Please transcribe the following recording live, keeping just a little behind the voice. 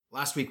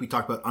Last week we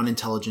talked about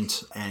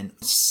unintelligent and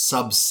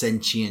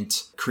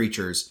subsentient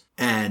creatures,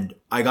 and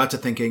I got to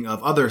thinking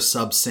of other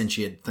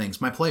subsentient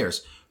things, my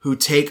players, who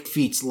take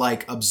feats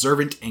like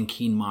Observant and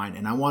Keen Mind.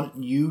 And I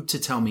want you to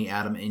tell me,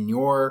 Adam, in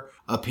your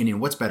opinion,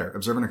 what's better,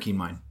 Observant or Keen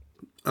Mind?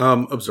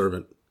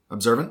 Observant.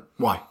 Observant?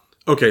 Why?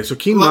 Okay, so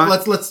Keen Mind...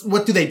 Let's.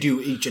 What do they do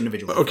each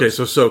individually? Okay,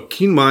 so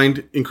Keen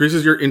Mind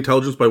increases your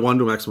intelligence by 1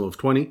 to a maximum of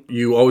 20.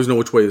 You always know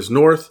which way is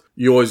north.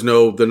 You always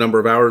know the number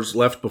of hours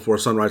left before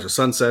sunrise or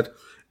sunset.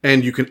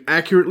 And you can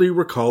accurately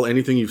recall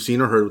anything you've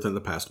seen or heard within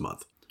the past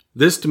month.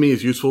 This, to me,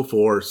 is useful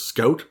for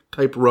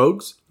scout-type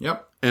rogues.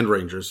 Yep. And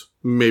rangers.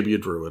 Maybe a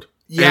druid.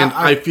 Yeah, and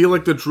I feel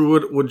like the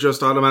druid would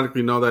just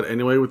automatically know that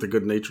anyway with a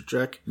good nature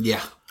check.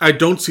 Yeah. I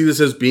don't see this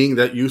as being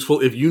that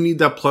useful. If you need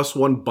that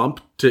 +1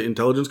 bump to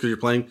intelligence because you're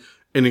playing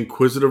an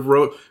inquisitive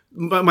rogue,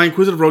 my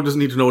inquisitive rogue doesn't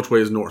need to know which way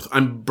is north.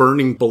 I'm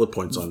burning bullet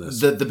points on this.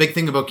 The big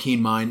thing about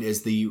Keen Mind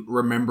is the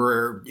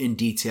remember in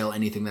detail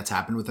anything that's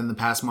happened within the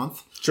past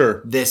month.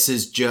 Sure. This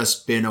has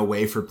just been a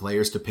way for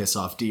players to piss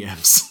off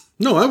DMs.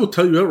 No, I will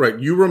tell you outright.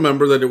 You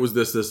remember that it was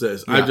this.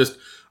 Yeah.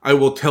 I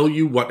will tell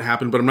you what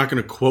happened, but I'm not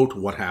going to quote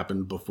what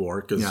happened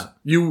before because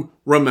you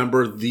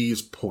remember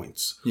these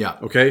points. Yeah.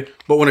 Okay?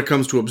 But when it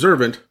comes to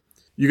Observant,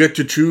 you get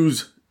to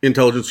choose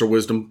Intelligence or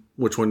Wisdom,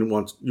 which one you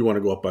want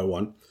to go up by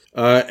 1.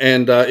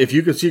 And if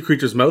you can see a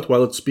creature's mouth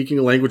while it's speaking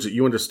a language that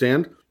you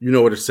understand, you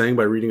know what it's saying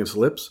by reading its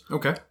lips.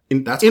 Okay.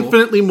 That's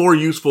infinitely more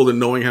useful than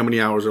knowing how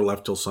many hours are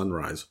left till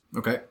sunrise.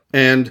 Okay.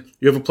 And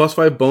you have a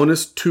 +5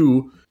 bonus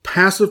to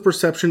passive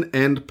perception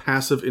and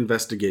passive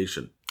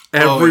investigation.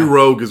 Every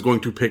rogue is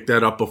going to pick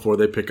that up before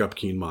they pick up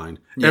Keen Mind.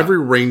 Yeah. Every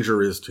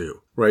ranger is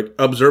too, right?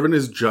 Observant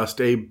is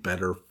just a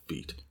better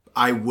feat.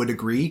 I would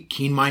agree.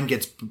 Keen Mind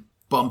gets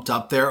bumped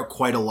up there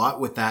quite a lot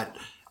with that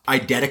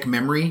eidetic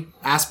memory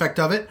aspect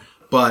of it.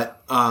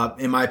 But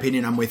in my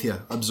opinion, I'm with you.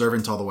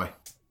 Observant all the way.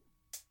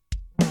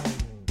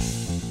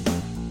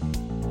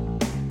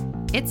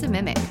 It's a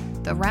Mimic,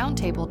 the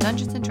Roundtable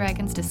Dungeons &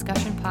 Dragons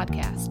discussion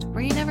podcast,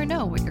 where you never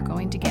know what you're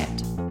going to get.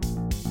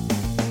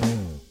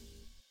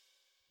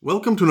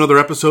 Welcome to another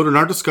episode in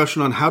our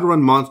discussion on how to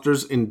run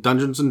monsters in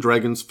Dungeons &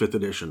 Dragons 5th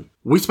edition.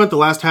 We spent the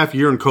last half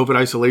year in COVID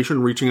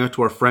isolation reaching out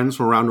to our friends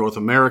from around North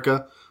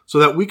America so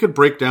that we could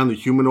break down the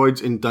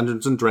humanoids in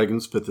Dungeons &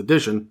 Dragons 5th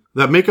edition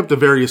that make up the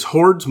various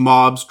hordes,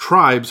 mobs,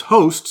 tribes,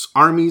 hosts,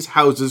 armies,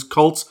 houses,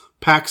 cults,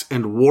 packs,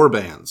 and war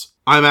bands.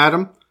 I'm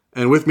Adam,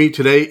 and with me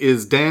today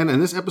is Dan,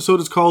 and this episode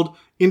is called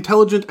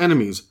Intelligent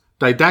Enemies,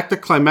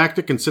 Didactic,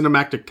 Climactic, and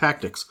Cinematic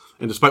Tactics.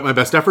 And despite my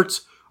best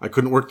efforts, I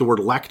couldn't work the word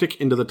lactic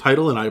into the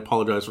title, and I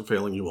apologize for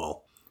failing you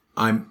all.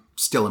 I'm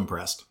still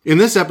impressed. In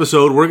this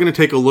episode, we're going to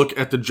take a look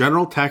at the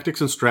general tactics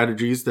and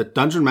strategies that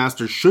Dungeon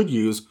Masters should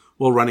use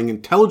while running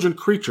intelligent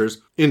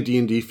creatures in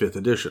D&D 5th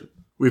edition.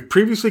 We've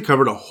previously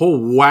covered a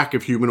whole whack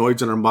of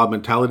humanoids in our mob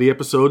mentality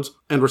episodes,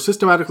 and we're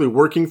systematically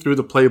working through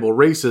the playable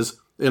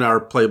races in our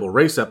playable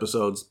race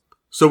episodes.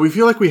 So we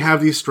feel like we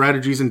have these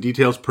strategies and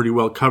details pretty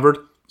well covered,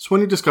 so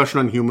any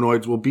discussion on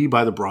humanoids will be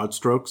by the broad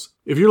strokes.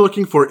 If you're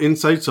looking for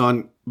insights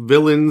on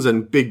villains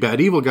and big bad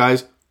evil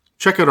guys,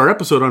 check out our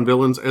episode on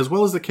villains as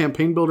well as the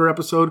campaign builder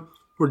episode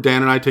where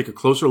Dan and I take a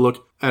closer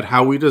look at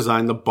how we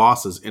design the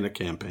bosses in a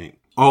campaign.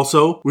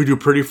 Also, we do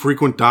pretty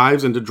frequent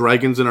dives into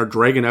dragons in our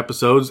dragon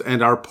episodes,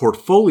 and our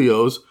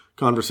portfolios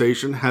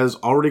conversation has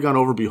already gone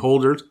over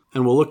beholders,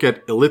 and we'll look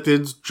at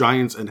illithids,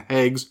 giants, and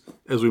hags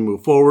as we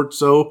move forward.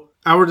 So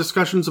our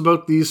discussions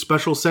about these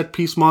special set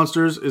piece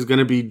monsters is going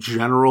to be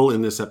general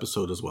in this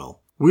episode as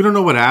well. We don't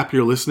know what app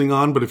you're listening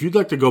on, but if you'd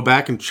like to go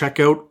back and check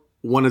out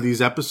one of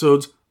these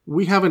episodes,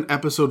 we have an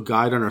episode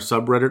guide on our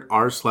subreddit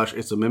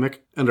r/itsAmimic,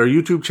 and our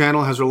YouTube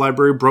channel has our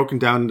library broken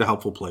down into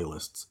helpful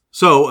playlists.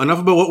 So, enough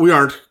about what we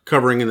aren't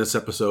covering in this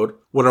episode.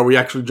 What are we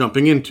actually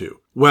jumping into?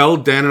 Well,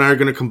 Dan and I are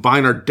going to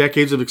combine our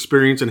decades of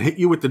experience and hit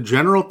you with the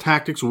general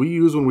tactics we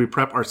use when we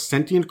prep our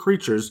sentient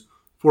creatures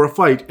for a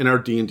fight in our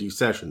D&D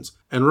sessions.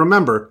 And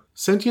remember,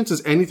 sentience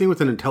is anything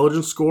with an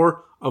intelligence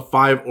score of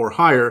 5 or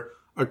higher,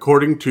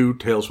 according to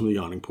Tales from the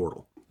Yawning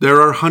Portal.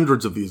 There are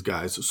hundreds of these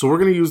guys, so we're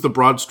going to use the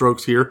broad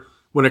strokes here.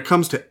 When it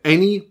comes to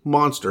any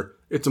monster,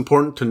 it's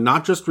important to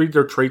not just read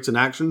their traits and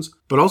actions,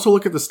 but also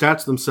look at the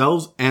stats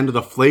themselves and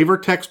the flavor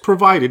text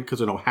provided,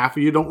 because I know half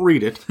of you don't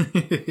read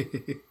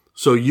it,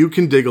 so you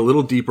can dig a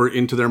little deeper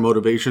into their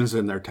motivations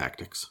and their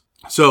tactics.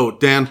 So,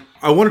 Dan,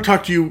 I want to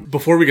talk to you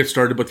before we get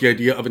started about the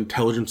idea of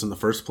intelligence in the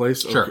first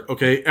place. Sure.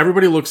 Okay,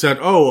 everybody looks at,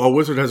 a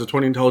wizard has a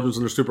 20 intelligence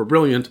and they're super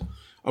brilliant.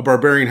 A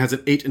barbarian has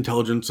an 8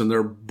 intelligence and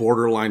they're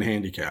borderline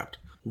handicapped.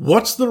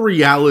 What's the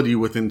reality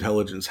with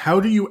intelligence?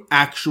 How do you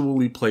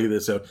actually play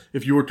this out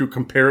if you were to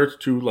compare it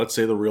to, let's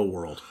say, the real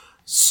world?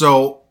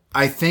 So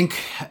I think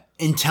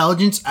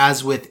intelligence,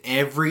 as with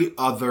every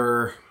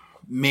other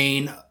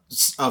main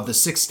of the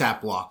 6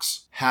 stat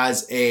blocks,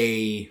 has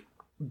a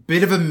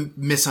bit of a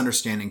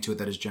misunderstanding to it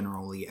that is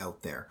generally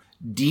out there.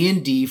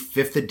 D&D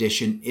 5th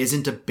edition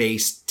isn't a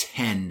base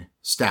 10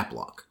 stat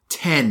block.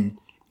 10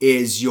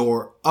 is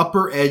your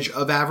upper edge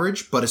of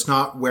average, but it's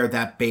not where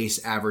that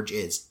base average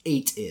is.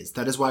 8 is.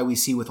 That is why we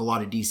see with a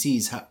lot of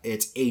DCs,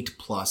 it's 8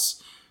 plus,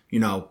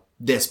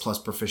 this plus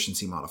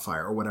proficiency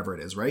modifier or whatever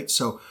it is, right?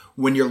 So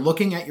when you're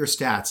looking at your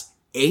stats,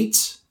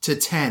 8 to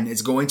 10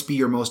 is going to be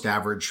your most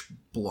average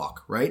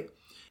block, right?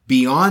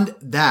 Beyond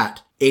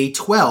that, a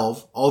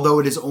 12, although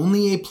it is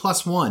only a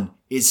 +1,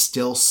 is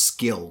still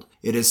skilled.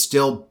 It is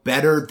still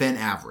better than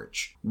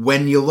average.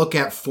 When you look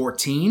at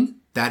 14,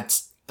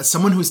 that's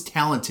someone who's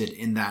talented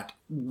in that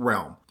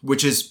realm,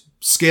 which is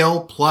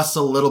skill plus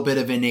a little bit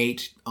of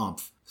innate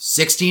oomph.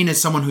 16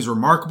 is someone who's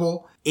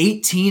remarkable.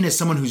 18 is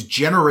someone who's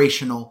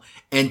generational.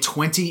 And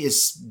 20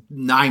 is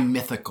nigh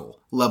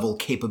mythical level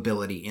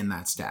capability in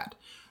that stat.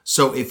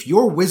 So if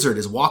your wizard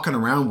is walking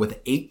around with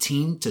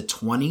 18 to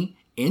 20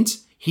 int,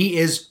 he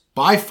is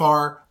by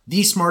far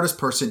the smartest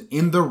person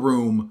in the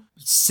room,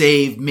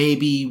 save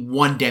maybe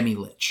one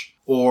demi-lich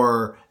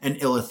or an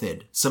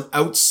illithid, some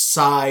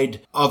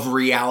outside of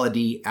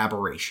reality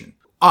aberration.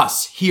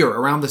 Us here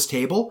around this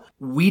table,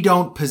 we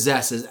don't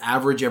possess as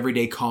average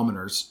everyday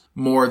commoners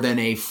more than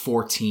a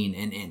 14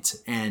 in int,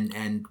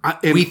 and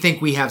we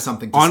think we have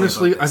something to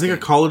honestly, say about this I think game.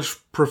 a college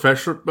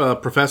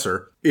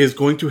professor is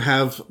going to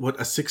have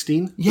a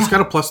 16. Yeah. It's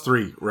got a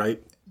 +3,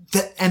 right?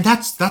 And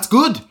that's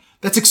good.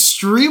 That's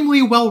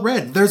extremely well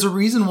read. There's a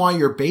reason why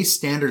your base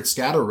standard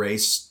stat array,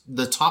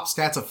 the top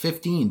stat's a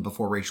 15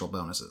 before racial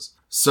bonuses.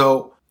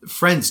 So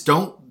friends,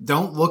 don't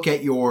look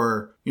at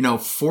your,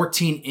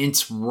 14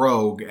 int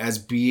rogue as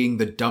being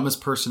the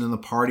dumbest person in the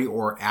party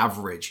or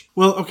average.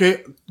 Well,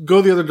 okay,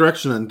 go the other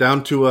direction then,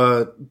 down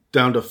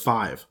to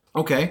 5.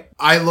 Okay.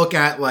 I look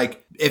at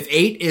if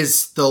 8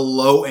 is the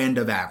low end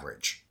of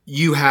average,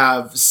 you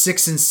have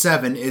 6 and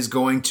 7 is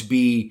going to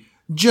be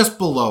just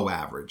below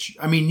average.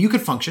 I mean, you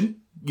could function.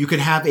 You could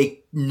have a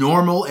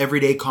normal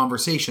everyday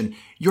conversation.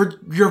 Your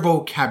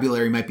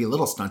vocabulary might be a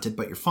little stunted,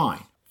 but you're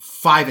fine.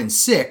 5 and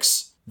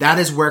 6, that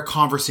is where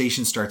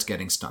conversation starts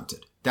getting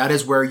stunted. That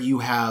is where you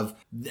have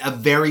a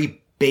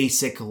very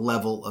basic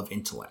level of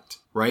intellect,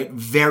 right?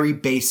 Very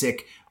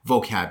basic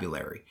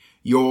vocabulary.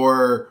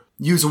 You're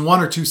using 1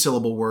 or 2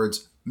 syllable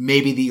words,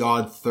 maybe the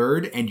odd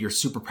third, and you're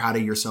super proud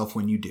of yourself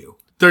when you do.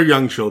 They're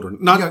young children.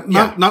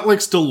 Not like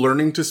still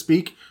learning to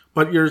speak,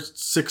 but your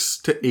 6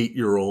 to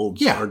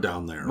 8-year-olds are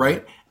down there.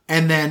 Right?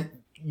 And then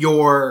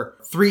your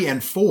 3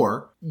 and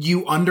 4,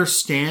 you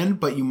understand,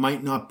 but you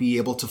might not be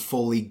able to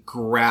fully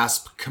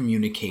grasp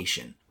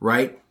communication,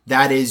 right?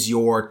 That is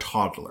your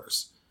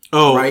toddlers.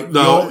 Oh, right?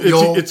 No,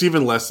 it's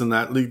even less than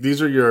that. Like,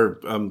 these are your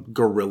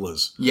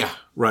gorillas. Yeah.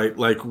 Right?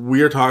 Like,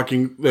 we are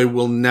talking, they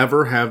will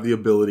never have the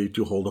ability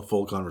to hold a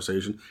full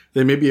conversation.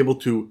 They may be able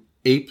to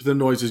ape the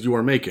noises you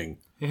are making.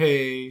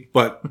 Hey.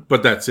 But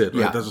that's it,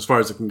 right? Yeah. That's as far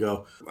as it can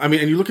go. I mean,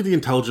 and you look at the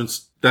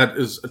intelligence that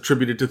is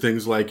attributed to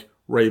things like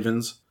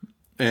ravens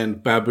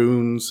and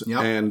baboons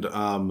and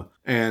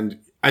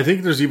I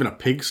think there's even a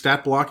pig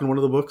stat block in one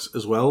of the books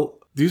as well.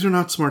 These are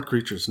not smart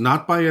creatures,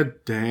 not by a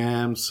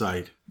damn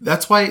sight.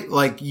 That's why,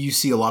 you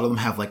see a lot of them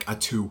have, a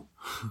 2.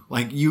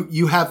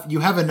 You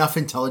have enough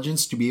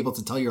intelligence to be able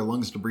to tell your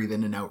lungs to breathe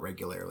in and out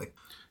regularly.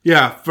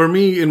 Yeah, for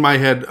me, in my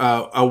head,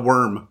 a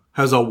worm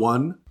has a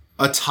 1.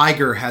 A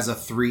tiger has a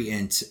 3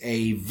 int.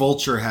 A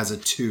vulture has a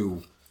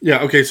 2. Yeah,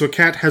 okay, so a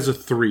cat has a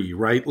 3,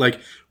 right?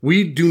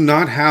 We do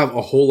not have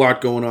a whole lot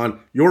going on.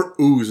 Your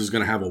ooze is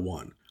going to have a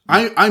 1.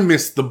 I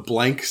miss the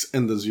blanks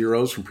and the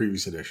zeros from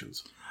previous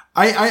editions.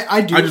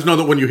 I do. I just know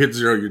that when you hit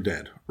 0, you're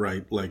dead,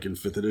 right? Like in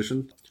 5th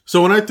edition.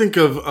 So when I think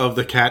of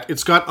the cat,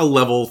 it's got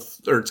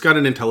it's got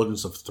an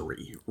intelligence of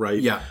 3, right?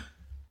 Yeah.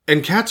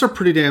 And cats are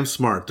pretty damn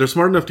smart. They're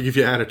smart enough to give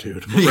you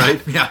attitude, right?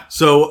 Yeah.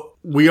 So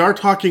we are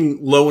talking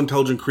low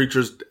intelligent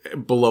creatures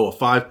below a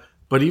 5,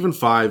 but even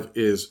 5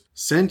 is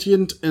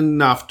sentient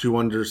enough to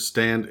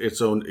understand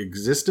its own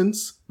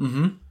existence,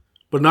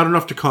 but not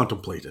enough to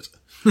contemplate it.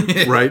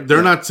 Right?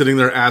 They're not sitting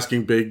there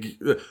asking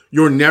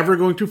you're never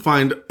going to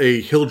find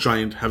a hill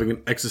giant having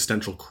an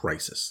existential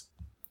crisis.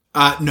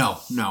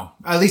 No.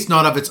 At least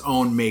not of its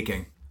own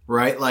making,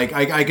 right?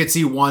 I could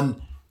see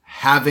one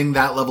having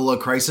that level of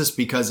crisis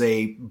because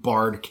a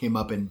bard came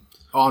up and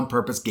on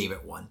purpose gave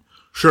it one.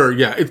 Sure,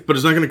 yeah. But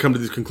it's not going to come to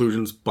these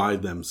conclusions by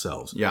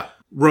themselves. Yeah.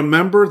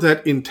 Remember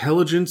that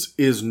intelligence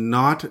is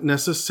not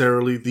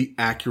necessarily the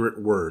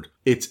accurate word.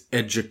 It's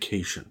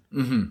education.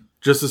 Mm-hmm.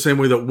 Just the same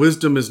way that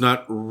wisdom is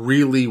not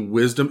really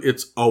wisdom,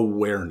 it's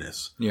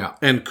awareness. Yeah.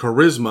 And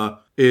charisma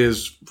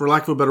is, for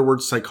lack of a better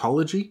word,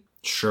 psychology.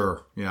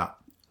 Sure, yeah.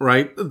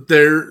 Right?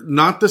 They're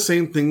not the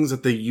same things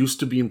that they used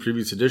to be in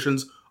previous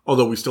editions,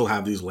 although we still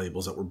have these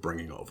labels that we're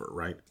bringing over,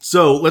 right?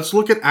 So let's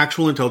look at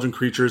actual intelligent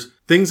creatures,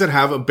 things that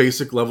have a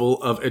basic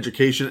level of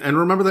education. And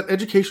remember that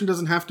education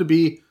doesn't have to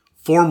be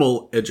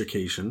formal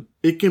education.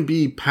 It can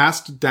be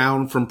passed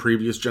down from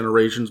previous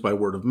generations by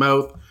word of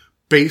mouth,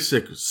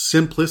 basic,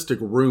 simplistic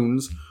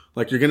runes.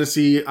 Like you're going to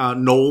see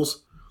gnolls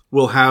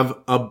will have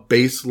a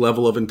base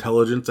level of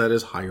intelligence that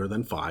is higher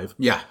than 5.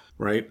 Yeah.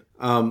 Right?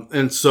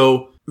 And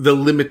so the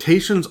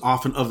limitations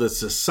often of the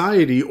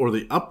society or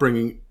the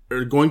upbringing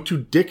are going to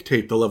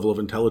dictate the level of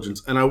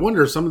intelligence. And I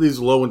wonder, some of these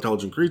low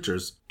intelligent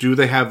creatures, do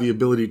they have the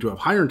ability to have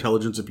higher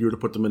intelligence if you were to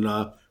put them in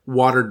a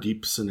water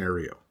deep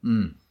scenario?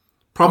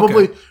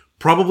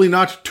 Probably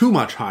not too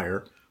much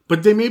higher,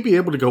 but they may be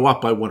able to go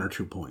up by 1 or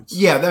 2 points.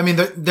 Yeah, I mean,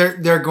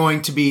 they're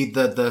going to be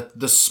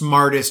the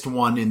smartest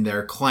one in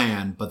their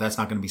clan, but that's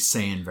not going to be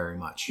saying very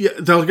much. Yeah,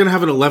 they're going to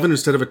have an 11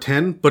 instead of a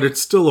 10, but it's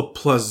still a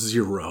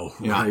 +0,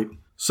 Yeah. right?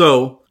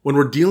 So, when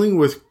we're dealing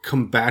with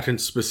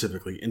combatants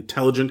specifically,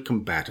 intelligent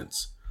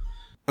combatants,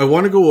 I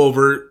want to go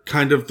over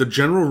kind of the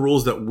general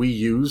rules that we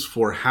use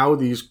for how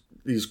these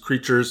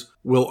creatures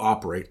will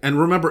operate. And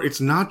remember,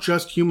 it's not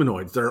just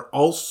humanoids. There are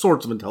all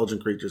sorts of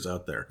intelligent creatures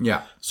out there.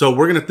 Yeah. So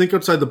we're going to think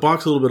outside the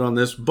box a little bit on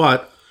this,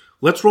 but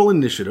let's roll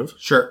initiative.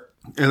 Sure.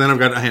 And then I've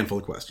got a handful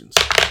of questions.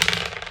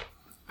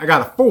 I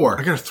got a 4.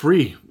 I got a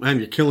 3. Man,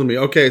 you're killing me.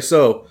 Okay,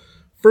 so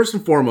first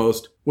and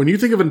foremost, when you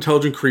think of an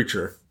intelligent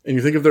creature and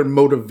you think of their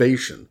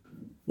motivation,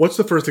 what's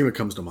the first thing that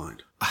comes to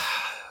mind?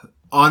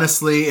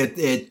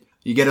 Honestly,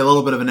 you get a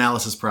little bit of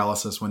analysis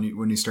paralysis when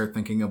you start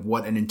thinking of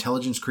what an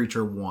intelligence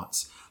creature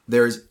wants.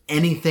 There's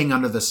anything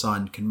under the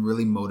sun can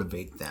really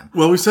motivate them.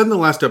 Well, we said in the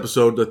last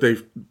episode that they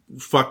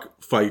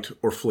fuck, fight,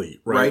 or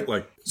flee, right?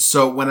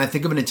 So when I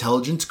think of an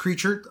intelligence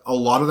creature, a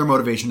lot of their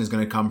motivation is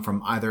going to come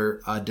from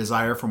either a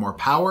desire for more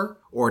power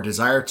or a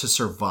desire to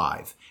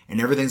survive.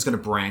 And everything's going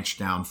to branch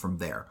down from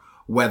there.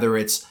 Whether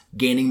it's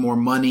gaining more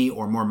money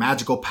or more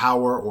magical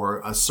power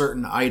or a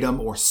certain item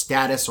or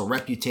status or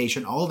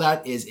reputation, all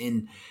that is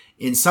in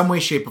some way,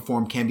 shape, or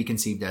form can be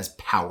conceived as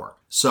power.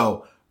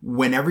 So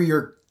whenever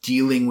you're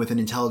dealing with an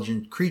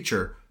intelligent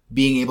creature,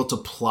 being able to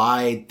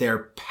apply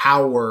their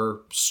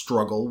power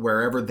struggle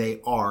wherever they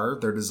are,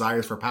 their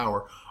desires for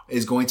power,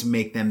 is going to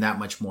make them that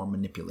much more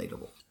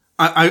manipulatable.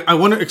 I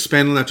want to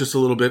expand on that just a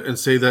little bit and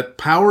say that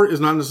power is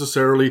not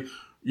necessarily,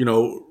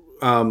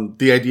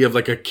 the idea of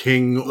like a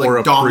king or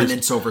a dominance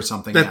priest. Over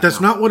something.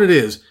 That's not what it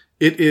is.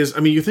 It is,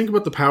 I mean, you think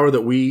about the power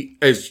that we,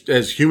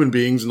 as human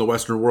beings in the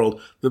Western world,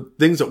 the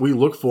things that we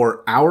look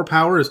for, our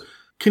power is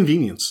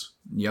convenience.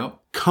 Yep.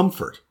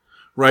 Comfort,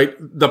 right?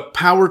 The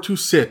power to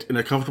sit in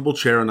a comfortable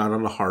chair and not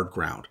on a hard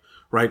ground,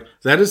 right?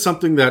 That is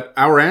something that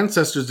our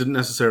ancestors didn't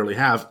necessarily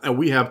have, and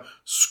we have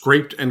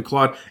scraped and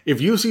clawed. If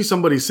you see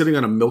somebody sitting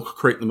on a milk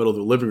crate in the middle of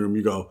the living room,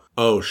 you go,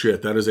 oh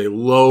shit, that is a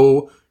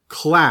low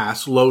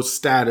class, low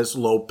status,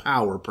 low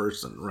power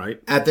person,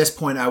 right? At this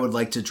point, I would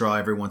like to draw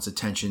everyone's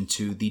attention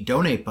to the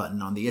donate button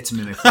on the It's a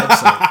Mimic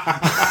website.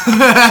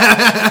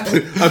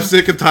 I'm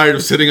sick and tired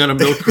of sitting on a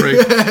milk crate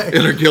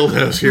in a guild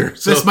house here.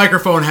 So. This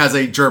microphone has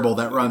a gerbil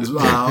that runs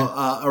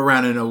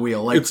around in a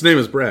wheel. Its name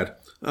is Brad.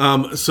 Oh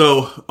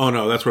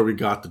no, that's where we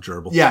got the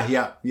gerbil.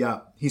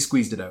 Yeah. He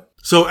squeezed it out.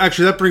 So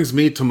actually that brings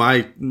me to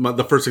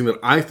the first thing that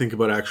I think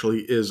about actually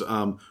is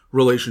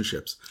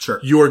relationships. Sure.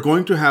 You are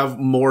going to have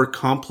more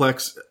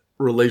complex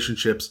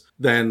relationships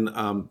than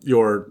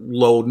your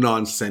low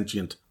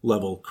non-sentient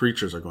level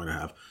creatures are going to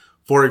have.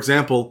 For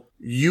example,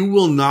 you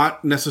will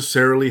not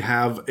necessarily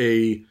have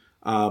a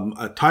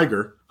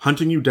tiger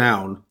hunting you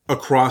down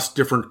across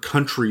different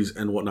countries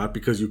and whatnot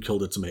because you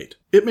killed its mate.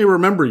 It may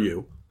remember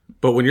you,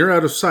 but when you're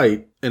out of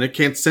sight and it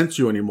can't sense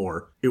you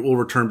anymore, it will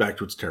return back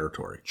to its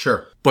territory.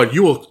 Sure. But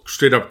you will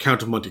straight up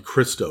Count of Monte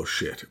Cristo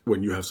shit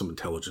when you have some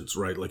intelligence,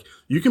 right? Like,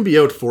 you can be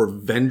out for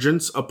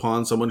vengeance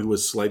upon someone who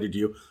has slighted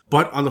you,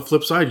 but on the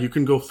flip side, you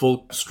can go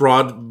full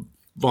Strahd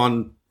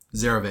von...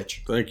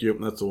 Zarovich. Thank you,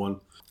 that's the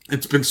one.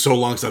 It's been so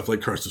long since I've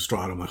played Curse of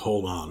Strahd, I'm like,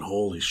 hold on,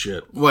 holy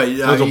shit. What?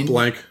 That was a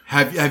blank.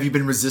 Have you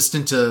been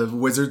resistant to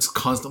wizards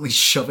constantly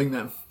shoving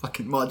that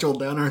fucking module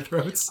down our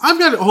throats?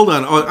 Hold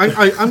on,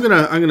 I'm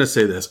gonna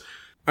say this.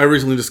 I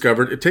recently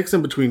discovered it takes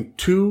them between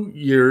 2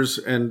 years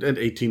and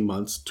 18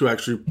 months to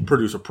actually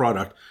produce a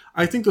product.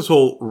 I think this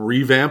whole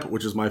revamp,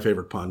 which is my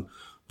favorite pun,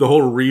 the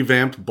whole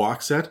revamped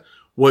box set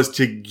was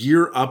to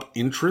gear up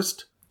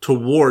interest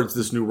towards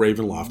this new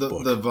Ravenloft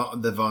book.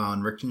 The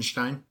von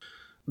Richtenstein?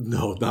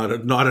 No,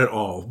 not at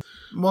all.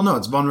 Well, no,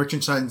 it's von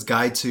Richtenstein's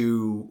guide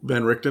to...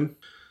 Van Richten?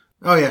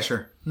 Oh, yeah,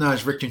 sure. No,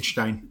 it's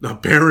Richtenstein.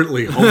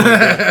 Apparently. Oh my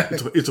God.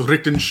 It's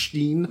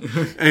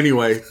Richtenstein.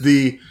 Anyway,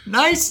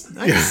 Nice.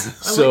 Yeah,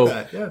 I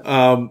like that.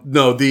 Yeah.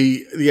 No,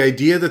 the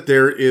idea that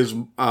there is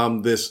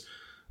this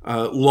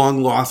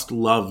long lost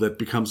love that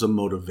becomes a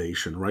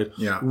motivation, right?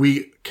 Yeah.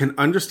 We can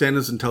understand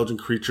as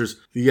intelligent creatures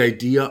the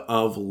idea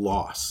of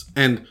loss.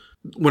 And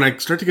when I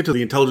start to get to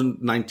the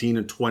intelligent 19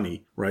 and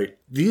 20, right?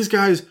 These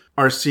guys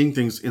are seeing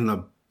things in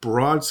the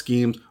broad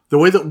schemes, the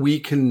way that we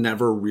can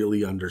never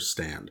really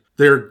understand.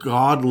 Their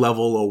God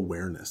level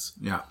awareness.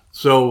 Yeah.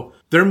 So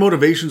their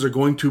motivations are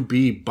going to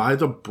be by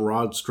the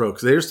broad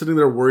strokes. They're sitting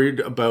there worried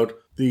about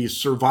the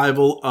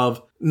survival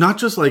of not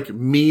just like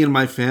me and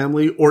my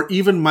family or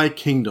even my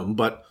kingdom,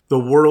 but the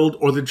world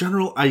or the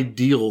general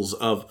ideals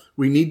of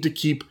we need to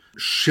keep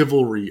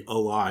chivalry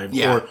alive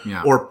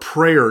or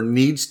prayer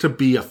needs to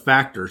be a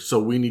factor. So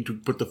we need to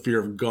put the fear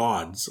of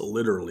gods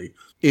literally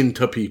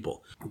into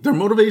people. Their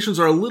motivations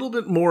are a little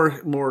bit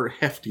more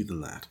hefty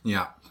than that.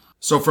 Yeah.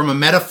 So from a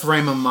meta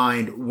frame of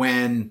mind,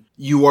 when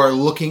you are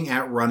looking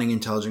at running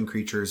intelligent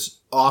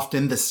creatures,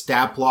 often the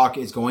stat block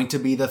is going to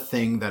be the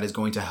thing that is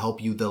going to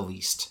help you the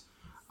least,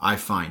 I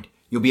find.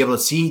 You'll be able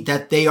to see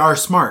that they are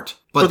smart.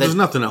 But there's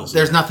nothing else.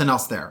 There's nothing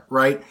else there,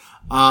 right?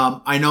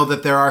 I know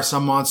that there are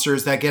some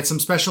monsters that get some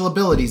special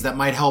abilities that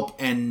might help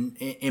and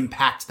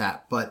impact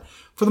that. But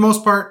for the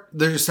most part,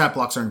 their stat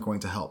blocks aren't going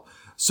to help.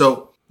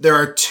 So there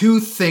are two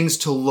things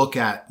to look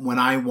at when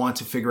I want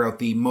to figure out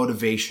the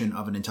motivation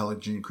of an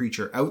intelligent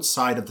creature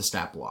outside of the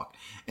stat block.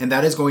 And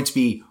that is going to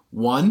be,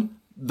 one,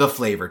 the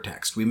flavor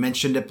text. We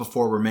mentioned it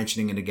before. We're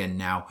mentioning it again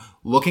now.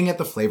 Looking at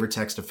the flavor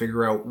text to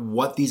figure out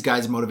what these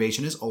guys'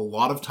 motivation is, a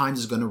lot of times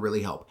is going to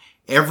really help.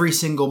 Every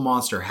single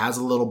monster has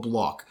a little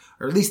block,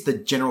 or at least the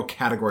general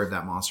category of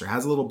that monster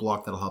has a little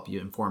block that'll help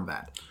you inform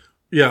that.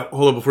 Yeah,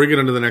 hold on. Before we get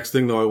into the next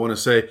thing, though, I want to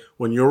say,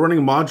 when you're running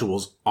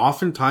modules,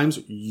 oftentimes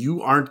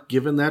you aren't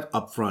given that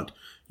up front.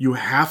 You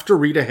have to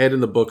read ahead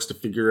in the books to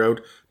figure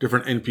out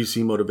different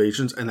NPC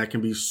motivations, and that can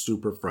be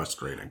super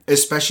frustrating.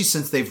 Especially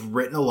since they've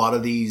written a lot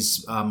of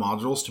these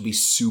modules to be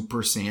super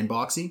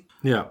sandboxy.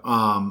 Yeah.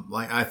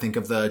 Like I think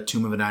of the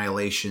Tomb of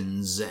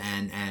Annihilations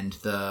and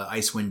the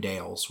Icewind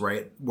Dales,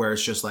 right? Where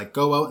it's just like,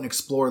 go out and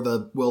explore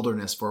the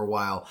wilderness for a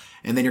while,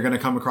 and then you're going to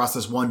come across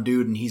this one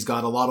dude, and he's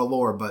got a lot of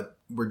lore, but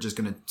we're just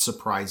going to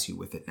surprise you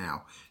with it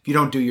now. If you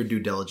don't do your due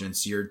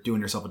diligence, you're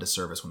doing yourself a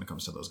disservice when it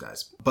comes to those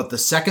guys. But the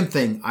second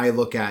thing I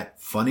look at,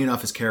 funny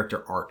enough, is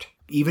character art.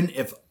 Even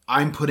if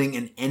I'm putting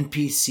an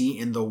NPC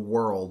in the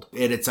world,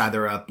 it's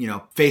either a,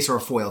 face or a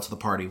foil to the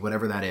party,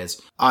 whatever that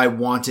is. I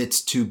want it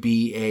to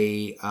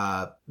be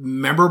a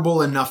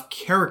memorable enough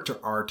character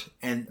art,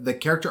 and the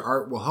character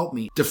art will help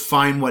me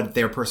define what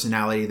their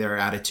personality, their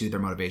attitude, their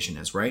motivation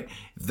is, right?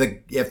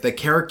 If the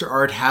character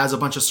art has a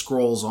bunch of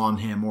scrolls on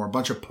him, or a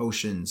bunch of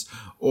potions,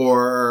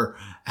 or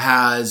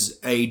has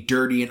a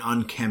dirty and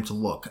unkempt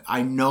look,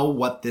 I know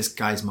what this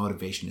guy's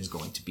motivation is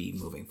going to be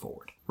moving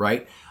forward,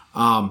 right?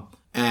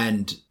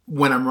 And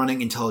when I'm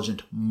running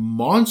intelligent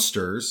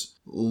monsters,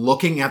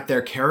 looking at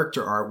their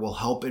character art will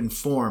help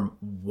inform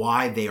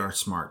why they are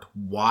smart,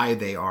 why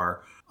they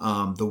are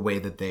the way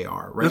that they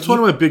are. Right? That's one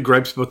of my big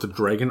gripes about the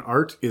dragon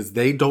art is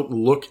they don't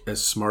look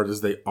as smart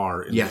as they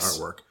are in the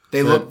artwork.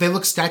 They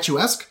look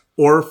statuesque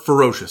or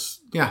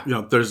ferocious. Yeah,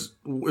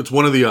 it's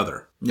one or the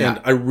other. Yeah.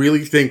 And I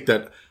really think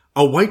that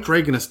a white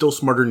dragon is still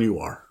smarter than you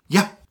are.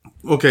 Yeah.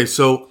 Okay,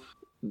 so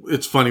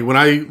it's funny when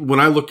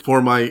I look for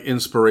my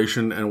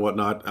inspiration and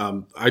whatnot,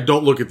 I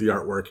don't look at the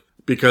artwork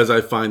because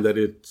I find that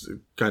it's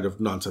kind of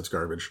nonsense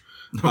garbage.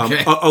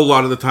 Okay. A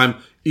lot of the time,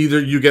 either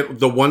you get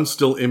the one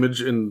still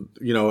image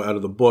out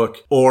of the book,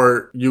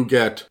 or you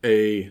get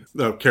a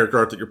character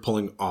art that you're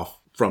pulling off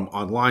from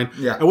online.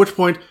 Yeah. At which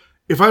point,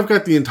 if I've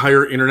got the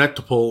entire internet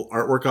to pull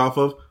artwork off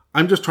of,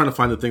 I'm just trying to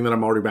find the thing that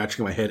I'm already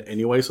matching in my head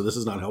anyway, so this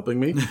is not helping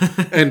me.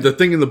 And the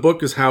thing in the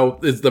book is how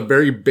it's the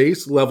very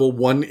base level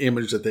one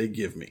image that they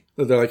give me.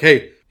 They're like,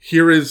 hey,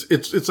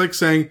 it's like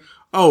saying,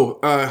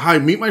 hi,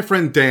 meet my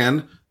friend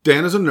Dan.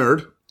 Dan is a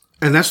nerd.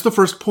 And that's the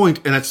first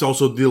point, and that's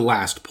also the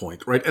last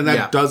point, right? And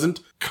that doesn't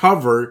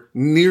cover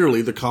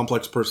nearly the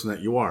complex person that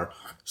you are.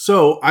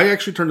 So I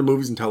actually turn to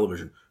movies and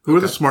television. Who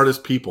are the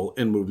smartest people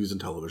in movies and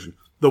television?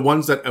 The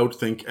ones that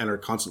outthink and are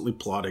constantly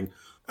plotting.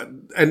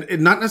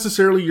 And not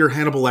necessarily your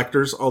Hannibal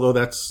Lecters, although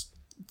that's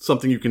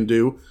something you can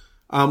do.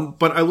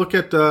 But I look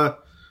at the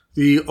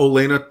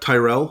Olenna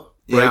Tyrell,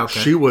 right? Yeah, okay.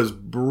 She was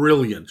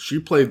brilliant. She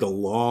played the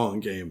long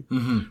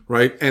game,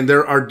 right? And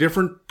there are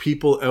different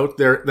people out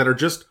there that are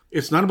just,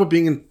 it's not about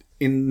being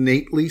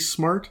innately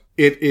smart.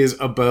 It is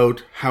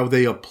about how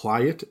they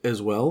apply it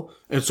as well.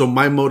 And so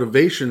my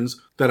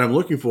motivations that I'm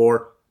looking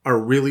for are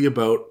really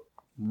about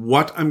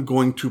what I'm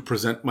going to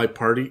present my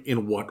party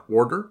in what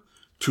order,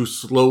 to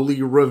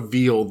slowly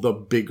reveal the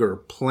bigger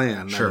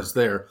plan that is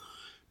there.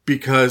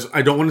 Because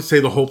I don't want to say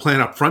the whole plan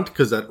up front,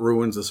 because that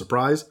ruins the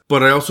surprise.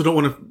 But I also don't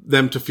want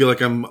them to feel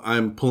like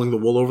I'm pulling the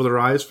wool over their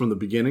eyes from the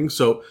beginning.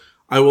 So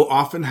I will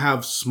often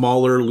have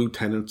smaller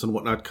lieutenants and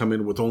whatnot come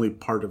in with only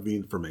part of the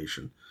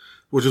information.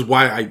 Which is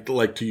why I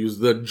like to use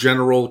the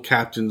general,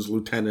 captains,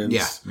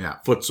 lieutenants,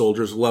 foot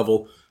soldiers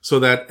level, so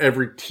that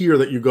every tier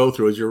that you go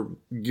through as you're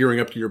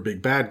gearing up to your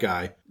big bad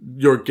guy,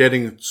 you're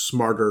getting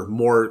smarter,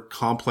 more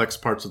complex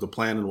parts of the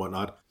plan and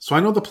whatnot. So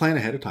I know the plan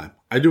ahead of time.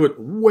 I do it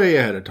way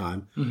ahead of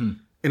time. Mm-hmm.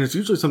 And it's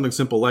usually something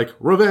simple like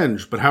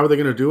revenge. But how are they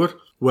going to do it?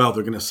 Well,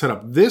 they're going to set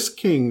up this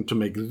king to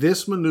make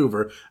this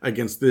maneuver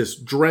against this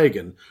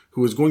dragon,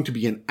 who is going to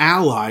be an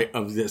ally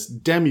of this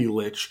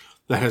demi-lich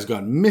that has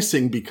gone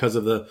missing because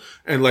of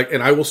and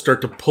I will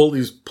start to pull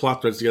these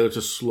plot threads together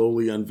to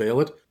slowly unveil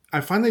it.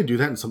 I find they do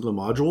that in some of the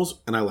modules,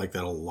 and I like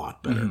that a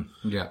lot better.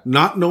 Mm-hmm. Yeah.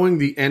 Not knowing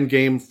the end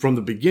game from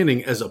the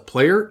beginning as a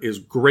player is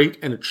great,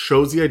 and it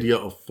shows the idea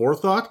of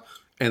forethought,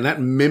 and that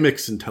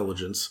mimics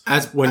intelligence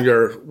when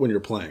you're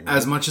playing. Right?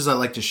 As much as I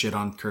like to shit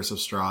on Curse of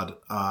Strahd,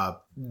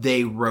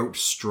 they wrote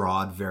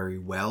Strahd very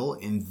well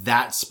in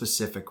that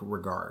specific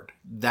regard.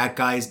 That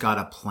guy's got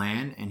a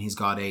plan, and he's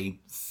got a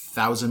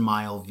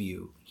 1,000-mile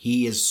view.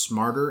 He is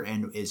smarter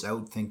and is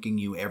outthinking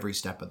you every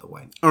step of the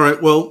way. All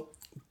right, well,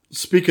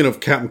 speaking of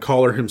Captain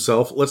Collar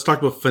himself, let's talk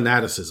about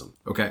fanaticism.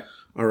 Okay.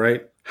 All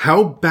right.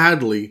 How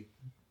badly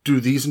do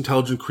these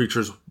intelligent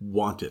creatures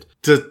want it?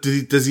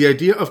 Does the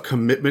idea of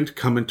commitment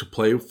come into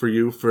play for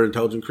you for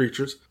intelligent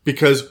creatures?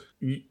 Because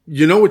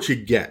you know what you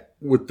get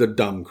with the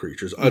dumb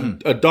creatures.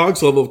 A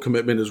dog's level of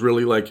commitment is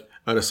really like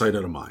out of sight,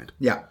 out of mind.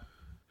 Yeah.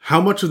 How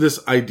much of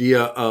this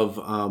idea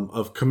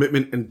of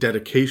commitment and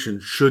dedication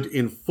should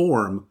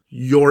inform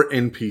your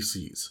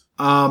NPCs?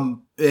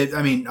 All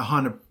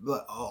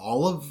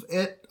of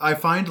it, I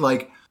find,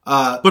 like,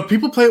 But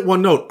people play it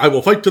one note. I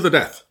will fight to the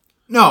death.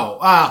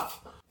 no,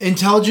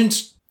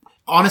 intelligence,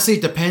 honestly,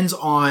 it depends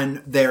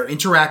on their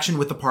interaction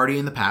with the party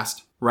in the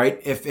past,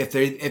 right? If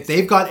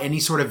they've got any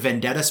sort of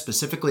vendetta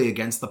specifically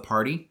against the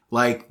party,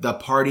 like the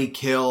party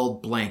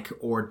killed blank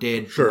or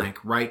did blank,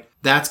 right?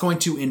 That's going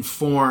to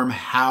inform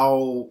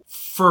how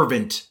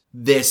fervent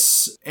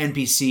this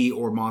NPC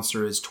or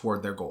monster is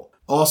toward their goal.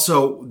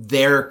 Also,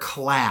 their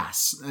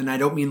class, and I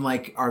don't mean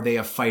like, are they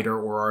a fighter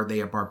or are they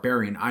a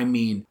barbarian? I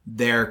mean,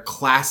 their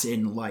class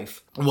in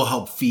life will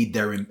help feed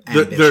their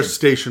ambition. Their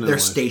station in Their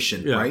life.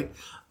 station, Yeah. right?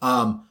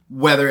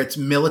 Whether it's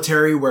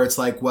military, where it's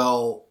like,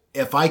 well,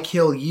 if I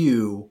kill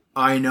you,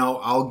 I know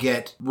I'll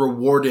get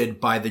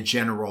rewarded by the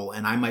general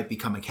and I might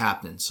become a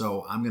captain.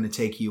 So I'm going to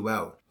take you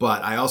out.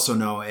 But I also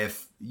know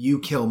if you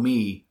kill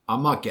me,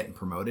 I'm not getting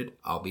promoted.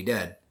 I'll be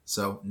dead.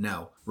 So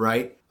no,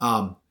 right?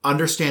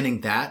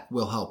 Understanding that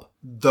will help.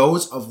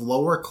 Those of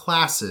lower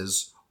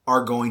classes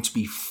are going to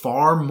be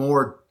far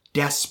more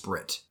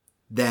desperate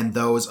than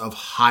those of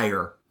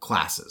higher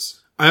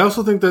classes. I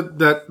also think that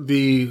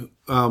the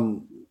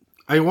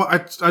I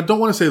don't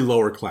want to say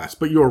lower class,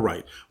 but you're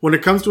right. When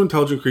it comes to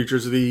intelligent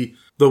creatures, the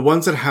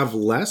ones that have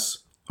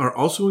less are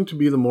also going to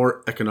be the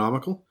more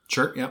economical.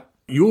 Sure, yep.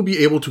 You will be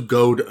able to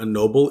goad a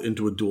noble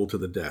into a duel to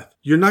the death.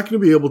 You're not going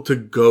to be able to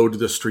goad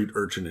the street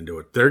urchin into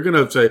it. They're going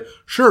to say,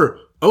 sure,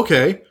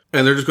 okay.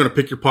 And they're just going to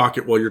pick your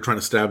pocket while you're trying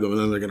to stab them, and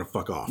then they're going to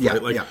fuck off. Yeah,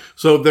 right? Like, yeah.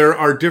 So there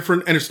are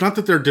different, and it's not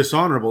that they're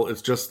dishonorable.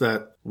 It's just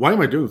that, why am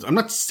I doing this? I'm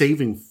not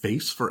saving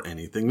face for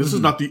anything. This is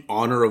not the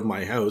honor of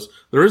my house.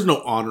 There is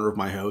no honor of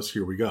my house.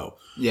 Here we go.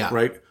 Yeah.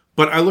 Right?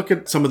 But I look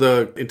at some of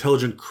the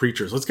intelligent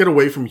creatures. Let's get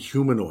away from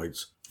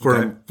humanoids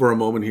for a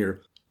moment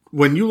here.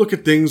 When you look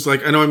at things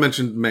like, I know I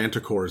mentioned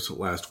manticores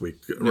last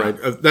week, right?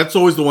 That's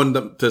always the one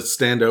that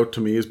stand out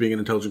to me as being an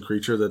intelligent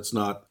creature that's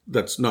not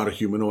a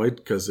humanoid,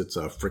 because it's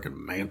a freaking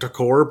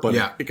manticore, but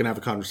it can have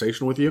a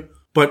conversation with you.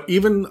 But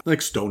even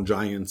like stone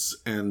giants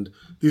and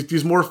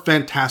these more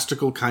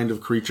fantastical kind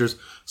of creatures,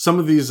 some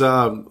of these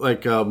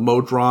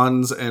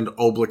modrons and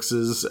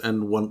oblixes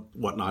and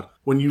whatnot,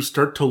 when you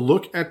start to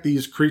look at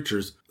these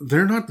creatures,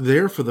 they're not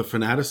there for the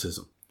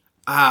fanaticism.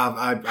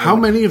 How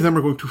many of them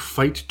are going to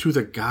fight to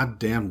the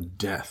goddamn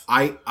death?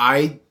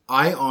 I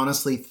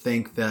honestly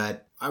think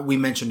that we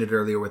mentioned it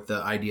earlier with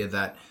the idea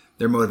that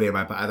they're motivated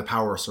by the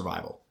power of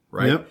survival,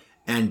 right? Yep.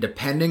 And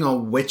depending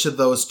on which of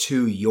those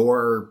two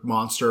your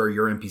monster or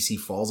your NPC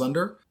falls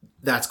under,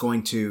 that's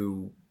going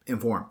to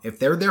inform. If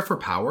they're there for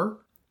power,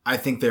 I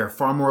think they're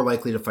far more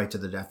likely to fight to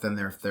the death than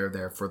if they're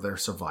there for their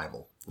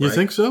survival. Right? You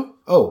think so?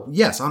 Oh,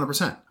 yes,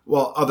 100%.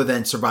 Well, other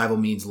than survival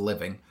means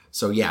living.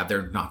 So yeah,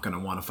 they're not going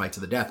to want to fight to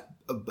the death,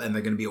 and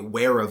they're going to be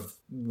aware of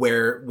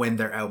when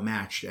they're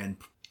outmatched and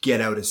get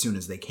out as soon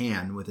as they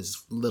can with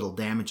as little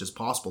damage as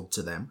possible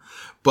to them.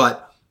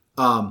 But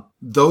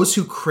those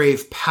who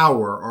crave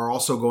power are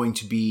also going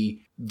to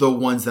be the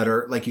ones that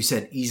are, like you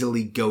said,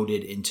 easily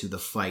goaded into the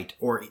fight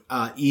or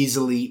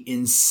easily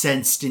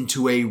incensed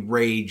into a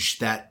rage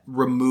that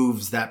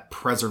removes that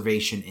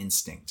preservation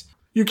instinct.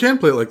 You can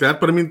play it like that,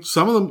 but I mean,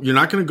 some of them, you're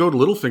not going to goad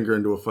Littlefinger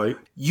into a fight.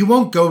 You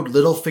won't goad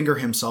Littlefinger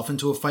himself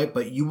into a fight,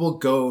 but you will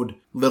goad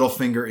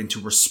Littlefinger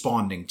into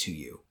responding to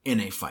you in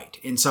a fight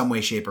in some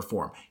way, shape, or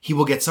form. He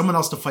will get someone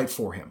else to fight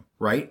for him,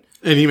 right?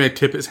 And he may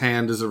tip his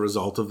hand as a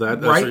result of that.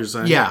 That's right? what you're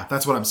saying? Yeah,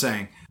 that's what I'm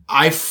saying.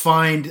 I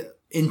find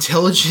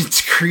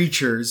intelligent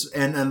creatures,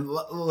 and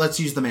let's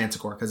use the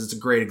Manticore because it's a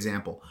great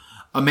example.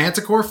 A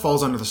Manticore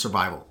falls under the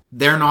survival.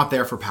 They're not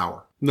there for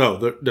power. No,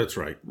 that's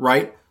right.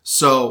 Right?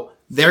 So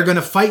they're going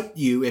to fight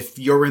you if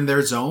you're in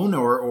their zone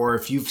or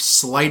if you've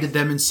slighted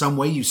them in some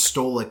way, you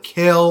stole a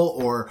kill,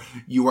 or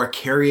you are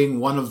carrying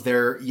one of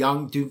their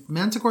young... Do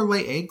Manticore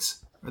lay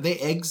eggs? Are they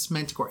eggs,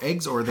 Manticore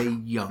eggs, or are they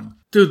young?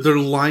 Dude, they're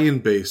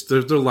lion-based.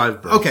 They're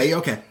live birds.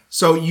 Okay.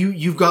 So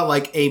you've got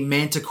like a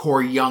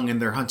Manticore young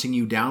and they're hunting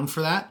you down for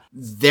that.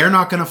 They're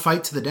not going to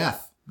fight to the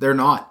death. They're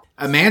not.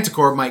 A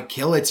Manticore might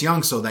kill its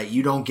young so that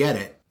you don't get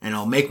it, and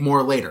it'll make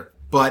more later.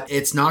 But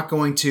it's not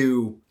going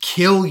to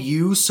kill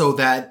you so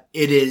that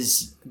it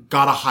is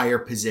got a higher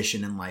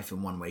position in life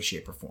in one way,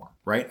 shape, or form,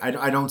 right?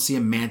 I don't see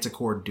a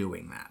Manticore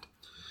doing that.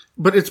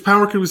 But its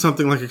power could be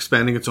something like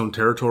expanding its own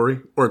territory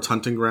or its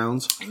hunting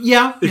grounds.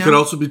 Yeah. It could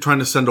also be trying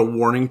to send a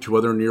warning to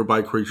other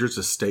nearby creatures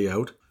to stay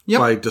out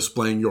by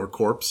displaying your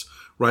corpse,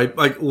 right?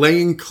 Like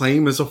laying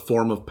claim is a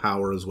form of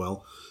power as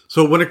well.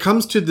 So when it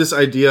comes to this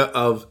idea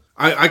of,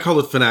 I call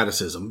it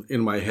fanaticism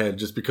in my head,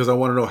 just because I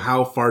want to know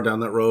how far down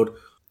that road.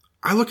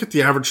 I look at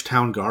the average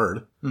town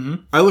guard.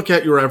 Mm-hmm. I look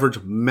at your average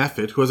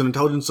Mephit, who has an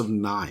intelligence of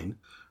 9,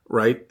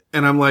 right?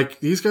 And I'm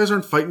like, these guys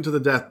aren't fighting to the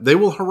death. They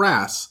will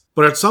harass,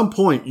 but at some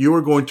point you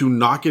are going to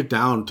knock it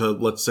down to,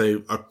 let's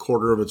say, a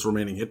quarter of its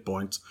remaining hit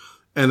points.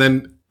 And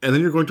then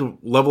you're going to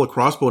level a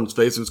crossbow in its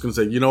face and it's going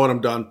to say, you know what,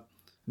 I'm done.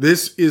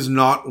 This is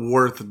not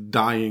worth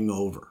dying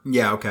over.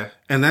 Yeah, okay.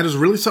 And that is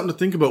really something to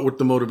think about with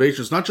the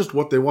motivation. It's not just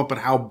what they want, but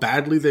how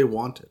badly they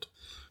want it.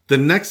 The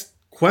next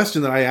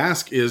question that I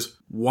ask is,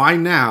 why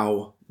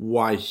now?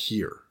 Why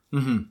here?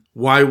 Mm-hmm.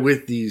 Why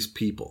with these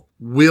people?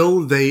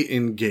 Will they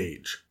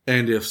engage?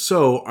 And if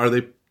so, are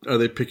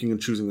they picking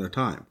and choosing their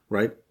time,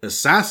 right?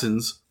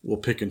 Assassins will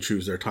pick and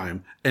choose their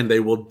time, and they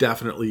will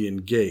definitely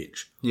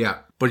engage. Yeah.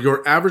 But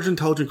your average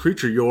intelligent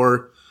creature,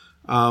 your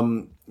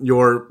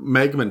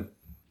Magman,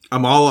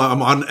 I'm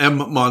on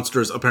M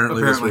monsters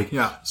apparently this week.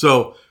 Yeah.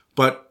 So,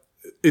 but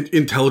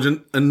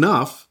intelligent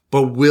enough,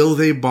 but will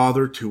they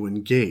bother to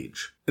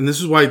engage? And this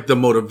is why the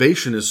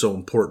motivation is so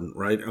important,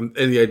 right? And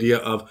the idea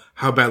of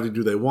how badly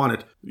do they want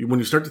it. When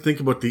you start to think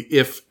about the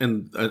if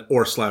and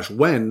or /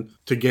 when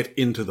to get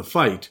into the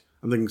fight,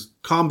 I'm thinking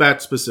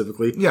combat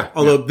specifically. Yeah.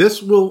 Although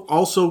this will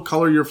also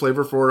color your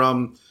flavor for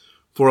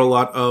a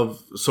lot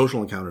of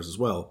social encounters as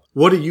well.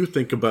 What do you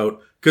think about?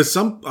 Because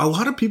a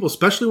lot of people,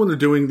 especially when they're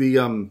doing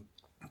the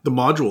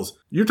modules,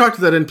 you talk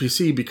to that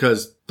NPC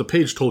because the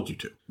page told you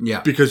to.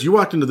 Yeah. Because you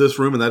walked into this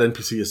room and that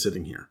NPC is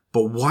sitting here.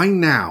 But why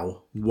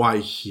now? Why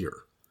here?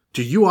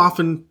 Do you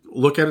often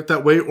look at it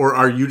that way, or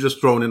are you just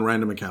throwing in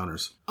random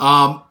encounters?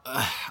 I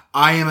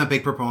am a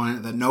big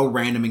proponent that no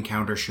random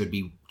encounter should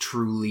be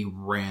truly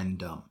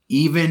random.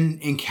 Even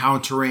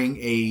encountering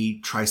a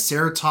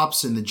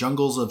Triceratops in the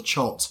jungles of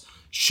Chult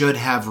should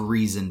have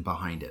reason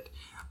behind it.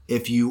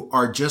 If you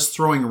are just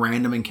throwing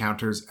random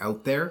encounters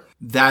out there,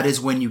 that is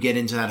when you get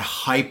into that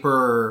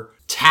hyper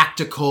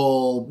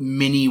tactical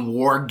mini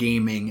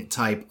wargaming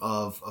type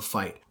of a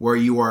fight where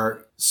you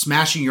are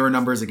smashing your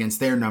numbers against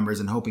their numbers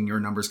and hoping your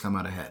numbers come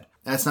out ahead.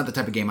 That's not the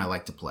type of game I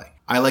like to play.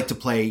 I like to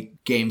play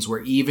games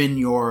where even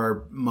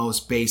your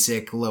most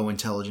basic, low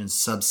intelligence,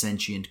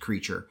 subsentient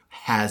creature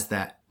has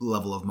that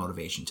level of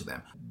motivation to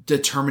them.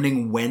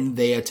 Determining when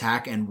they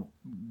attack and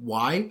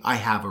why, I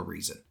have a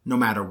reason, no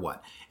matter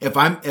what. If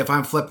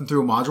I'm flipping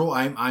through a module,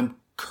 I'm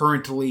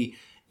currently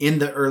in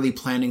the early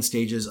planning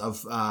stages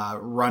of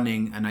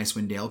running an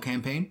Icewind Dale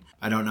campaign.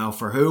 I don't know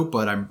for who,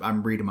 but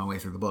I'm reading my way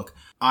through the book.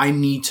 I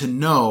need to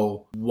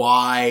know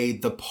why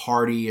the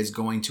party is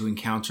going to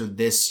encounter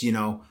this,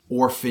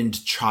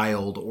 orphaned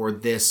child or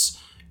this,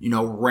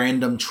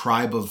 random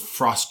tribe of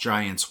frost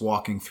giants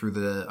walking through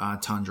the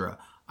tundra.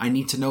 I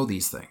need to know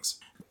these things.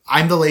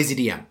 I'm the lazy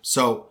DM,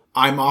 so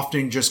I'm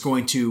often just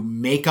going to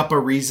make up a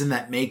reason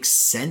that makes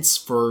sense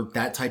for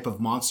that type of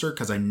monster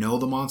because I know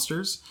the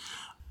monsters.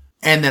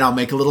 And then I'll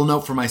make a little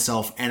note for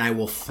myself and I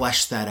will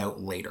flesh that out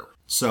later.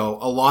 So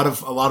a lot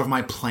of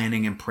my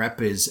planning and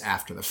prep is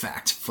after the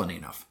fact, funny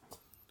enough.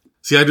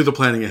 See, I do the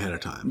planning ahead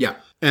of time. Yeah.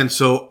 And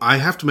so I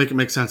have to make it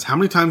make sense. How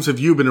many times have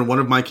you been in one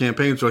of my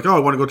campaigns? You're like, oh, I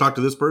want to go talk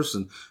to this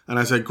person. And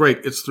I say, great,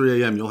 it's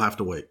 3 a.m. You'll have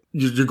to wait.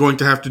 You're going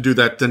to have to do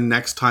that the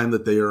next time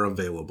that they are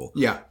available.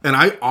 Yeah. And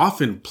I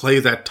often play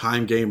that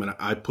time game and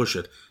I push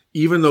it,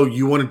 even though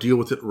you want to deal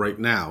with it right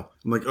now.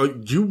 I'm like, oh,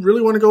 do you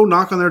really want to go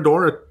knock on their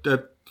door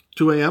at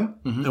 2 a.m.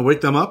 and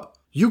wake them up?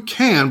 You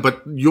can,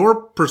 but your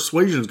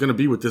persuasion is going to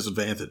be with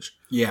disadvantage.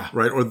 Yeah.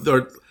 Right? Or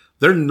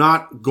they're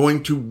not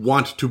going to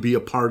want to be a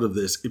part of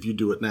this if you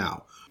do it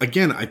now.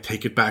 Again, I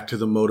take it back to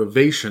the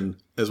motivation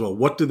as well.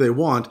 What do they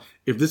want?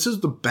 If this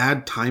is the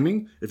bad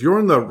timing, if you're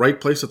in the right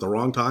place at the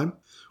wrong time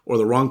or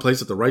the wrong place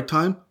at the right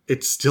time,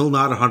 it's still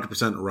not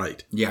 100%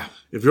 right. Yeah.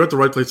 If you're at the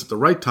right place at the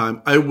right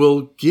time, I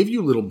will give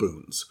you little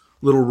boons,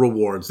 little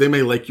rewards. They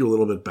may like you a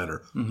little bit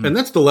better. Mm-hmm. And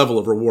that's the level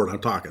of reward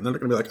I'm talking. They're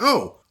not going to be like,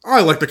 oh, I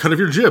like the cut of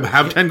your jib.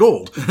 Have 10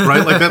 gold,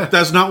 right? Like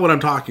that's not what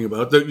I'm talking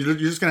about. You're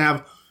just going to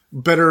have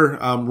better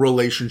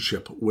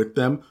relationship with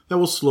them that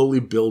will slowly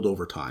build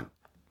over time.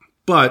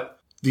 But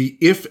the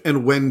if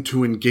and when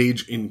to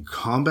engage in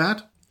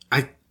combat,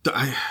 I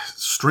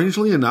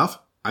strangely enough,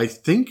 I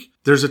think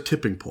there's a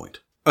tipping point.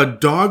 A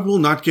dog will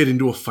not get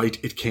into a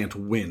fight it can't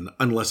win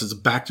unless it's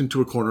backed into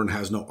a corner and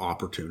has no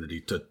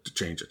opportunity to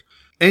change it.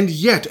 And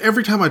yet,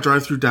 every time I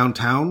drive through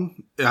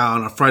downtown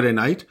on a Friday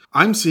night,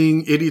 I'm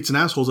seeing idiots and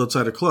assholes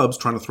outside of clubs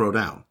trying to throw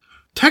down.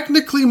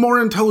 Technically more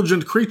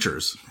intelligent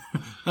creatures.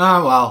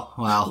 Oh,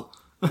 well.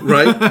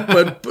 Right?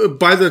 But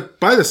by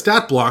the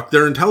stat block,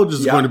 their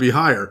intelligence is going to be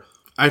higher.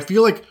 I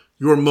feel like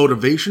your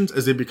motivations,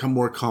 as they become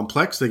more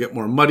complex, they get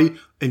more muddy,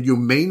 and you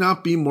may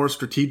not be more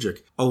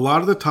strategic. A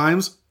lot of the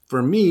times,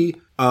 for me,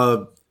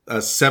 a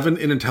 7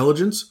 in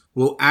intelligence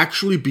will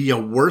actually be a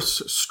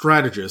worse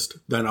strategist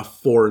than a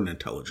 4 in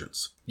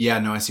intelligence. Yeah,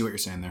 no, I see what you're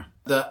saying there.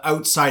 The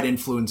outside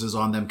influences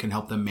on them can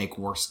help them make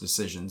worse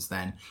decisions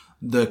than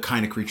the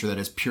kind of creature that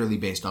is purely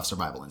based off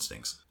survival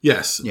instincts.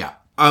 Yes. Yeah.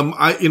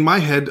 In my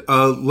head,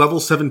 level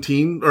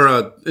 17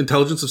 or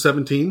intelligence of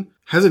 17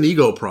 has an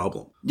ego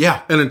problem.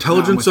 Yeah. An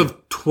intelligence of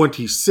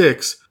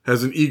 26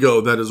 has an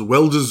ego that is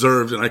well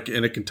deserved,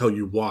 and it can tell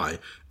you why,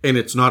 and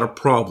it's not a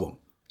problem.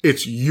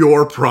 It's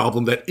your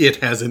problem that it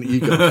has an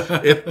ego.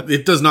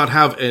 It does not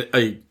have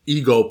a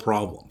ego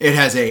problem. It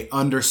has a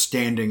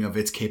understanding of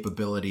its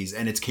capabilities,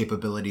 and its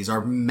capabilities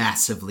are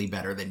massively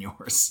better than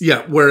yours.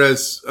 Yeah,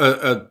 whereas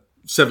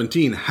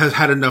 17 has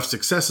had enough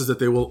successes that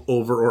they will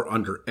over or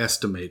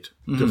underestimate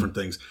different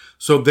things.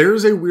 So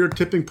there's a weird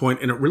tipping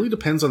point, and it really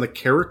depends on the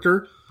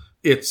character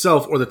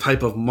itself or the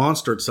type of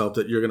monster itself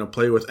that you're going to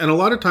play with. And a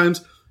lot of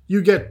times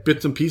you get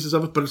bits and pieces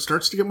of it, but it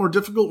starts to get more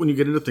difficult when you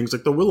get into things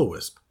like the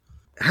Will-O-Wisp.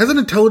 It has an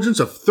intelligence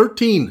of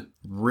 13.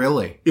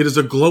 Really? It is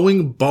a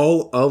glowing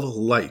ball of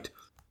light.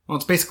 Well,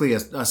 it's basically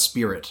a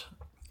spirit.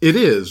 It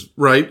is,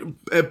 right?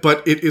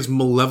 But it is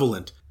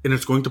malevolent, and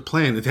it's going to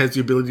plan. It has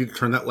the ability to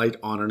turn that light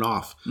on and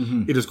off.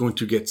 It is going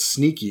to get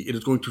sneaky. It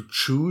is going to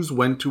choose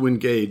when to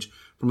engage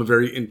from a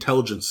very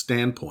intelligent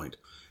standpoint,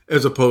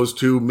 as opposed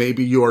to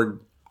maybe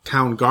your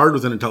town guard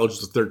with an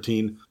intelligence of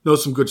 13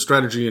 knows some good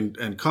strategy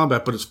and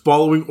combat, but is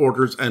following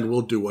orders and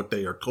will do what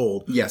they are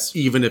told. Yes.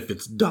 Even if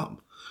it's dumb.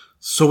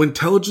 So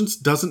intelligence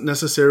doesn't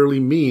necessarily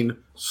mean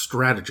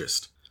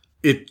strategist.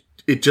 It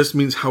just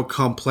means how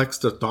complex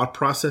the thought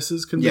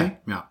processes can be.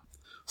 Yeah.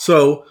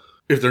 So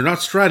if they're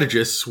not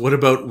strategists, what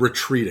about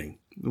retreating?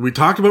 We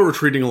talked about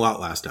retreating a lot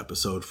last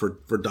episode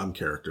for dumb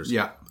characters.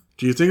 Yeah.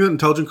 Do you think that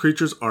intelligent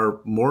creatures are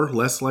more or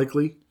less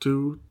likely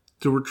to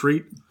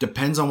retreat?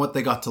 Depends on what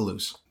they got to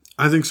lose.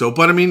 I think so.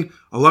 But I mean,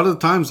 a lot of the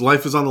times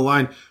life is on the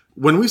line.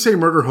 When we say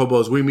murder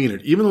hobos, we mean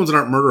it. Even the ones that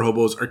aren't murder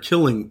hobos are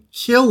killing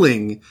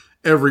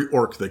every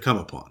orc they come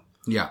upon.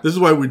 Yeah. This is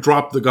why we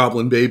drop the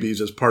goblin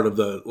babies as part of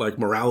the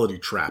morality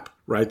trap,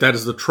 right? That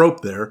is the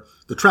trope there,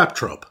 the trap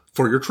trope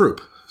for your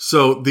troop.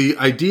 So the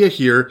idea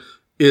here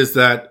is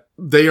that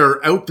they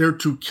are out there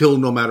to kill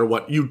no matter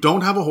what. You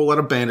don't have a whole lot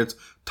of bandits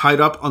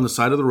tied up on the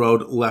side of the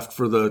road left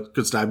for the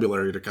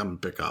constabulary to come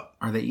and pick up.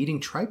 Are they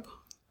eating tripe?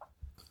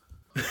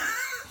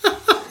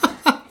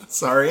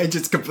 Sorry, I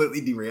just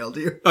completely derailed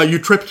you. You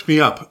tripped me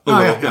up a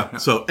little. Yeah.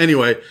 So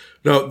anyway,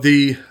 no,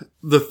 the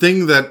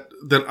thing that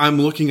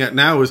I'm looking at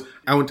now is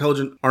how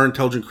intelligent are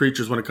intelligent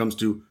creatures when it comes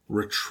to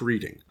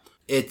retreating.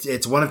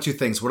 It's one of two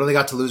things. What do they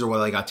got to lose or what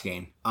do they got to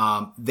gain?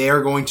 They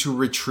are going to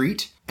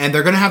retreat, and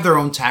they're going to have their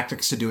own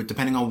tactics to do it,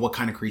 depending on what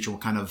kind of creature,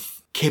 what kind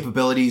of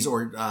capabilities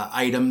or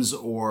items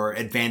or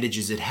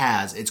advantages it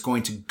has. It's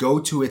going to go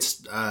to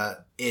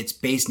its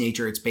base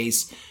nature, its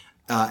base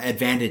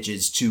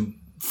advantages to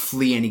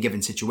flee any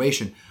given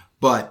situation.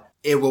 But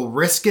it will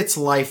risk its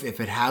life if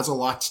it has a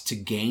lot to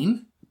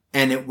gain,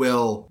 and it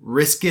will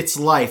risk its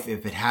life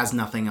if it has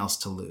nothing else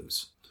to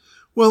lose.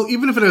 Well,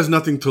 even if it has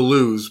nothing to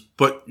lose,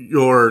 but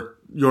your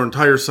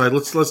entire side,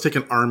 let's take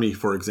an army,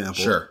 for example.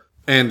 Sure.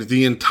 And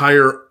the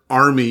entire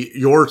army,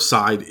 your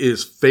side,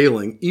 is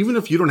failing. Even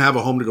if you don't have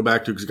a home to go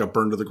back to because you got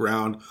burned to the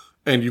ground,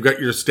 and you got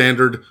your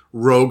standard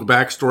rogue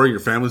backstory, your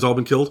family's all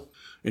been killed,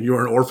 and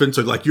you're an orphan,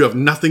 so you have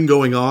nothing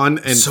going on.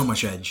 And so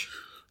much edge.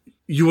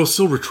 You will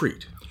still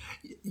retreat.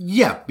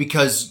 Yeah,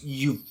 because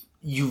you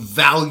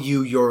value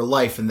your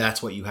life, and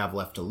that's what you have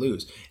left to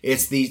lose.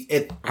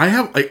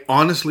 I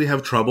honestly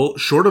have trouble,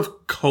 short of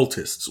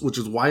cultists, which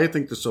is why I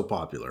think they're so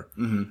popular,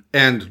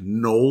 and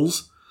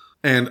gnolls,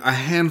 and a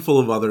handful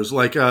of others,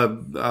 like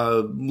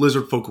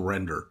lizard folk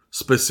render,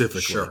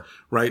 specifically. Sure.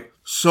 Right?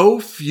 So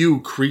few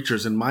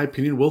creatures, in my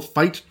opinion, will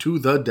fight to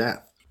the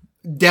death.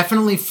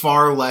 Definitely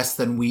far less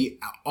than we,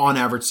 on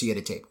average, see at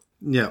a table.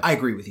 Yeah. I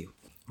agree with you.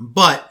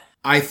 But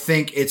I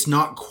think it's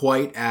not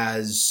quite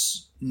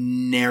as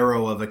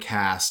narrow of a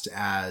cast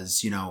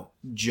as,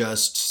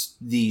 just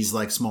these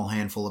small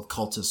handful of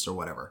cultists or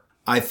whatever.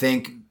 I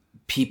think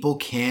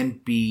people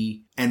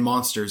and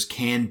monsters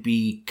can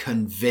be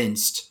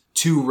convinced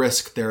to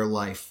risk their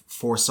life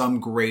for some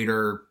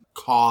greater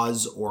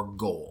cause or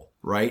goal,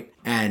 right?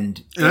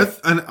 And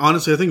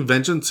honestly, I think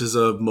vengeance is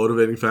a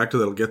motivating factor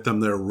that'll get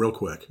them there real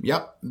quick.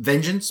 Yep.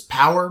 Vengeance,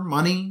 power,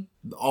 money,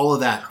 all of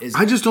that is...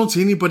 I just don't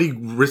see anybody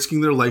risking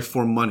their life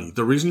for money.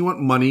 The reason you want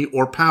money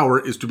or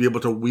power is to be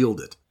able to wield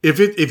it.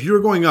 If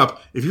you're going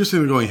up, if you're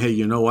sitting there going, hey,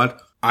 you know what?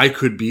 I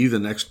could be the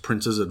next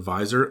prince's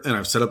advisor, and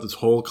I've set up this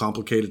whole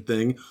complicated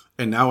thing,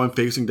 and now I'm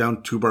facing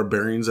down 2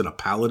 barbarians and a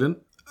paladin.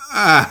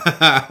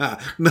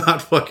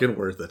 Not fucking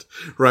worth it,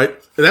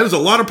 right? That is a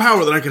lot of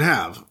power that I could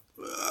have.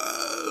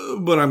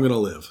 But I'm going to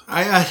live.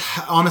 I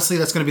honestly,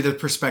 that's going to be the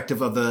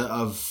perspective of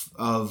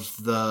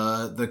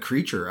the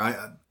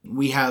creature.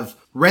 We have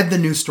read the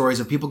news stories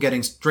of people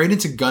getting straight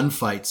into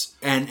gunfights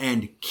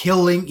and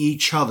killing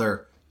each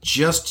other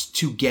just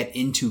to get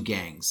into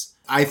gangs.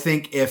 I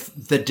think if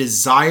the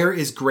desire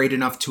is great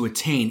enough to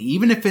attain,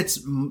 even if it's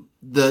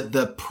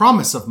the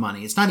promise of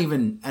money, it's not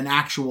even an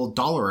actual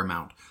dollar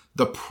amount.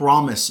 The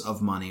promise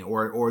of money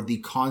or the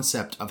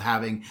concept of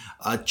having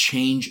a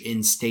change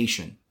in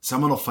station.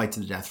 Someone will fight to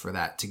the death for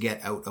that to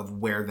get out of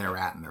where they're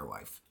at in their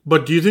life.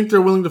 But do you think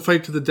they're willing to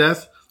fight to the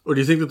death? Or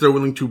do you think that they're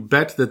willing to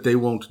bet that they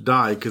won't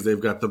die because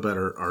they've got the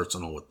better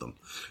arsenal with them?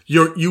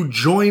 You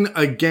join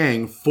a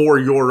gang for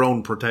your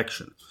own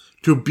protection.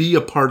 to be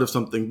a part of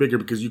something bigger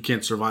because you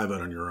can't survive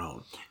it on your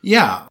own.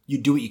 Yeah, you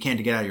do what you can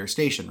to get out of your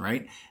station,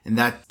 right? And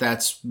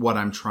that's what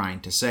I'm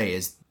trying to say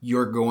is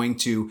you're going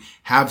to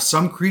have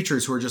some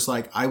creatures who are just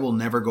like, I will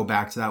never go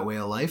back to that way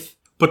of life.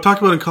 But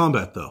talk about in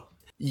combat, though.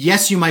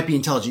 Yes, you might be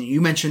intelligent. You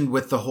mentioned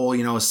with the whole,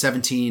 a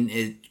 17,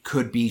 it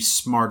could be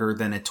smarter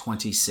than a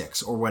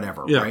 26 or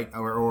whatever, right?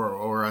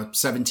 Or a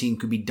 17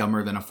 could be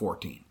dumber than a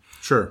 14.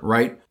 Sure.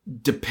 Right?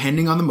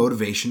 Depending on the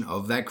motivation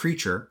of that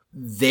creature,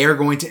 they're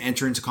going to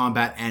enter into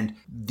combat and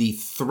the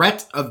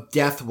threat of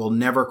death will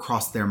never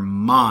cross their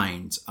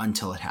minds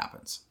until it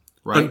happens.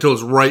 Right? Until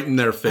it's right in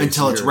their face.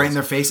 Until it's right in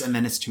their face and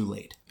then it's too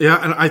late.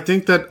 Yeah, and I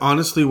think that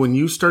honestly, when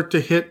you start to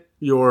hit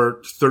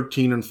your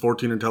 13 and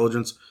 14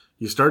 intelligence,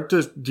 you start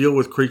to deal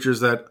with creatures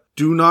that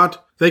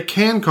they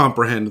can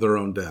comprehend their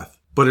own death,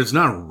 but it's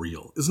not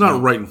real. It's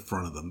not right in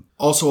front of them.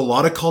 Also, a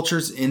lot of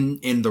cultures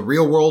in the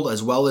real world,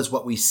 as well as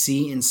what we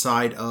see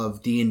inside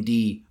of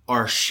D&D,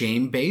 are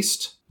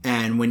shame-based.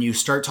 And when you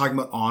start talking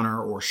about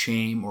honor or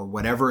shame or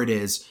whatever it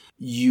is,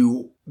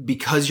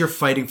 because you're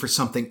fighting for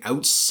something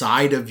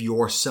outside of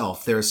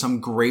yourself, there is some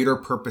greater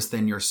purpose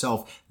than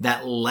yourself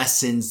that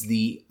lessens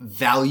the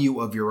value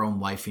of your own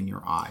life in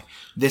your eye.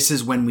 This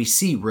is when we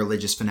see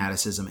religious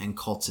fanaticism and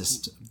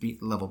cultist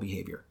level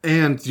behavior.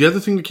 And the other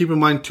thing to keep in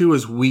mind too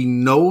is we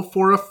know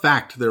for a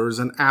fact there is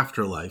an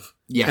afterlife.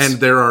 Yes.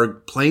 And there are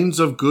planes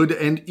of good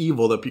and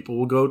evil that people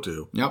will go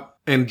to. Yep.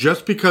 And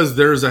just because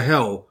there's a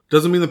hell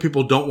doesn't mean that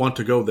people don't want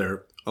to go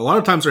there. A lot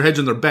of times they're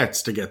hedging their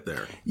bets to get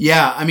there.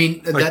 Yeah, I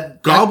mean...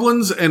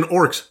 goblins and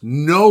orcs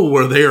know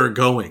where they are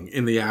going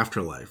in the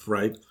afterlife,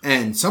 right?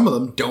 And some of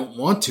them don't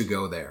want to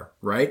go there,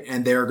 right?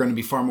 And they're going to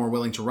be far more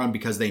willing to run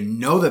because they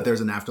know that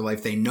there's an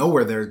afterlife. They know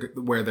where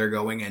they're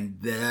going, and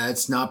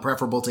that's not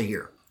preferable to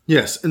here.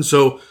 Yes, and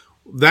so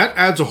that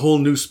adds a whole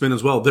new spin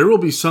as well. There will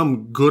be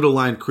some good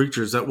aligned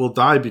creatures that will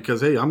die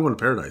because, hey, I'm going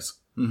to paradise.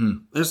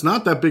 Mm-hmm. It's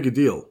not that big a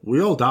deal. We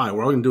all die.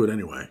 We're all going to do it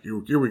anyway.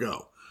 Here we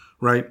go,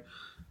 right?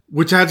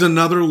 Which adds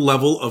another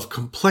level of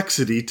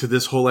complexity to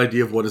this whole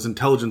idea of what is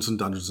intelligence in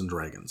Dungeons and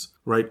Dragons,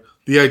 right?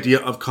 The idea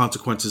of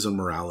consequences and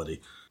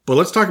morality. But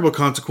let's talk about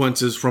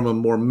consequences from a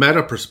more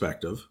meta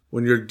perspective.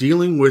 When you're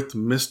dealing with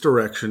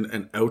misdirection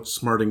and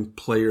outsmarting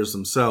players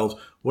themselves,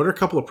 what are a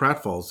couple of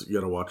pratfalls that you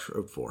got to watch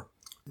out for?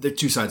 The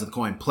two sides of the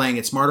coin, playing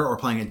it smarter or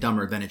playing it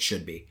dumber than it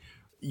should be.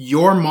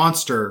 Your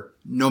monster,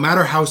 no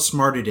matter how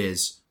smart it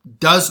is,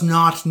 does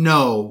not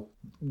know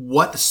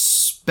what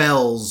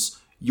spells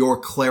your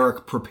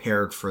cleric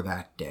prepared for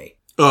that day.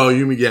 Oh,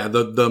 you mean, yeah,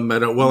 the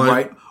meta. Well,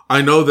 right.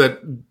 I know that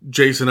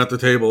Jason at the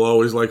table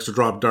always likes to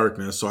drop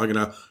darkness, so I'm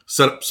going to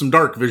set up some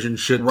dark vision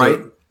shit.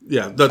 Right.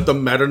 The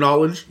meta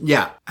knowledge.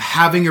 Yeah.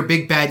 Having your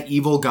big bad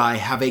evil guy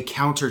have a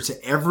counter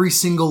to every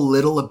single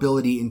little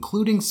ability,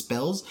 including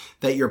spells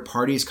that your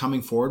party is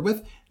coming forward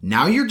with.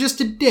 Now you're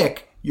just a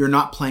dick. You're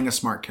not playing a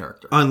smart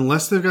character.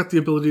 Unless they've got the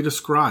ability to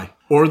scry.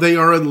 Or they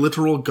are a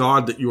literal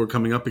god that you are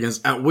coming up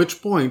against. At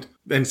which point,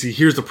 and see,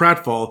 here's the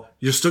pratfall,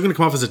 you're still going to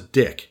come off as a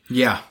dick.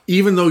 Yeah.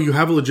 Even though you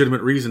have a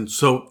legitimate reason.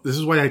 So this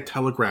is why I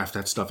telegraph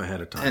that stuff ahead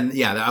of time. And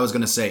yeah, I was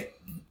going to say,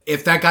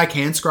 if that guy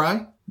can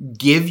scry,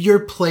 give your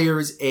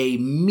players a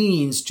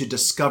means to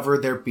discover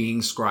they're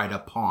being scryed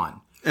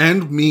upon.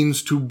 And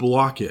means to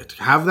block it.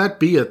 Have that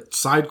be a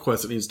side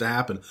quest that needs to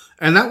happen.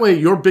 And that way,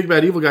 your big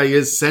bad evil guy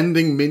is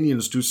sending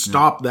minions to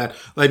stop that.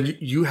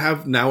 Like, you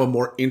have now a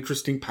more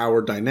interesting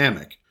power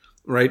dynamic,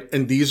 right?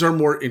 And these are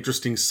more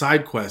interesting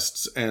side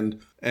quests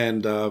and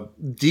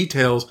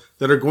details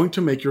that are going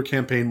to make your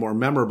campaign more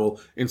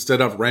memorable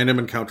instead of random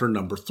encounter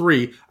number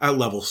 3 at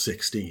level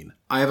 16.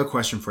 I have a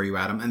question for you,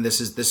 Adam, and this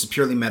is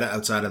purely meta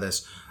outside of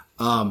this.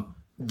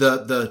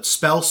 The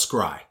spell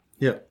scry.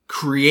 Yeah.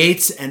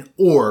 Creates an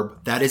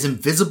orb that is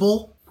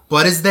invisible,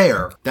 but is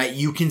there, that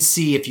you can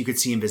see if you could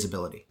see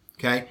invisibility.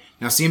 Okay?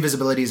 Now, see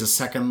invisibility is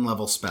a 2nd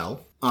level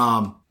spell.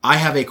 I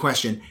have a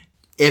question.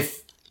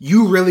 If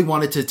you really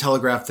wanted to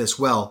telegraph this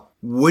well,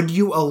 would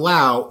you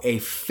allow a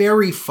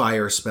fairy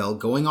fire spell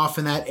going off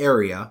in that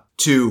area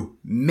to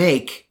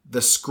make the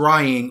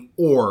scrying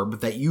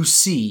orb that you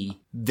see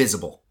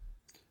visible?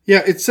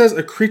 Yeah, it says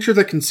a creature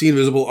that can see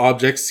invisible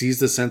objects sees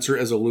the sensor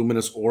as a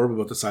luminous orb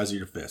about the size of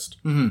your fist.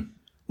 Mm-hmm.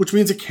 Which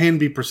means it can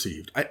be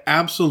perceived. I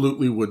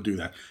absolutely would do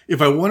that.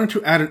 If I wanted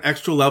to add an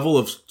extra level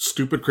of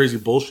stupid, crazy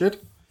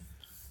bullshit,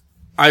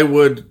 I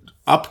would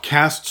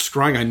upcast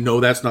Scrying. I know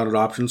that's not an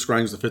option.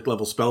 Scrying is the 5th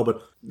level spell,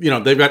 but,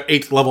 they've got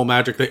 8th level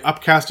magic. They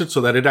upcast it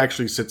so that it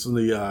actually sits in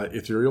the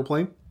ethereal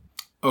plane.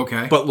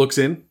 Okay. But looks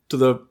in to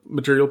the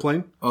material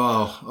plane.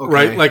 Oh, okay.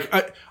 Right?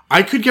 Like,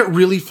 I could get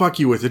really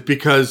fucky with it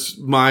because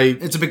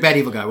it's a big bad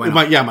evil guy. Why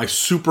not? My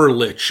super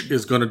lich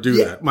is going to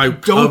do that. My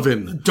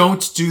coven.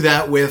 Don't do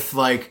that with,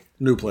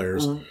 new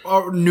players.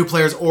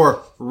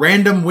 Or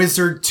random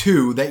wizard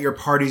 2 that your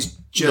party's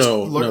just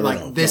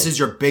this is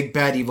your big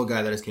bad evil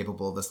guy that is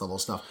capable of this level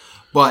of stuff.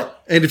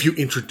 And if you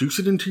introduce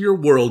it into your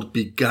world,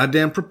 be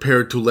goddamn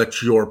prepared to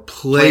let your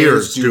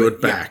players do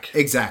it back. Yeah,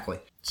 exactly.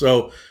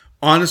 So,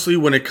 honestly,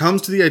 when it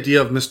comes to the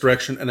idea of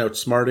misdirection and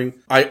outsmarting,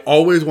 I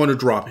always want to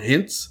drop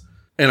hints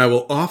And I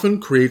will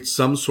often create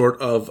some sort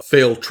of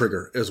fail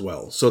trigger as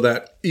well. So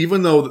that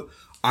even though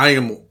I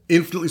am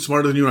infinitely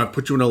smarter than you and I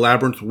put you in a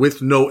labyrinth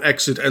with no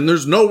exit and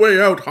there's no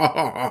way out, ha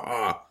ha ha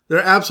ha. There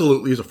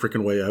absolutely is a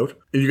freaking way out.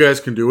 And you guys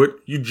can do it.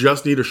 You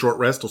just need a short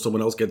rest till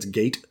someone else gets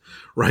gate,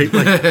 right?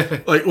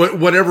 Like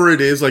whatever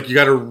it is, like you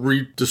got to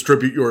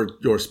redistribute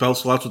your spell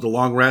slots with the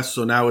long rest.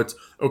 So now it's,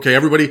 okay,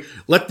 everybody,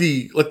 let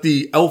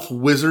the elf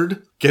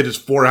wizard get his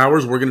 4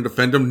 hours. We're going to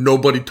defend him.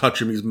 Nobody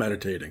touch him. He's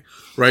meditating,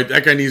 right?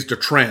 That guy needs to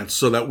trance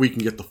so that we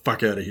can get the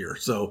fuck out of here.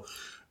 So,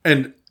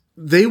 and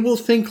they will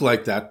think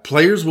like that.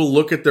 Players will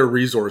look at their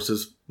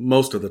resources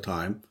most of the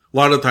time. A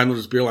lot of the time they'll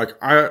just be like,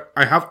 I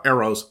have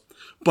arrows,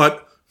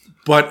 but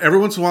every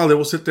once in a while they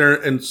will sit there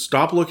and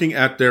stop looking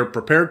at their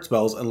prepared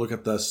spells and look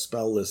at the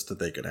spell list that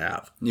they could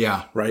have.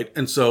 Yeah. Right.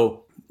 And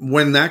so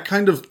when that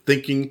kind of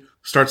thinking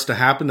starts to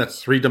happen,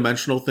 that's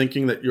 3-dimensional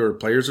thinking that your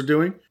players are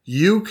doing,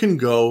 you can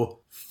go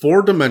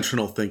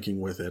 4-dimensional thinking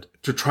with it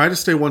to try to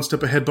stay one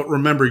step ahead. But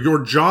remember,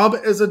 your job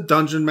as a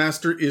dungeon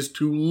master is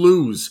to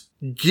lose.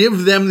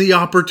 Give them the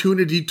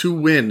opportunity to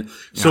win.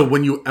 Yeah. So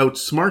when you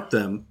outsmart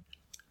them,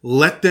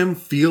 let them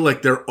feel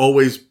like they're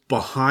always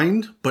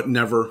behind, but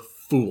never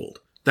fooled.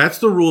 That's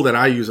the rule that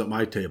I use at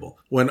my table.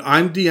 When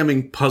I'm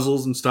DMing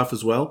puzzles and stuff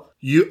as well,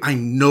 I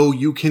know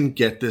you can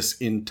get this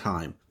in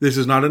time. This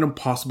is not an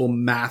impossible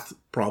math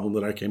problem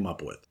that I came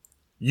up with.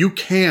 You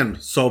can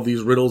solve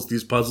these riddles,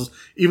 these puzzles,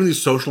 even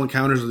these social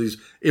encounters or these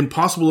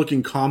impossible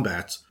looking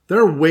combats. There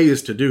are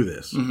ways to do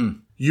this.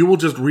 Mm-hmm. You will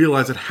just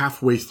realize it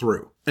halfway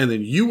through. And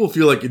then you will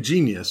feel like a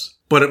genius,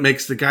 but it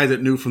makes the guy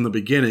that knew from the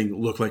beginning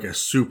look like a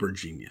super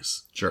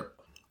genius. Sure.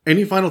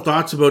 Any final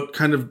thoughts about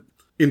kind of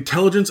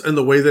intelligence and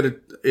the way that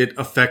it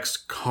affects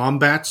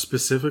combat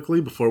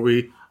specifically before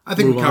we I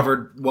think we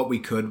covered what we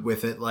could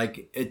with it.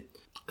 Like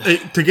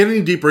to get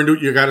any deeper into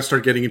it, you got to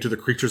start getting into the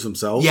creatures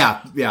themselves.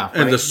 Yeah.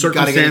 And the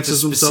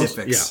circumstances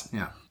themselves.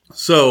 Yeah.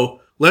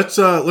 So let's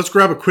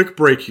grab a quick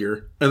break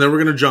here, and then we're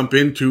going to jump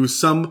into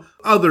some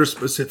other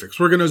specifics.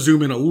 We're going to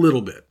zoom in a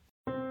little bit.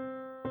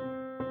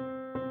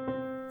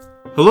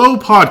 Hello,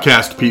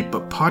 podcast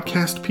people.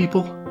 Podcast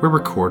people? We're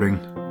recording.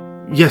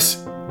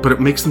 Yes, but it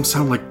makes them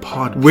sound like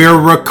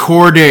We're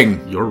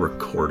recording. You're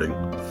recording.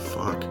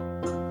 Fuck.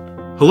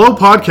 Hello,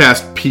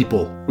 podcast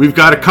people. We've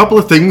got a couple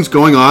of things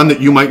going on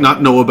that you might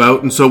not know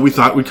about, and so we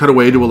thought we'd cut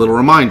away to a little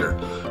reminder.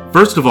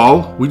 First of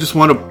all, we just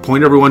want to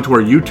point everyone to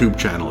our YouTube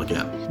channel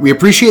again. We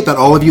appreciate that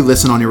all of you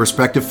listen on your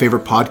respective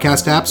favorite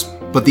podcast apps,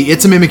 but the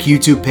It's a Mimic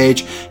YouTube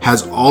page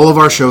has all of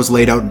our shows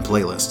laid out in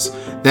playlists.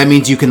 That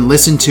means you can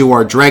listen to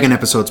our Dragon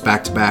episodes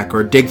back to back,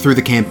 or dig through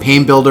the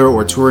campaign builder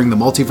or touring the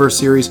multiverse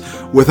series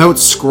without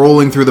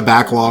scrolling through the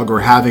backlog or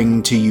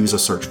having to use a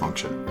search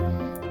function.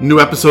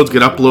 New episodes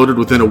get uploaded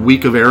within a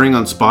week of airing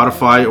on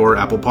Spotify or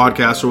Apple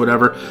Podcasts or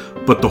whatever,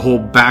 but the whole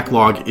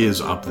backlog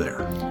is up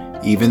there.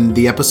 Even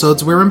the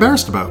episodes we're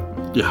embarrassed about.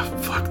 Yeah,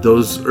 fuck,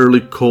 those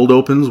early cold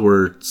opens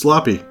were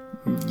sloppy.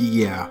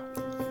 Yeah.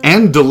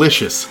 And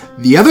delicious.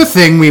 The other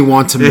thing we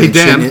want to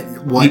mention... Hey,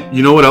 Dan,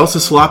 you know what else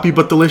is sloppy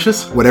but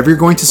delicious? Whatever you're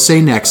going to say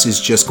next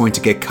is just going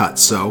to get cut,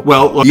 so...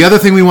 Well, the other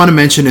thing we want to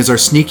mention is our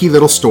sneaky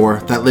little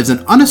store that lives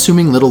an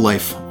unassuming little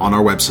life on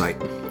our website.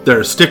 There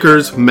are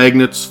stickers,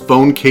 magnets,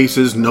 phone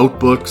cases,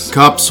 notebooks...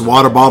 cups,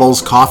 water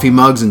bottles, coffee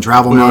mugs, and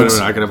travel mugs.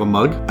 Wait, I could have a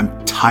mug?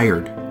 I'm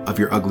tired of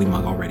your ugly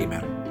mug already,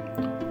 man.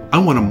 I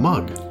want a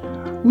mug.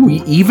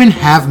 We even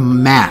have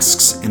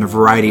masks in a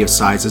variety of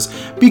sizes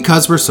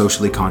because we're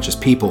socially conscious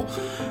people.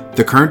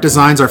 The current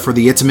designs are for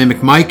the It's a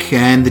Mimic mic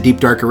and the Deep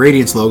Dark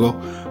Irradiance logo,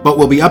 but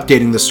we'll be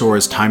updating the store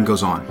as time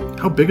goes on.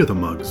 How big are the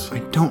mugs? I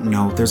don't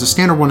know. There's a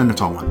standard one and a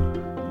tall one.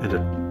 And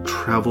a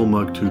travel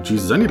mug too.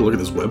 Jesus, I need to look at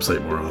this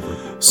website more often.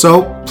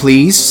 So,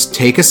 please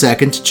take a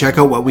second to check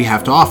out what we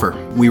have to offer.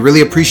 We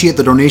really appreciate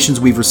the donations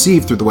we've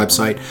received through the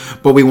website,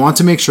 but we want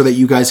to make sure that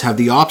you guys have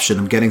the option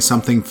of getting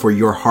something for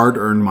your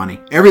hard-earned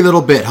money. Every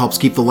little bit helps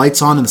keep the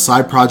lights on and the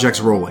side projects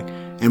rolling,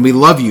 and we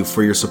love you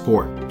for your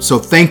support. So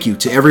thank you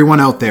to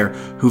everyone out there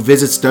who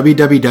visits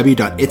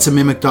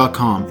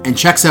www.itsamimic.com and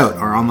checks out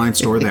our online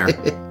store there.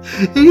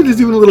 Hey,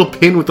 there's even a little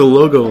pin with the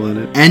logo on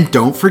it. And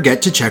don't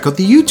forget to check out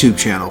the YouTube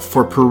channel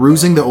for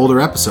perusing the older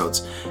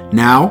episodes.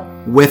 Now,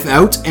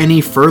 without any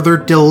further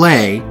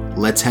delay,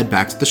 let's head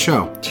back to the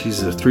show.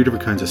 Jesus, there's 3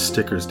 different kinds of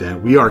stickers,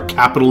 Dan. We are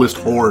capitalist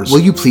whores.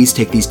 Will you please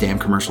take these damn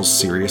commercials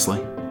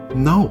seriously?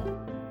 No.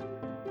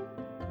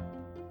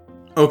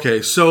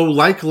 Okay, so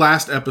like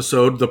last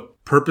episode, the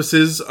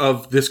purposes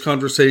of this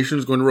conversation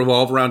is going to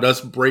revolve around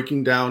us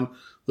breaking down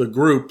the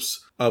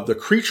groups of the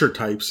creature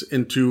types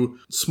into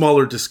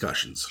smaller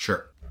discussions.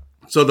 Sure.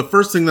 So the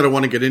first thing that I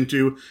want to get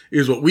into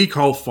is what we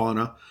call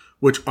fauna,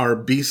 which are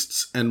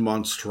beasts and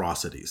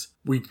monstrosities.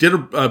 We did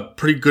a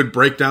pretty good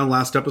breakdown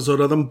last episode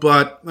of them,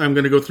 but I'm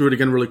going to go through it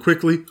again really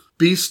quickly.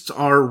 Beasts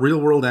are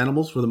real-world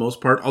animals for the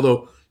most part,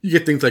 although you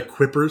get things like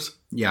quippers.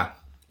 Yeah.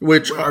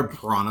 Which are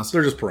piranhas.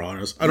 They're just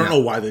piranhas. I don't know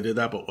why they did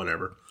that, but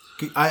whatever.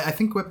 I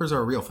think quippers are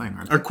a real thing,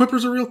 aren't they? Are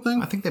quippers a real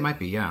thing? I think they might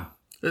be, yeah.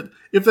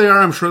 If they are,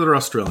 I'm sure they're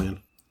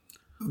Australian.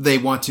 They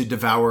want to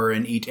devour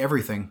and eat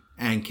everything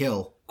and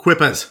kill.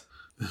 Quippers.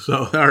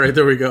 So, all right,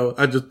 there we go.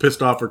 I just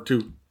pissed off our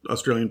 2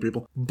 Australian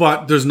people.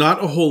 But there's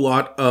not a whole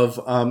lot of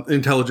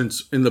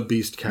intelligence in the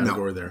beast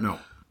category there. No.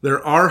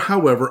 There are,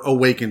 however,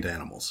 awakened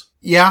animals.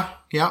 Yeah.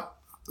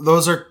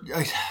 Those are,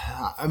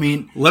 I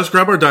mean... Let's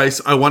grab our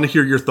dice. I want to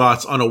hear your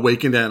thoughts on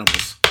awakened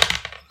animals.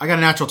 I got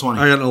a natural 20.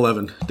 I got an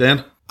 11.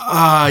 Dan?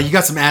 You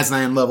got some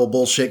Aslan level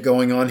bullshit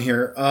going on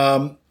here.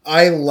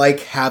 I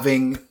like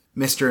having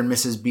Mr. and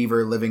Mrs.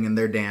 Beaver living in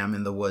their dam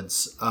in the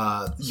woods.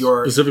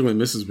 Specifically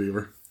Mrs.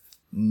 Beaver.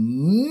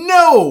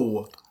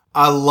 No!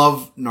 I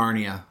love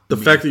Narnia. The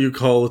fact that you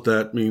call it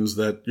that means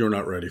that you're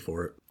not ready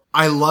for it.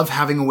 I love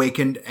having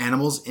awakened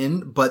animals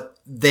in, but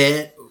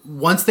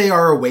once they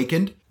are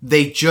awakened,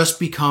 they just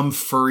become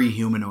furry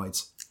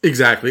humanoids.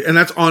 Exactly. And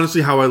that's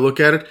honestly how I look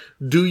at it.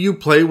 Do you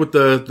play with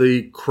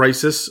the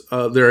crisis,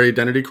 their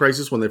identity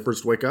crisis when they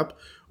first wake up?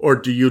 Or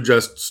do you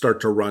just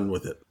start to run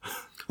with it?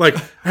 Like,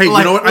 hey,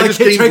 you know what? I just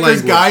gained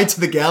language. Guide to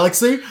the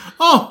Galaxy?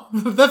 Oh,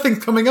 that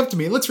thing's coming up to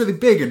me. It looks really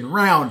big and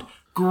round.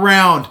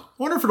 Ground.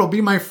 Wonder if it'll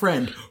be my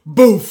friend.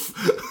 Boof.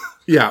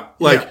 Yeah.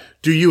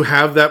 Do you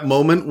have that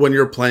moment when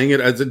you're playing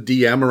it as a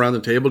DM around the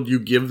table? Do you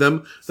give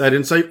them that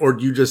insight? Or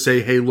do you just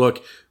say, hey,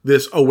 look,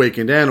 this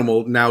awakened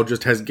animal now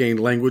just has gained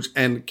language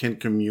and can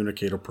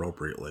communicate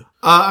appropriately?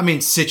 I mean,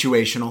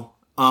 situational.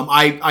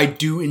 I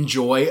do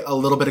enjoy a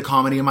little bit of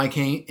comedy in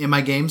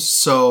my games.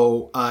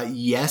 So,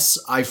 yes,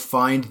 I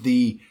find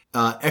the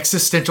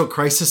existential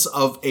crisis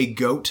of a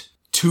goat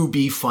to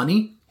be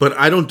funny. But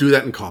I don't do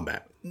that in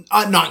combat.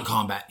 Not in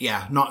combat.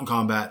 Yeah, not in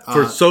combat.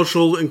 For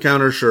social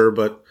encounter, sure,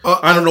 but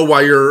I don't know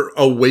why you're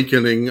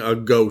awakening a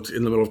goat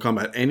in the middle of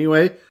combat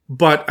anyway.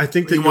 But I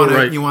think that you're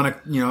right. You want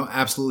to,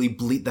 absolutely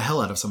bleat the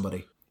hell out of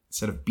somebody.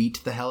 Instead of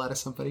beat the hell out of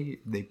somebody,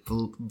 they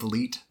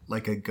bleat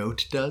like a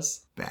goat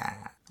does.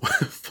 Bad.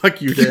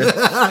 Fuck you, Dan.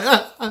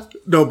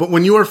 No, but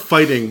when you are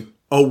fighting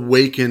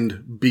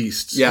awakened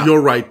beasts,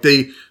 you're right.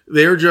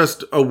 They are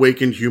just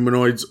awakened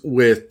humanoids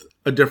with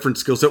a different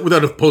skill set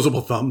without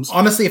opposable thumbs.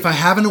 Honestly, if I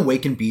have an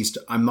awakened beast,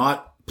 I'm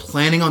not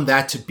planning on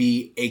that to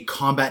be a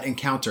combat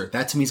encounter.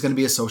 That to me is going to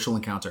be a social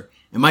encounter.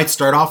 It might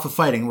start off with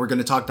fighting. We're going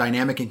to talk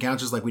dynamic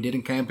encounters like we did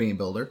in Campaign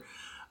Builder.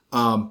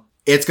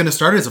 It's going to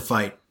start as a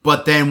fight.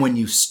 But then when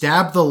you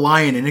stab the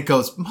lion and it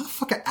goes,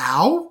 motherfucker,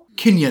 ow?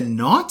 Can you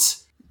not?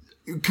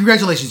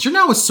 Congratulations, you're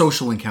now a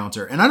social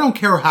encounter. And I don't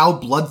care how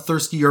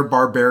bloodthirsty your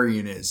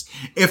barbarian is.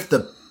 If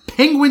the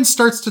penguin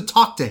starts to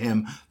talk to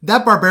him,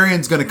 that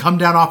barbarian's going to come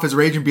down off his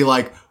rage and be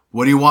like,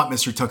 what do you want,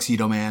 Mr.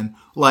 Tuxedo Man?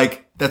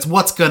 Like, that's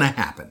what's going to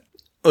happen.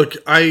 Look,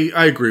 I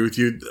agree with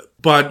you.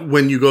 But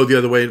when you go the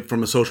other way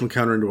from a social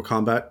encounter into a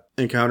combat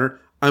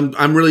encounter, I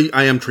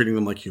am treating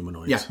them like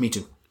humanoids. Yeah, me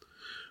too.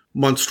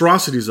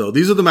 Monstrosities, though,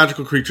 these are the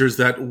magical creatures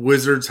that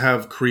wizards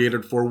have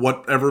created for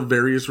whatever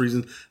various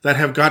reasons that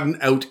have gotten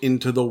out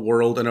into the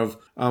world and have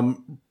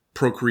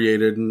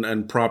procreated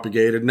and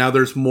propagated. Now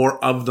there's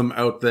more of them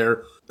out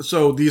there.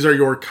 So these are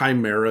your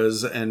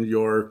chimeras and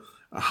your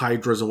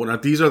hydras and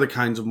whatnot. These are the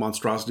kinds of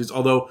monstrosities.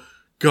 Although,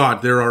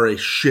 God, there are a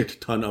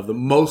shit ton of them.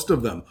 Most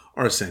of them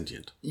are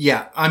sentient.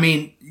 Yeah, I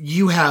mean,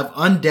 you have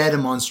undead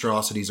and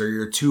monstrosities are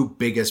your 2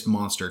 biggest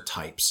monster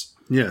types.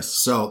 Yes.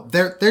 So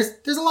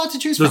there's a lot to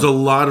choose from. There's a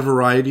lot of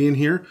variety in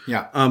here.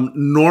 Yeah.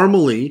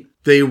 Normally,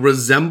 they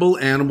resemble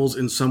animals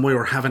in some way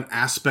or have an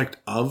aspect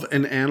of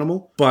an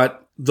animal.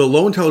 But the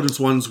low intelligence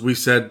ones, we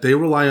said, they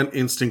rely on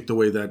instinct the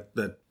way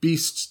that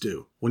beasts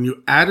do. When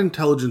you add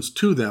intelligence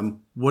to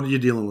them, what are you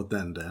dealing with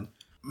then, Dan?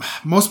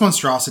 Most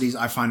monstrosities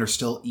I find are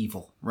still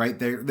evil, right?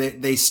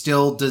 They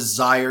still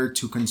desire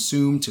to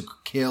consume, to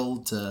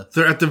kill, to...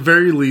 They're at the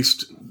very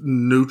least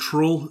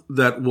neutral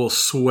that will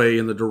sway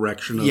in the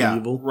direction of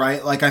evil.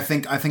 Right? Like I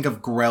think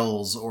of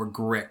Grells or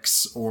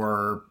Grix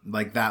or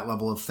like that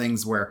level of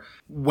things where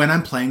when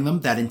I'm playing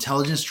them, that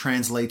intelligence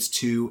translates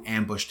to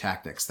ambush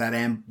tactics.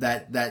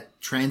 That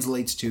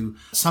translates to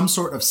some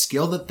sort of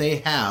skill that they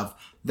have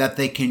that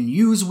they can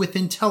use with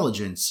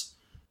intelligence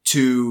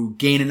to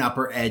gain an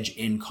upper edge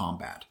in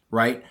combat,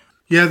 right?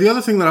 Yeah, the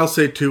other thing that I'll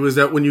say too is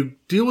that when you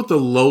deal with the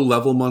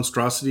low-level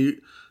monstrosity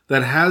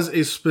that has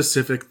a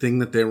specific thing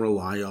that they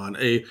rely on,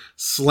 a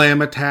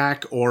slam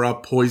attack or a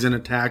poison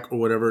attack or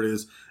whatever it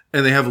is,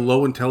 and they have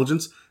low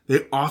intelligence,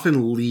 they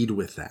often lead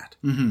with that.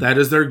 Mm-hmm. That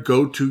is their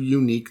go-to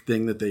unique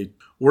thing that they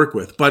work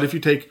with. But if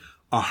you take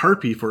a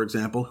harpy, for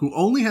example, who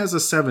only has a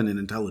 7 in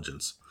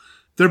intelligence,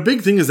 their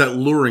big thing is that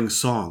luring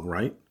song,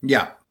 right?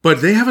 Yeah.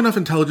 But they have enough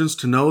intelligence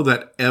to know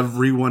that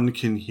everyone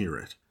can hear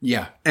it.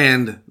 Yeah.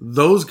 And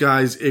those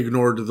guys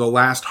ignored the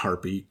last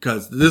harpy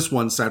because this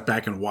one sat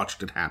back and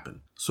watched it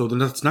happen. So they're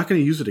not going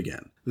to use it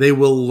again. They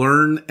will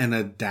learn and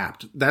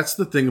adapt. That's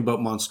the thing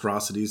about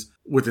monstrosities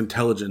with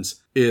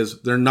intelligence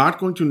is they're not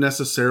going to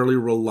necessarily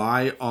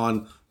rely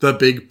on the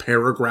big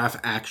paragraph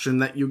action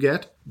that you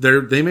get.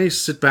 They may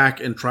sit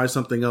back and try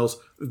something else.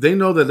 They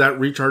know that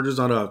recharges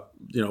on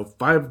a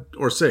 5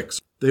 or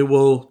 6. They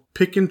will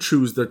pick and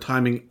choose their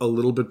timing a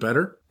little bit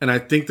better. And I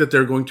think that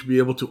they're going to be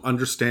able to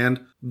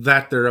understand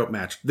that they're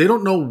outmatched. They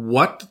don't know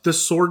what the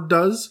sword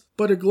does,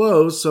 but it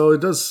glows, so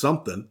it does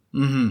something.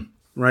 Mm-hmm.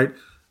 Right?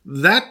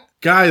 That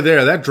guy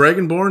there, that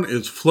Dragonborn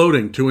is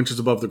floating 2 inches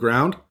above the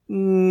ground.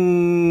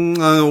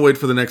 I'll wait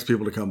for the next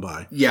people to come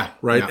by. Yeah.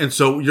 Right? Yeah. And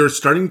so you're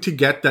starting to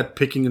get that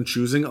picking and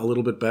choosing a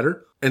little bit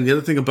better. And the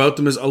other thing about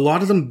them is a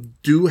lot of them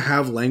do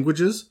have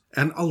languages,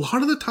 and a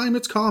lot of the time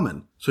it's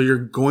common. So you're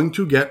going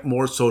to get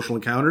more social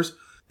encounters,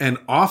 and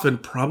often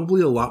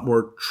probably a lot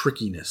more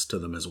trickiness to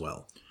them as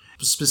well.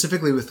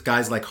 Specifically with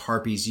guys like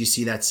Harpies, you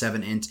see that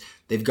 7 int,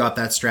 they've got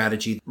that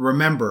strategy.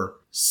 Remember,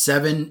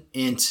 7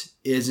 int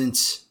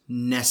isn't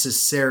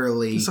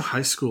necessarily... He's a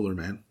high schooler,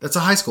 man. That's a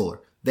high schooler.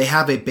 They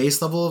have a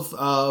base level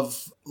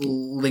of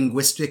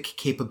linguistic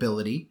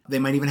capability. They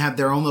might even have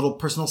their own little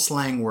personal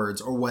slang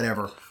words or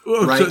whatever.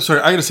 Right? Sorry,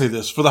 I gotta say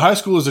this. For the high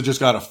schoolers that just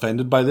got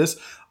offended by this,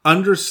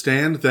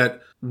 understand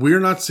that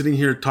we're not sitting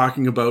here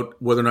talking about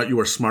whether or not you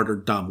are smart or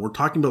dumb. We're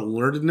talking about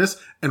learnedness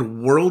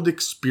and world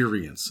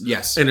experience.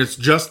 Yes. And it's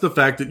just the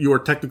fact that you are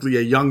technically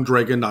a young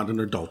dragon, not an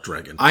adult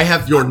dragon.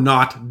 You're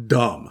not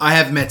dumb. I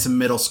have met some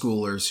middle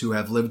schoolers who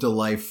have lived a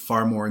life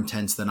far more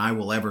intense than I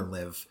will ever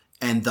live,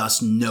 and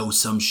thus know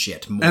some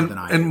shit more than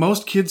I do. And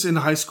most kids in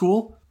high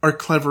school are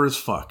clever as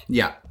fuck.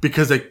 Yeah.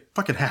 Because they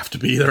fucking have to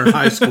be. They're in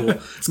high school.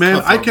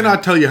 Man, I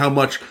cannot tell you how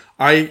much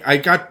I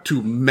got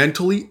to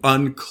mentally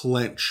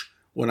unclench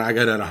when I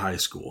got out of high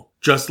school.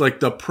 Just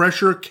like the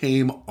pressure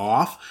came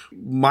off,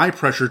 my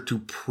pressure to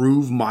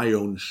prove my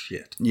own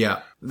shit. Yeah.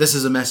 This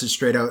is a message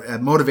straight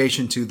out,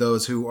 motivation to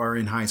those who are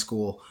in high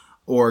school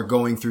or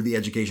going through the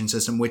education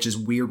system, which is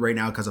weird right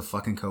now because of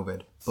fucking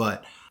COVID.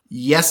 But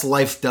yes,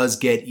 life does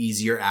get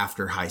easier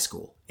after high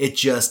school. It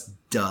just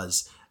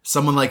does.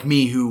 Someone like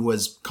me who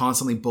was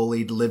constantly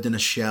bullied, lived in a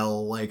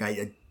shell, like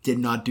I did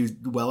not do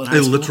well in high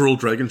school. A literal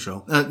dragon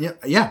shell.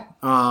 Yeah.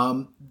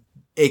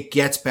 It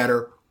gets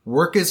better.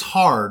 Work is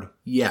hard,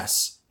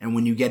 yes. And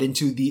when you get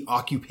into the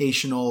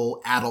occupational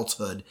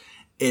adulthood,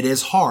 it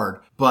is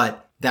hard.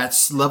 But that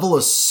level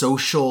of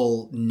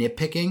social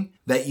nitpicking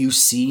that you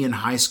see in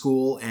high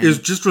school is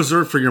just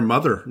reserved for your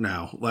mother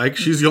now. Like,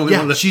 she's the only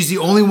one she's the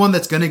only one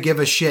that's going to give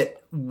a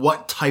shit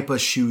what type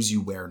of shoes you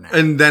wear now.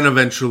 And then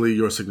eventually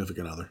your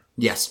significant other.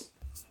 Yes.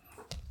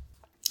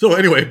 So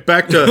anyway,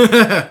 back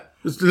to...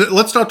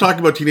 Let's stop talking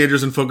about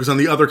teenagers and focus on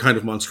the other kind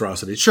of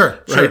monstrosity.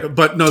 Sure.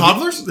 But no,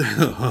 toddlers?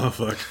 Oh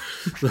fuck!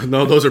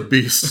 No, those are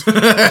beasts.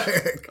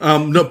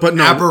 No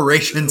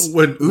aberrations.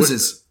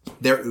 Oozes.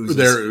 They're oozes.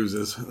 They're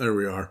oozes. There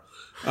we are.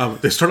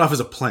 They start off as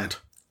a plant.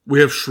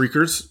 We have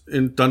shriekers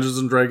in Dungeons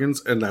and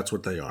Dragons, and that's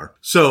what they are.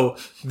 So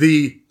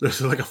they're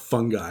like a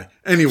fungi.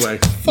 Anyway,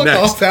 fuck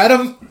off,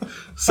 Adam.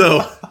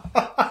 So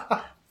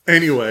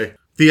anyway,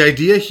 the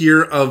idea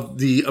here of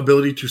the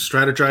ability to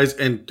strategize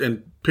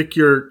and pick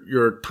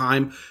your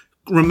time.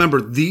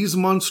 Remember, these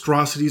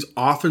monstrosities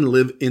often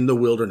live in the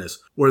wilderness,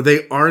 where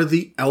they are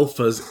the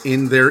alphas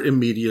in their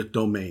immediate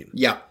domain.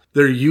 Yeah.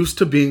 They're used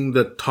to being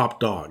the top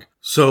dog.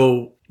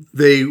 So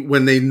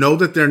when they know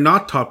that they're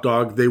not top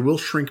dog, they will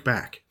shrink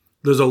back.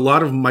 There's a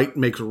lot of might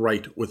makes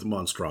right with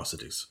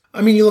monstrosities.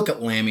 I mean, you look at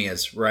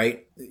Lamias,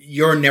 right?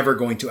 You're never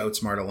going to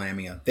outsmart a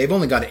Lamia. They've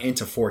only got an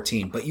int of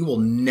 14, but you will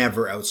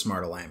never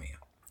outsmart a Lamia.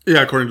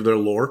 Yeah, according to their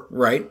lore.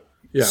 Right?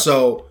 Yeah.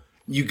 So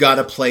you got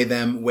to play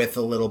them with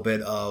a little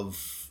bit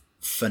of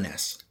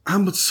finesse.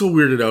 I'm so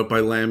weirded out by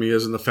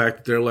Lamias and the fact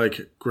that they're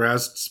like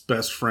Grazt's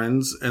best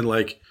friends, and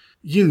like,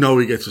 he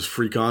gets his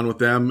freak on with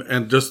them,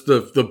 and just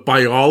the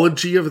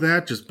biology of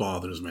that just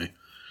bothers me.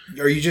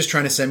 Are you just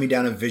trying to send me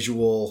down a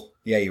visual?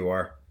 Yeah, you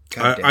are.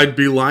 I'd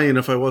be lying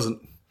if I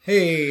wasn't.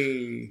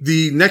 Hey.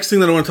 The next thing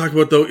that I want to talk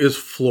about, though, is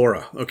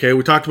flora. Okay,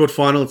 we talked about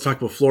fauna. Let's talk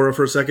about flora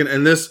for a second.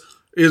 And this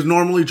is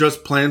normally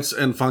just plants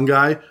and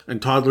fungi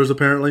and toddlers,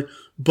 apparently.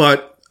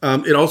 But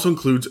it also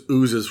includes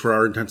oozes for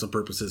our intents and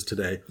purposes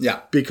today. Yeah.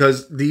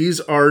 Because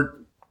these are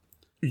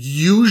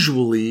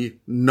usually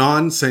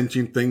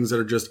non-sentient things that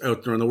are just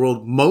out there in the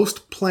world.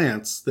 Most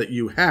plants that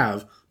you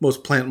have,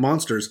 most plant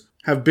monsters,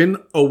 have been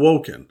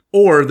awoken,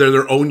 or they're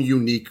their own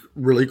unique,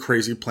 really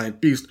crazy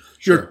plant beast.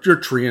 Sure. Your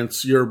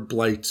treants, your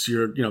blights,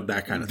 your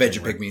that kind of thing.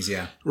 Vegapygmies,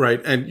 yeah. Right,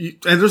 and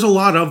there's a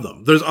lot of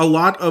them. There's a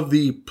lot of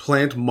the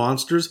plant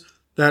monsters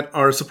that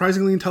are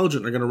surprisingly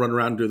intelligent. They're going to run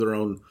around and do their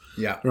own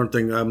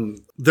thing.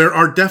 There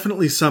are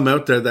definitely some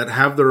out there that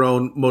have their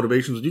own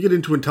motivations. When you get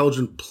into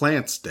intelligent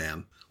plants,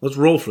 Dan, let's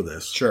roll for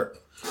this. Sure.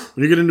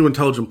 When you get into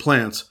intelligent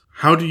plants,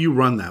 how do you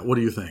run that? What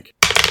do you think?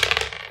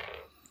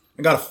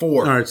 I got a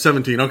 4. All right,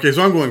 17. Okay,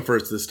 so I'm going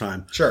first this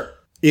time. Sure.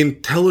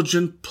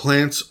 Intelligent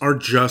plants are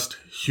just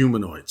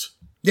humanoids.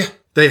 Yeah.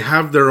 They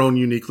have their own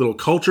unique little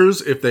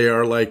cultures, if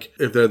they're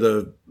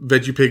the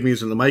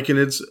Vegapygmies and the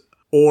Myconids,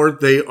 or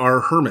they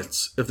are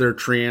hermits, if they're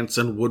treants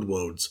and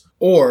woodwoads.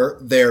 Or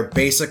they're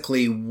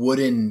basically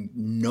wooden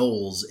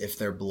gnolls if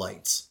they're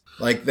blights.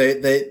 Like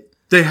They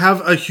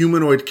have a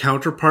humanoid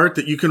counterpart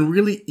that you can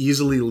really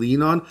easily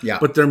lean on, yeah.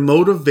 But their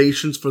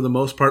motivations for the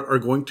most part are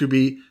going to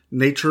be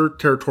nature,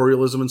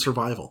 territorialism, and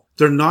survival.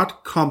 They're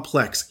not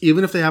complex.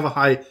 Even if they have a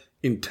high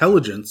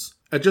intelligence,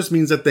 it just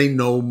means that they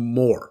know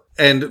more.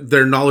 And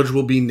their knowledge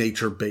will be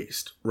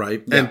nature-based,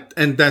 right? Yeah.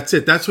 And that's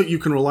it. That's what you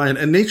can rely on.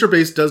 And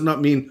nature-based does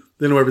not mean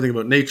they know everything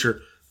about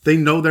nature. They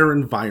know their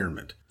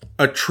environment.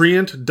 a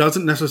treant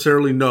doesn't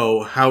necessarily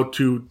know how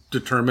to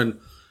determine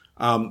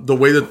the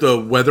way that the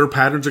weather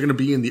patterns are going to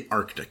be in the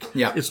Arctic.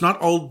 Yeah. It's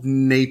not all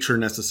nature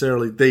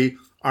necessarily. They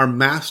are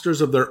masters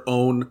of their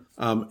own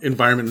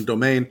environment and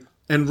domain.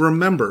 And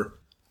remember,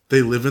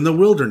 they live in the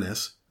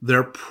wilderness.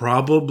 They're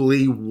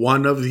probably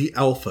one of the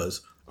alphas.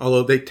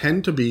 Although they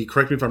tend to be,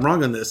 correct me if I'm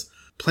wrong on this,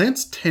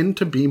 plants tend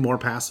to be more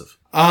passive.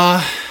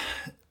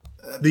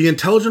 The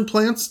intelligent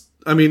plants,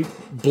 I mean,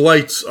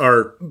 blights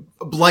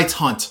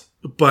hunt.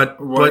 But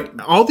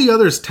all the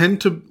others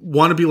tend to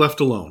want to be left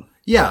alone.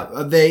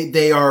 Yeah,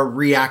 they are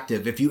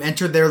reactive. If you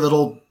enter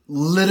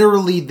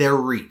literally their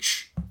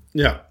reach,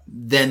 yeah,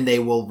 then they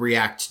will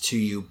react to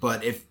you.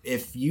 But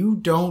if you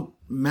don't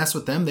mess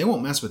with them, they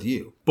won't mess with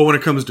you. But when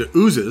it comes to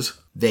oozes,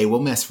 they will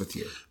mess with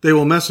you. They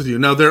will mess with you.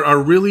 Now, there are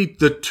really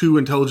the two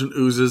intelligent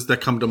oozes that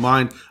come to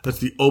mind. That's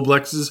the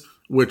Oblexes,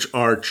 which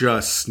are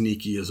just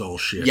sneaky as all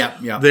shit.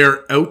 Yeah.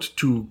 They're out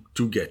to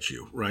get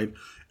you, right?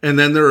 And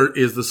then there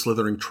is the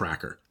Slithering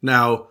Tracker.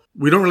 Now,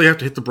 we don't really have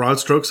to hit the broad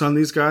strokes on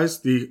these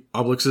guys. The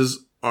Oblexes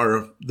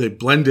they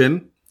blend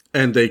in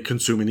and they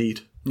consume and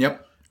eat.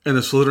 Yep. And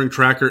the Slithering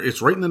Tracker,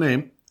 it's right in the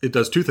name. It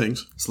does two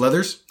things.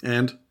 Slithers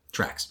and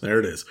tracks. There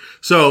it is.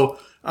 So,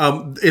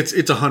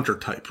 it's a hunter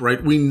type,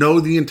 right? We know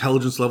the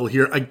intelligence level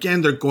here.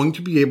 Again, they're going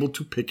to be able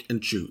to pick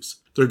and choose.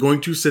 They're going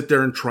to sit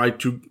there and try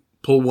to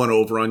pull one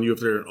over on you if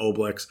they're an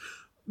Oblex.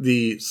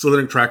 The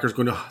Slithering Tracker is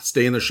going to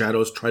stay in the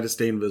shadows, try to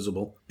stay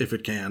invisible if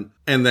it can,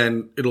 and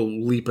then it'll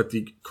leap at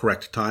the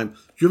correct time. Do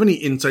you have any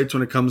insights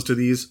when it comes to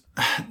these?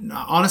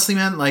 Honestly,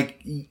 man,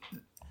 like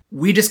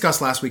we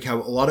discussed last week, how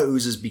a lot of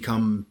oozes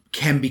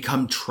can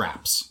become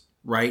traps,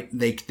 right?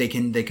 They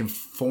can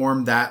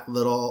form that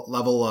little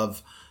level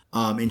of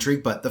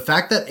intrigue, but the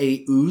fact that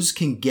a ooze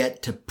can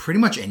get to pretty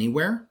much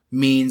anywhere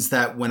means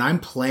that when I'm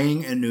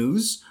playing an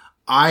ooze,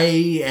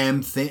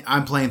 I'm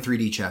playing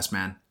 3D chess,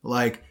 man.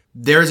 Like,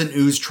 there's an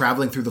ooze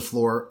traveling through the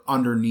floor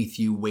underneath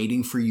you,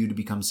 waiting for you to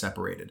become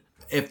separated.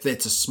 If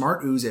it's a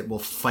smart ooze, it will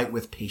fight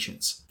with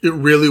patience. It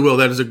really will.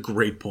 That is a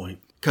great point.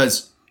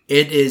 Because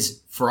it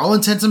is, for all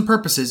intents and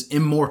purposes,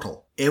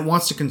 immortal. It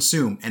wants to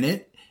consume.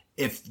 And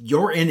if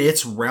you're in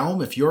its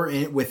realm, if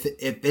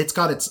it's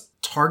got its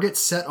target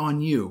set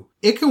on you,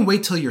 it can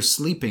wait till you're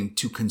sleeping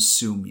to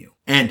consume you.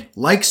 And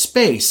like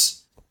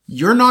space,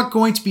 you're not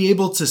going to be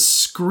able to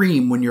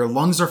scream when your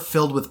lungs are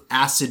filled with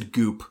acid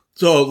goop.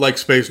 So, like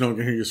space, no one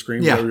can hear you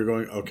scream. Yeah. While you're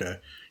going, okay.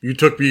 You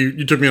took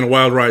me on a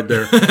wild ride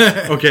there.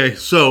 Okay,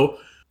 so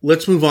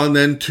let's move on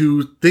then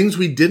to things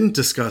we didn't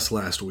discuss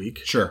last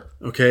week. Sure.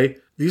 Okay,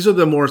 these are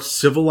the more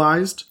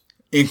civilized.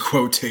 In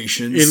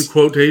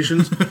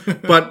quotations.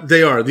 But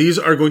they are. These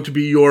are going to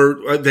be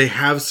they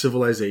have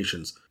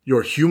civilizations.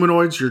 Your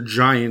humanoids, your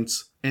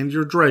giants, and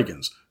your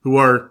dragons, who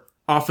are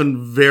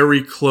often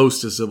very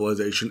close to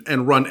civilization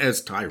and run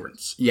as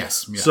tyrants.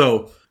 Yes. Yeah.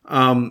 So,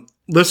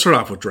 let's start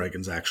off with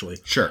dragons, actually.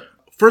 Sure.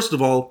 First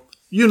of all,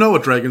 you know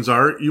what dragons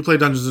are. You play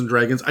Dungeons and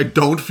Dragons. I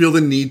don't feel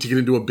the need to get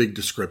into a big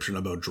description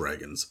about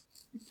dragons.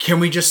 Can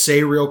we just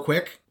say real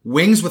quick?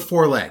 Wings with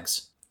 4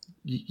 legs.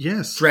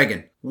 Yes.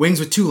 Dragon. Wings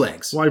with 2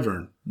 legs.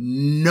 Wyvern.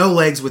 No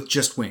legs with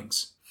just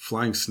wings.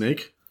 Flying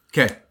snake.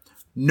 Okay.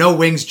 No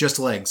wings, just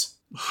legs.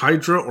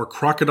 Hydra or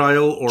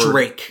crocodile or...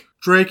 Drake.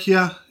 Drake,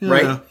 yeah.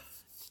 Right? Yeah.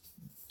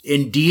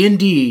 In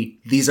D&D,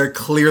 these are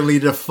clearly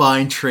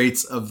defined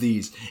traits of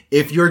these.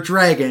 If your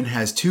dragon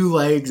has 2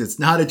 legs, it's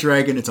not a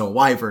dragon, it's a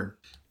wyvern.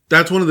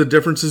 That's one of the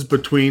differences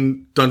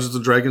between Dungeons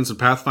and Dragons and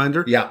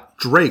Pathfinder. Yeah.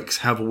 Drakes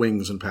have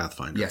wings in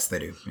Pathfinder. Yes, they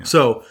do. Yeah.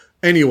 So,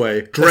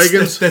 anyway,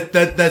 dragons...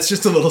 That's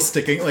just a little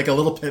sticking, like a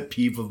little pet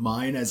peeve of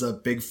mine as a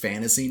big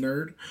fantasy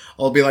nerd.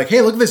 I'll be like,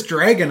 hey, look at this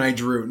dragon I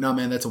drew. No,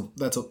 man, that's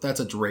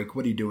a drake.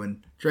 What are you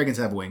doing? Dragons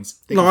have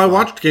wings. No, I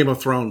watched Game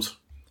of Thrones.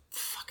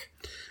 Fuck.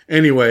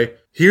 Anyway,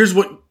 here's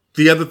what...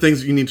 The other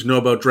things that you need to know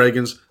about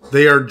dragons,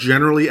 they are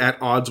generally at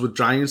odds with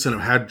giants and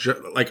have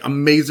had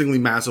amazingly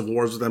massive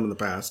wars with them in the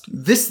past.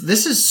 This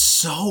is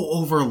so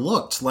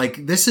overlooked.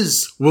 Like, this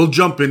is... We'll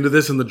jump into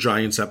this in the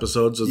giants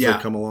episodes as they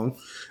come along.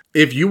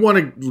 If you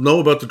want to know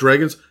about the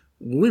dragons,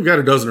 we've got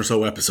a dozen or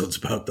so episodes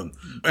about them.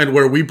 And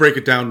where we break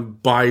it down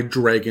by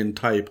dragon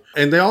type.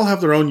 And they all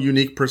have their own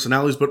unique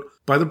personalities, but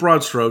by the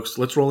broad strokes,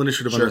 let's roll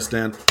initiative on this,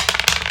 Dan.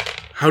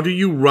 How do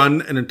you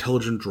run an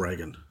intelligent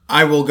dragon?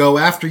 I will go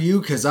after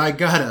you because I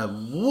got a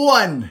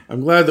 1.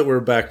 I'm glad that we're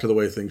back to the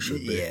way things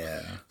should be.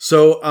 Yeah.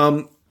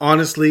 So,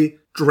 honestly,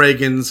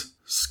 dragons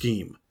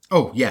scheme.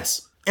 Oh,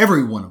 yes.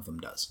 Every one of them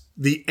does.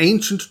 The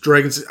ancient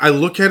dragons, I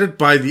look at it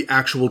by the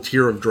actual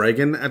tier of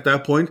dragon at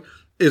that point,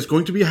 is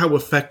going to be how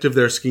effective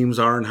their schemes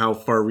are and how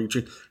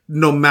far-reaching,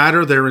 no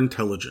matter their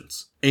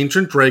intelligence.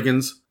 Ancient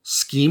dragons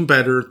scheme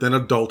better than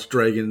adult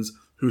dragons,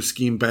 who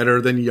scheme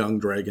better than young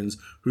dragons,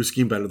 who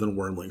scheme better than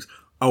wormlings.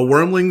 A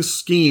wormling's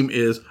scheme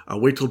is, I'll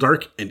wait till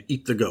dark and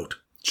eat the goat.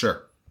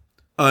 Sure.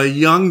 A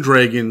young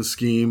dragon's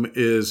scheme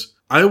is,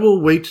 I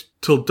will wait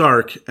till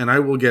dark and I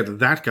will get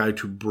that guy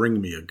to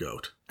bring me a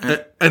goat.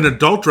 An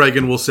adult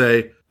dragon will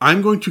say,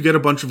 I'm going to get a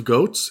bunch of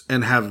goats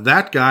and have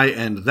that guy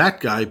and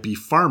that guy be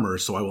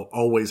farmers, so I will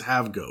always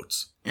have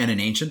goats. And an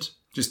ancient?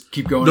 Just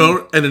keep going.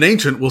 No, and an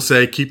ancient will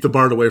say, keep the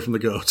bard away from the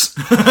goats.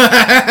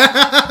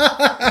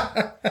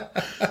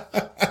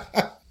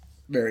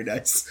 Very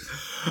nice.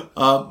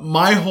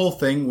 My whole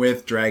thing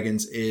with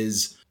dragons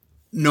is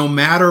no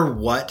matter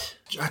what,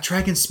 a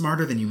dragon's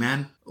smarter than you,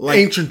 man. Like,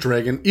 Ancient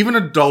dragon, even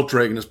adult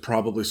dragon is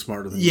probably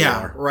smarter than you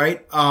are.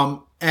 Right.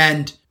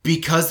 And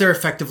because they're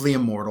effectively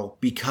immortal,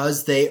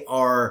 because they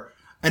are,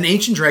 an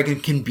ancient dragon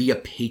can be a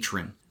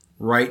patron,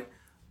 right?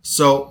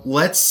 So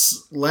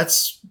let's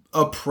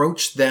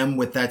approach them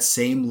with that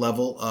same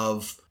level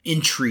of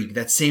intrigue,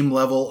 that same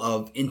level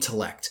of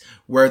intellect,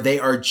 where they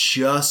are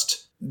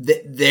just,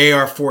 they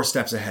are 4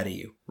 steps ahead of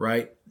you,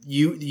 right?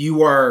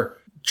 You are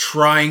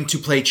trying to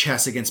play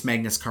chess against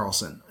Magnus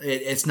Carlsen.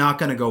 It's not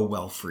going to go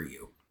well for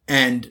you.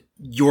 And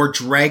your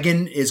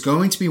dragon is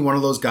going to be one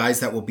of those guys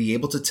that will be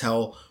able to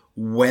tell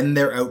when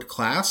they're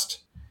outclassed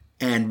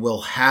and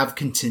will have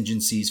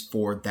contingencies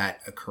for that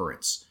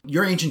occurrence.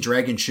 Your ancient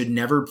dragon should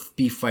never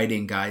be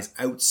fighting guys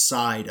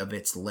outside of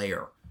its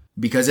lair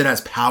because it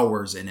has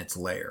powers in its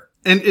lair.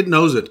 And it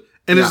knows it.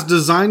 And it's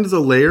designed the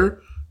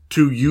lair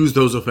to use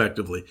those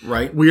effectively.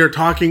 Right. We are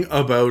talking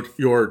about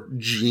your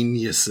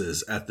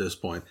geniuses at this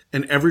point.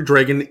 And every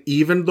dragon,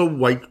 even the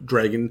white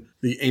dragon,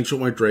 the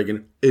ancient white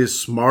dragon, is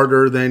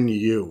smarter than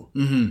you.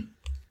 Mm-hmm.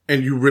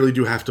 And you really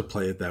do have to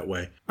play it that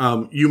way.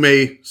 You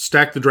may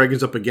stack the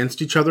dragons up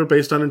against each other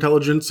based on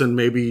intelligence and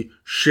maybe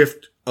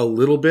shift a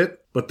little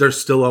bit, but they're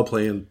still all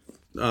playing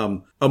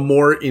a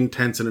more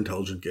intense and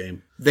intelligent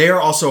game. They are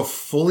also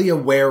fully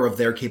aware of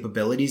their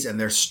capabilities and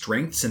their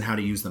strengths and how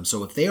to use them.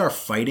 So if they are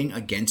fighting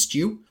against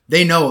you,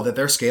 they know that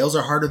their scales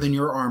are harder than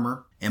your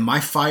armor, and my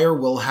fire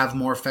will have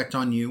more effect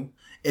on you.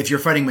 If you're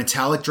fighting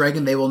metallic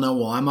dragon, they will know,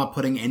 well, I'm not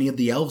putting any of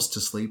the elves to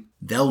sleep.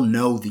 They'll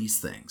know these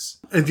things.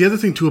 And the other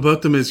thing, too,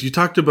 about them is you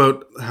talked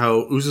about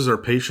how oozes are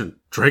patient.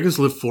 Dragons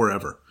live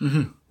forever.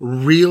 Mm-hmm.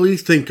 Really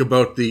think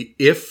about the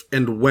if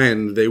and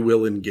when they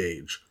will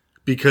engage.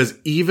 Because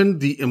even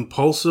the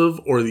impulsive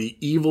or the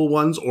evil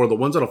ones or the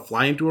ones that'll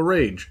fly into a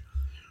rage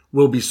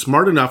will be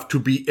smart enough to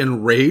be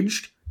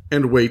enraged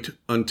and wait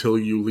until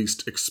you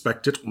least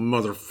expect it,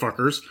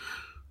 motherfuckers.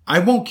 I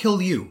won't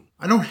kill you.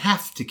 I don't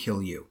have to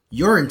kill you.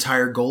 Your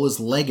entire goal is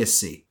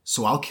legacy,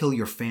 so I'll kill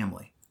your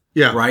family.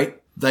 Yeah.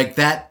 Right? Like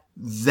that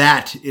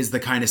is the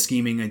kind of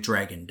scheming a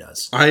dragon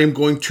does. I am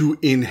going to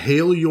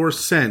inhale your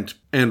scent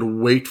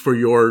and wait for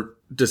your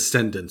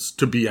descendants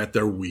to be at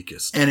their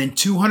weakest. And in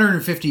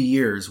 250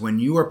 years, when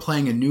you are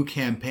playing a new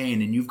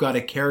campaign and you've got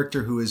a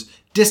character who is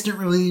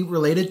distantly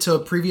related to a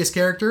previous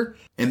character,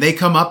 and they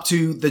come up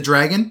to the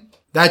dragon,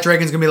 that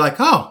dragon's going to be like,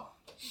 oh,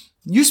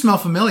 you smell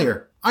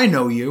familiar. I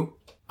know you.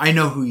 I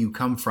know who you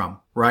come from,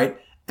 right?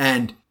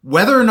 And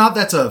whether or not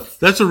that's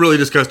a really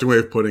disgusting way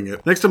of putting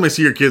it. Next time I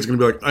see your kid's going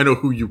to be like, I know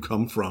who you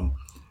come from.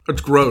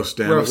 It's gross,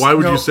 Dan. Gross. Why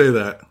would you say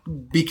that?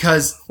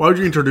 Because why would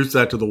you introduce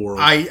that to the world?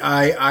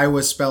 I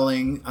was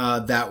spelling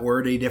that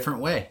word a different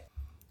way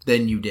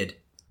than you did.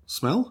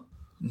 Smell?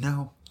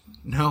 No,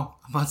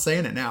 I'm not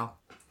saying it now.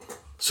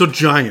 So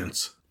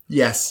giants.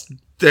 Yes.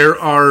 There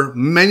are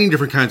many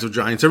different kinds of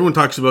giants. Everyone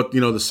talks about,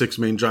 the 6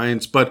 main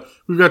giants, but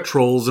we've got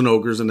trolls and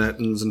ogres and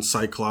ettins and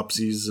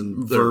cyclopses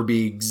and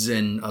verbigs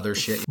and other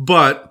shit.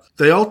 But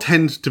they all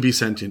tend to be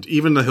sentient,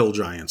 even the hill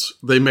giants.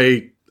 They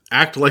may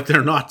act like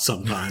they're not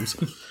sometimes,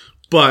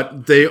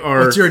 but they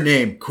are... What's your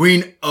name?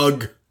 Queen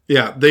Ugg.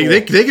 Yeah,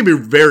 they can be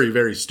very,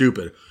 very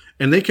stupid.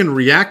 And they can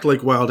react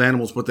like wild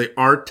animals, but they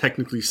are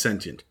technically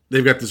sentient.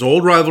 They've got this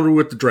old rivalry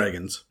with the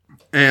dragons.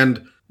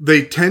 And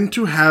they tend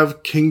to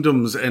have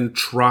kingdoms and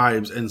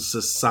tribes and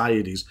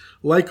societies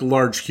like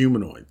large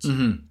humanoids.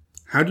 Mm-hmm.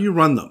 How do you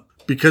run them?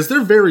 Because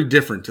they're very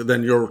different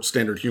than your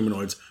standard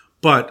humanoids.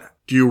 But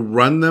do you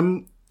run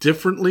them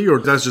differently, or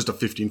that's just a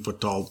 15-foot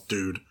tall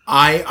dude?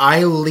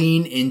 I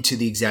lean into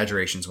the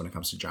exaggerations when it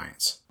comes to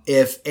giants.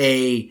 If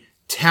a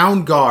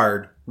town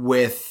guard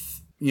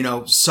with,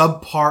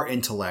 subpar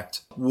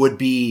intellect would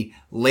be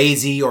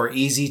lazy or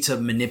easy to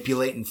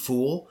manipulate and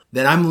fool,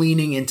 then I'm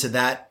leaning into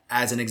that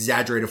as an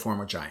exaggerated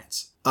form of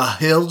giants. A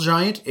hill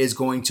giant is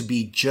going to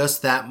be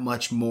just that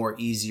much more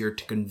easier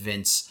to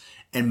convince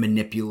and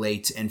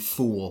manipulate and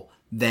fool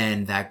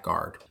than that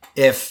guard.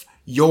 If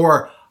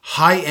your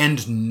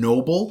high-end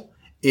noble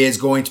is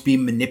going to be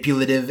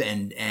manipulative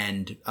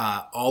and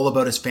all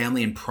about his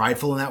family and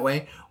prideful in that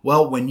way,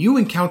 well, when you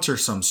encounter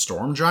some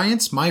storm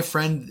giants, my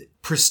friend,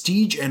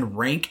 prestige and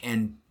rank,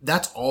 and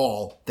that's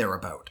all they're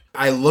about.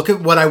 I look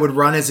at what I would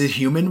run as a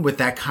human with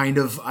that kind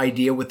of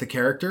idea with the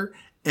character,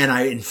 and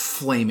I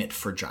inflame it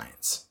for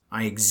giants.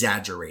 I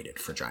exaggerate it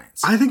for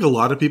giants. I think a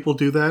lot of people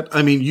do that.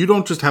 I mean, you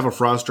don't just have a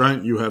frost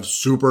giant, you have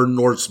super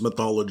Norse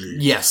mythology.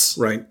 Yes.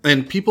 Right?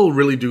 And people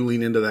really do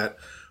lean into that.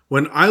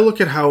 When I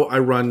look at how I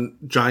run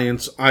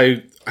giants,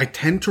 I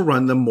tend to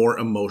run them more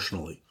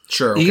emotionally.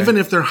 Sure. Okay. Even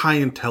if they're high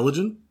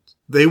intelligent,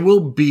 they will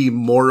be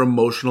more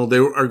emotional. They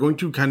are going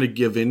to kind of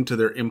give in to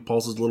their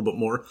impulses a little bit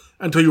more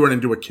until you run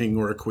into a king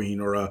or a queen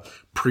or a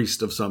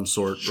priest of some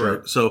sort. Sure.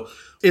 Right? So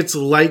it's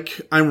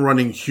like I'm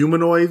running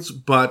humanoids,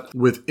 but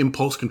with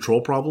impulse control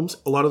problems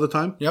a lot of the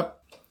time.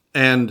 Yep.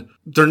 And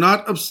they're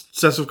not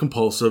obsessive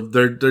compulsive.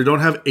 They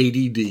don't have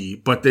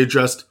ADD, but they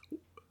just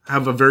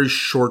have a very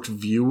short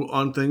view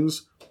on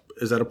things.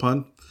 Is that a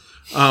pun?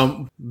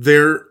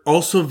 They're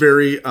also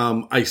very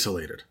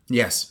isolated.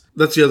 Yes.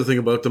 That's the other thing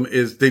about them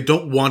is they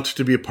don't want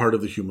to be a part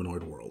of the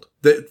humanoid world.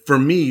 For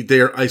me, they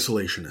are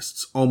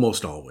isolationists,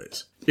 almost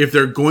always. If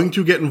they're going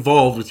to get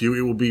involved with you,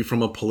 it will be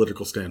from a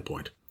political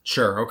standpoint.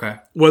 Sure, okay.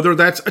 Whether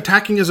that's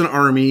attacking as an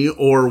army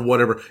or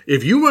whatever.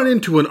 If you run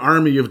into an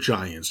army of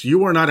giants,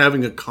 you are not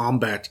having a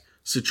combat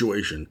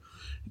situation.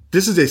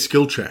 This is a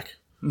skill check.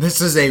 This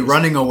is a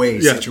running away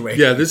situation.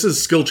 Yeah, this is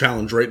skill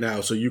challenge right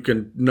now, so you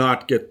can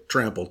not get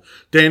trampled.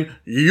 Dan,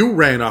 you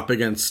ran up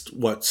against,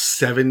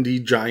 70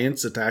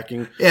 giants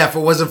attacking? Yeah, if it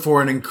wasn't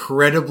for an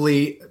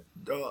incredibly,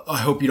 I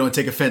hope you don't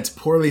take offense,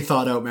 poorly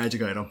thought out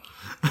magic item.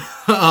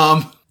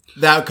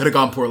 That could have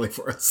gone poorly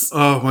for us.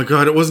 Oh my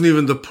god, it wasn't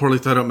even the poorly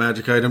thought out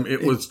magic item.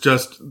 It was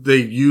just, they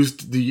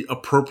used the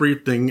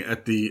appropriate thing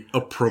at the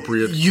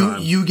appropriate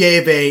time. You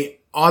gave a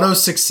auto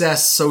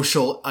success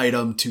social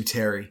item to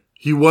Terry.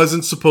 He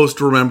wasn't supposed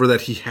to remember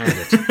that he had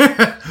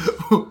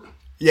it.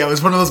 Yeah, it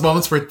was one of those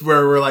moments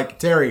where we're like,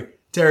 Terry,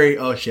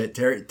 oh shit,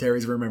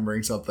 Terry's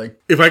remembering something.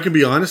 If I can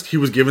be honest, he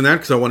was given that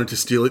because I wanted to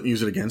steal it and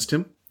use it against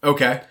him.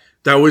 Okay.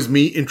 That was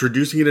me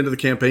introducing it into the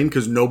campaign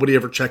because nobody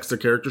ever checks their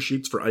character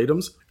sheets for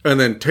items. And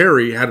then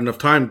Terry had enough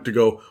time to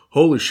go,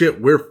 holy shit,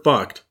 we're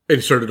fucked. And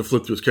he started to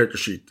flip through his character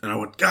sheet. And I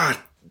went, God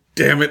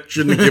damn it,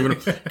 shouldn't have given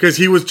him. Because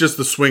he was just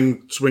the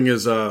swing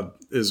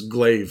his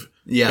glaive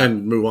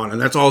and move on.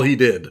 And that's all he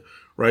did,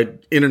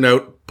 right? In and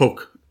out,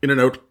 poke. In and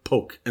out,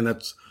 poke. And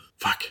that's,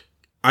 fuck.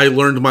 I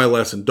learned my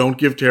lesson. Don't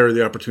give Terry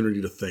the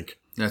opportunity to think.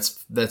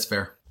 That's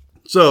fair.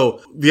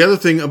 So the other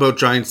thing about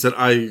giants that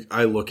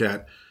I look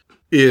at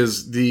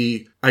is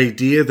the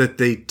idea that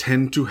they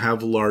tend to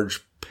have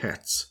large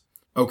pets.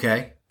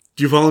 Okay.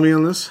 Do you follow me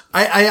on this?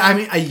 I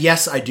mean,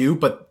 yes, I do,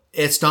 but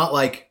it's not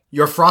like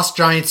your frost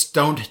giants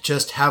don't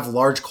just have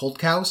large cold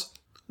cows.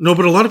 No,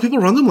 but a lot of people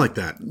run them like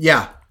that.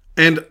 Yeah.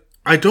 And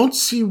I don't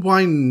see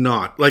why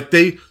not. Like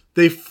they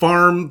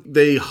farm,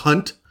 they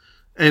hunt,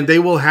 and they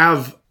will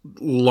have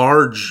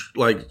large,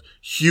 like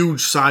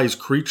huge size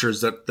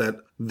creatures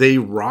that they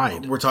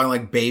ride. We're talking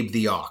like Babe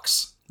the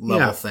Ox.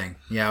 Level thing.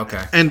 Yeah,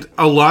 okay. And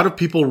a lot of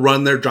people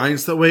run their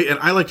giants that way, and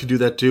I like to do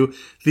that too.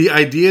 The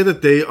idea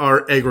that they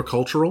are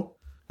agricultural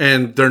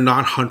and they're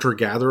not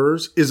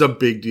hunter-gatherers is a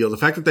big deal. The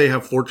fact that they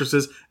have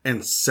fortresses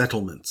and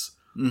settlements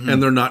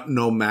and they're not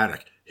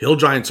nomadic. Hill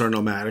giants are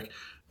nomadic.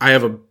 I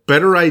have a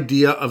better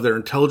idea of their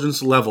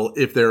intelligence level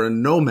if they're a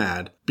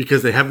nomad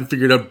because they haven't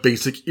figured out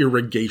basic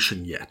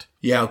irrigation yet.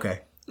 Yeah, okay.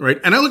 Right?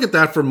 And I look at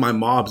that from my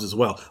mobs as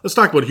well. Let's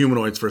talk about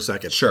humanoids for a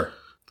second. Sure.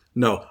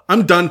 No,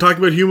 I'm done talking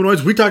about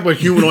humanoids. We talked about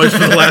humanoids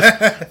for the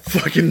last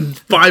fucking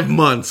 5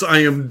 months. I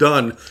am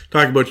done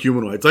talking about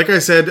humanoids. Like I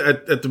said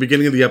at the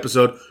beginning of the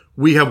episode,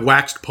 we have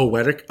waxed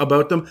poetic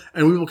about them,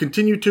 and we will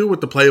continue to with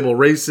the playable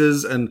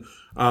races and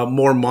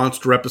more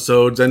monster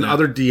episodes and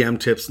other DM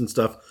tips and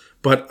stuff.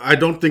 But I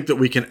don't think that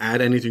we can add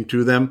anything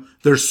to them.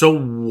 They're so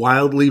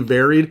wildly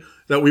varied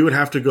that we would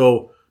have to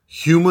go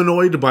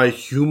humanoid by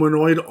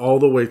humanoid all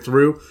the way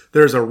through.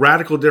 There's a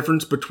radical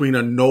difference between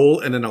a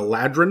Gnoll and an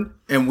Eladrin.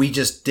 And we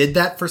just did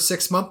that for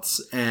 6 months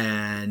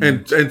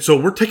and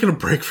so we're taking a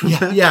break from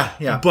that.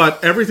 Yeah.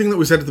 But everything that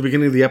we said at the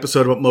beginning of the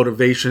episode about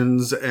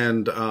motivations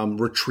and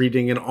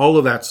retreating and all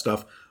of that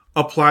stuff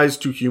applies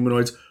to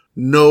humanoids.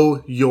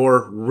 Know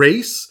your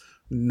race,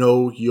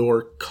 know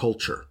your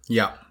culture.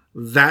 Yeah.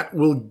 That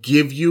will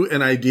give you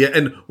an idea.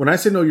 And when I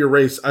say know your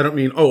race, I don't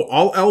mean,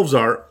 all elves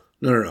are.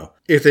 No.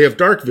 If they have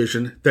dark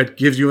vision, that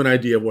gives you an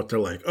idea of what they're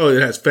like. Oh,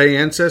 it has Fey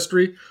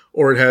ancestry,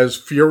 or it has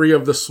Fury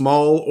of the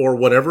Small, or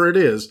whatever it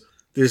is.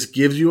 This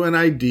gives you an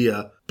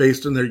idea,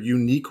 based on their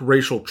unique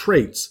racial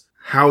traits,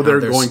 how they're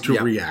going to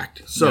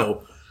react.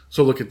 So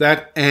look at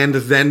that, and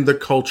then the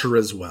culture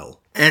as well.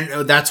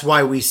 And that's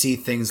why we see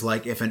things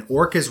like if an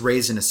orc is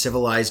raised in a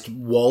civilized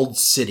walled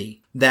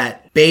city,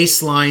 that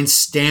baseline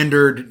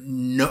standard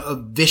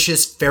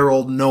vicious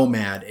feral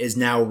nomad is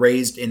now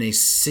raised in a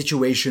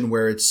situation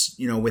where it's,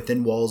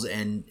 within walls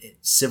and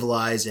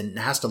civilized and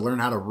has to learn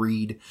how to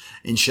read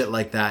and shit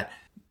like that.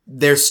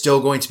 There's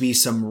still going to be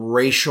some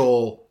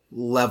racial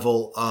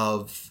level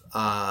of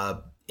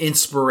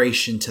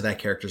inspiration to that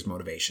character's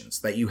motivations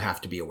that you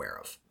have to be aware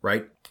of,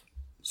 right?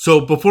 So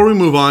before we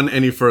move on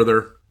any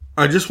further,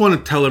 I just want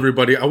to tell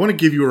everybody, I want to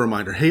give you a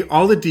reminder. Hey,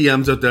 all the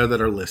DMs out there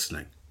that are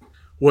listening,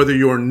 whether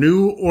you're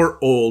new or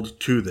old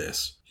to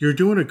this, you're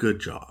doing a good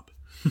job.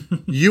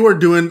 You are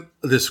doing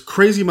this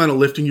crazy amount of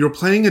lifting. You're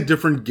playing a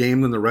different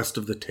game than the rest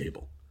of the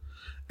table.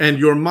 And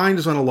your mind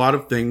is on a lot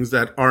of things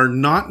that are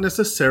not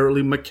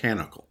necessarily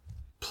mechanical.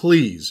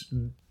 Please,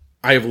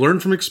 I have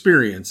learned from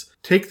experience,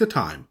 take the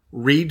time,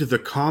 read the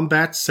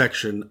combat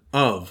section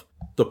of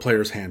the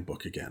Player's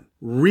Handbook again.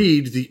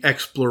 Read the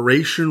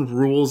exploration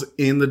rules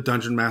in the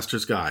Dungeon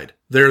Master's Guide.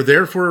 They're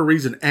there for a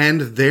reason,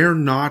 and they're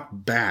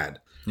not bad.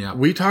 Yeah.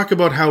 We talk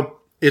about how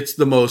it's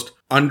the most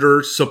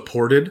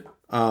under-supported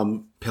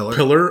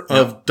pillar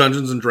of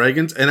Dungeons &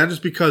 Dragons, and that is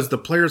because the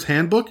Player's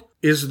Handbook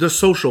is the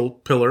social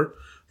pillar.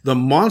 The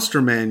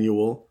monster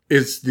manual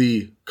is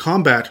the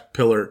combat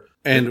pillar.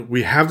 And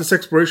we have this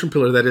exploration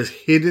pillar that is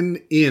hidden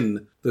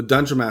in the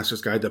Dungeon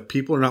Master's Guide that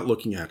people are not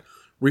looking at.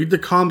 Read the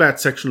combat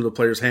section of the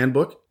player's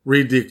handbook,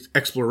 read the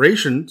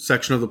exploration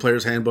section of the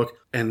player's handbook,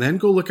 and then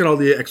go look at all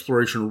the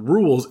exploration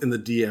rules in the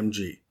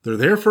DMG. They're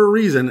there for a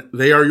reason.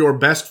 They are your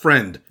best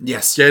friend.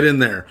 Yes. Get in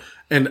there.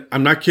 And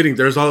I'm not kidding.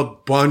 There's a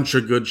bunch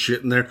of good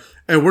shit in there.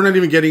 And we're not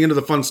even getting into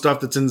the fun stuff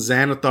that's in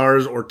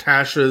Xanathar's or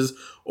Tasha's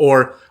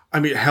or... I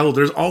mean, hell,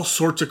 there's all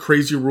sorts of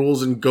crazy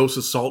rules in Ghosts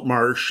of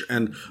Saltmarsh,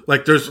 and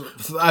like there's...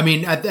 I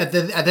mean, at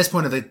this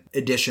point of the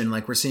edition,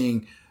 like we're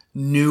seeing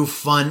new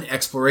fun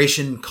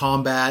exploration,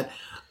 combat,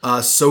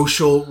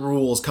 social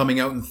rules coming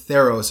out in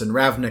Theros and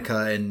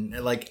Ravnica and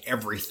like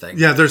everything.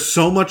 Yeah, there's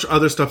so much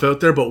other stuff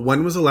out there, but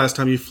when was the last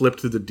time you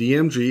flipped through the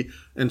DMG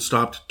and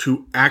stopped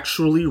to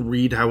actually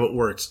read how it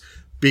works?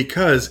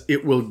 Because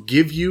it will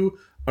give you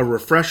a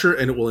refresher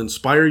and it will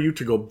inspire you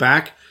to go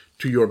back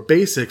to your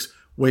basics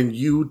when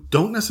you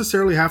don't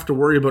necessarily have to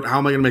worry about how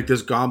am I going to make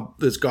this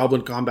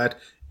goblin combat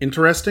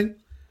interesting.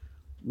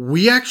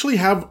 We actually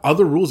have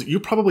other rules that you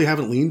probably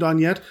haven't leaned on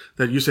yet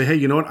that you say, hey,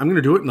 you know what? I'm going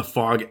to do it in the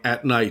fog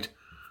at night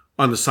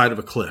on the side of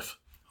a cliff.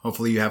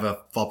 Hopefully you have a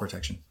fall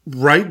protection.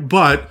 Right,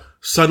 but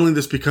suddenly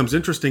this becomes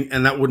interesting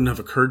and that wouldn't have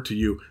occurred to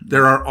you.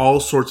 There are all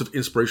sorts of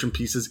inspiration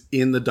pieces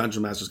in the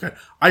Dungeon Master's Guide.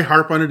 I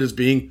harp on it as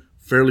being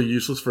fairly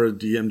useless for a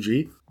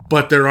DMG,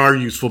 but there are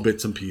useful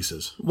bits and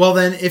pieces. Well,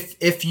 then,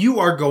 if you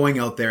are going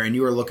out there and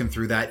you are looking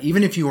through that,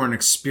 even if you are an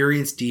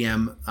experienced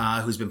DM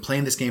who's been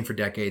playing this game for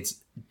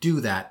decades, do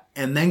that.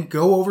 And then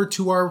go over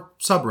to our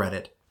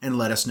subreddit and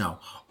let us know.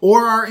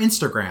 Or our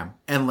Instagram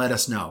and let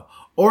us know.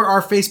 Or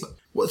our Facebook.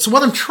 So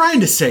what I'm trying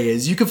to say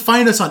is you can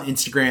find us on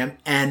Instagram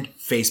and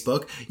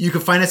Facebook. You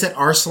can find us at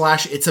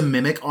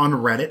r/it'samimic on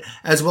Reddit,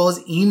 as well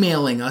as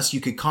emailing us.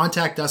 You could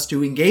contact us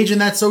to engage in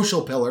that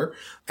social pillar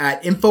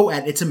at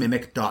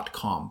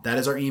info@it'samimic.com. That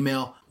is our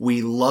email.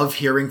 We love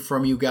hearing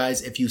from you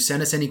guys. If you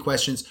send us any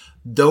questions,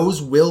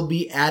 those will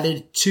be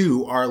added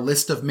to our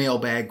list of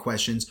mailbag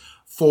questions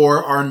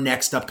for our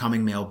next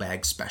upcoming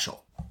mailbag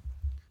special.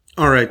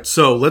 All right,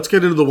 so let's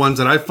get into the ones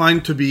that I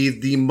find to be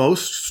the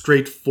most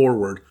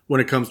straightforward when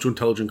it comes to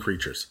intelligent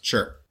creatures.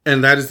 Sure.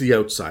 And that is the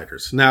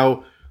outsiders.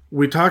 Now,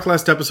 we talked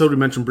last episode, we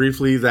mentioned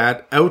briefly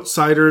that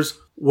outsiders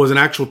was an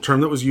actual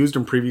term that was used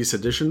in previous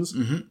editions,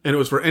 and it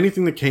was for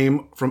anything that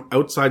came from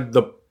outside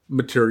the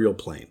material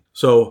plane.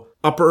 So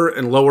upper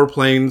and lower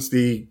planes,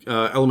 the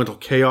elemental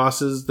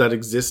chaoses that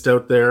exist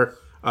out there,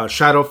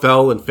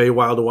 Shadowfell and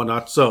Feywild and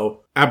whatnot.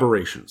 So,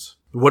 aberrations.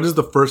 What is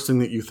the first thing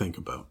that you think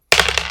about?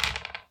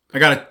 I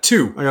got a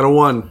 2. I got a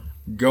 1.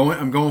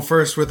 I'm going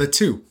first with a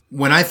 2.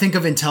 When I think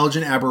of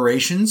intelligent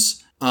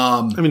aberrations,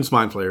 I mean, it's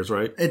mind flayers,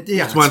 right?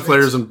 It's mind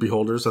flayers and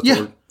beholders.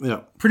 That's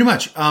pretty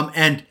much.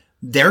 And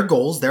their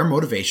goals, their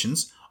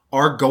motivations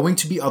are going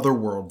to be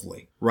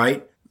otherworldly,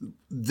 right?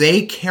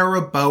 They care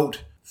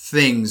about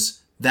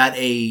things that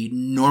a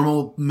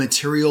normal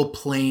material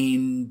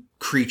plane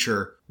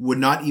creature would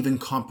not even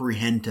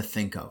comprehend to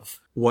think of.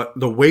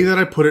 The way that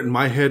I put it in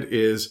my head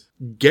is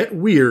get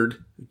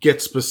weird,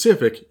 get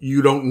specific.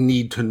 You don't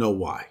need to know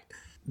why.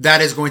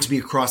 That is going to be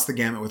across the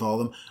gamut with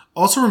all of them.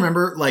 Also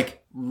remember,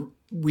 like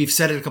we've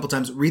said it a couple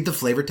times, read the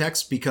flavor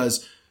text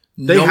because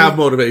they have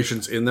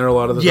motivations in there a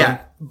lot of the time.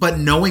 Yeah, but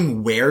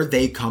knowing where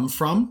they come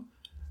from,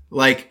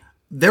 like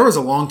there was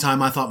a long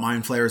time I thought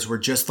mind flayers were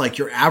just like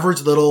your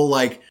average little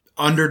like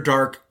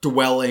underdark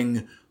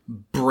dwelling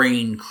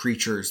brain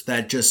creatures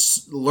that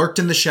just lurked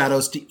in the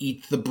shadows to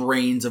eat the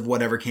brains of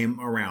whatever came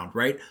around,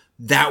 right?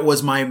 That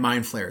was my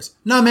mind flayers.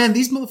 No, man,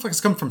 these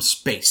motherfuckers come from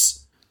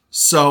space.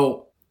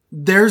 So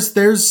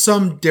there's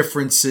some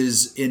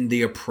differences in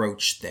the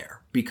approach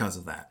there because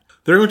of that.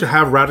 They're going to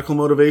have radical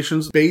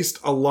motivations based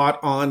a lot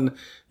on,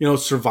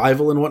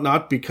 survival and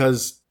whatnot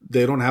because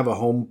they don't have a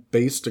home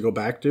base to go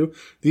back to.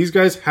 These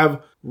guys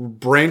have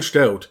branched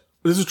out.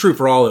 This is true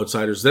for all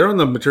outsiders. They're on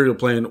the material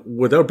plane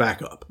without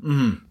backup,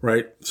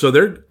 right?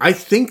 So I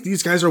think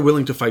these guys are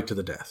willing to fight to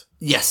the death.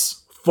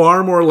 Yes.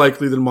 Far more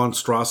likely than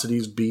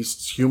monstrosities,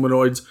 beasts,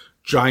 humanoids,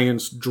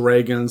 giants,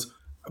 dragons.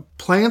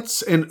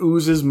 Plants and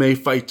oozes may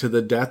fight to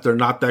the death. They're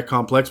not that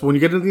complex. But when you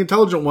get into the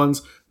intelligent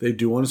ones, they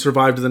do want to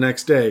survive to the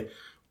next day.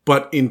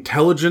 But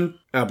intelligent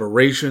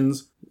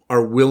aberrations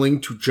are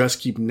willing to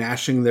just keep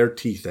gnashing their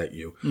teeth at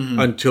you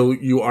until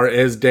you are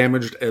as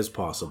damaged as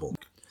possible.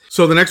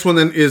 So the next one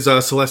then is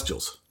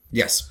Celestials.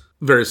 Yes.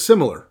 Very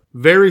similar,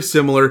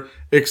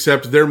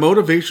 except their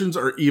motivations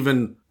are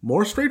even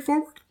more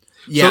straightforward.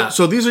 Yeah.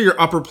 So these are your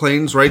upper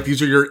planes, right?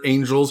 These are your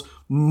angels.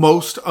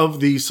 Most of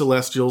the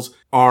Celestials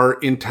are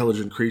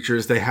intelligent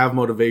creatures. They have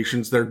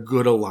motivations. They're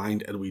good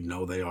aligned, and we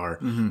know they are.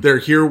 They're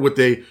here with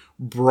a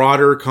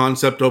broader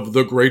concept of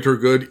the greater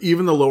good.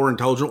 Even the lower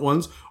intelligent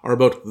ones are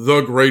about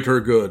the greater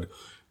good.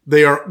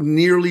 They are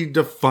nearly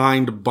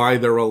defined by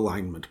their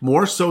alignment,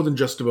 more so than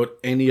just about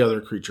any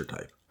other creature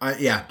type.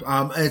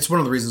 It's one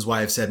of the reasons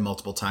why I've said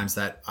multiple times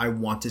that I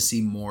want to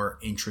see more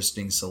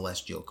interesting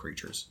celestial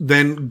creatures.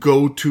 Then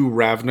go to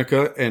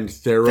Ravnica and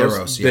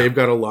Theros. Yeah. They've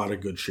got a lot of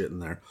good shit in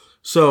there.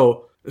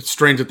 So it's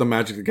strange that the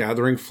Magic the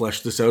Gathering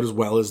fleshed this out as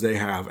well as they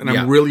have. And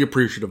Yeah. I'm really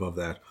appreciative of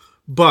that.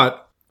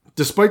 But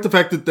despite the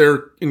fact that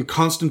they're in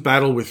constant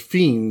battle with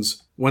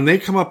fiends, when they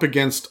come up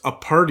against a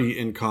party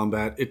in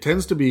combat, it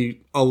tends to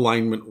be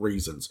alignment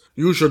reasons.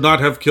 You should not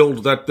have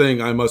killed that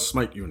thing. I must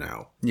smite you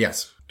now.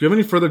 Yes. Do you have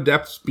any further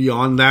depths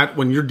beyond that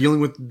when you're dealing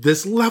with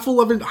this level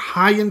of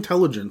high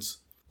intelligence,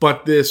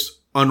 but this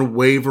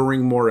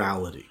unwavering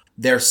morality?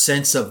 Their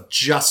sense of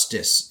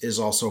justice is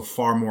also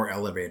far more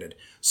elevated.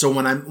 So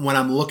when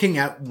I'm looking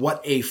at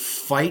what a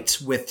fight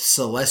with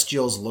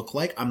Celestials look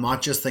like, I'm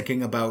not just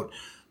thinking about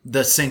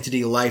the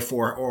sanctity of life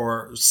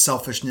or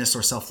selfishness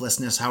or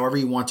selflessness, however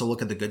you want to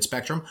look at the good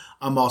spectrum.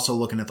 I'm also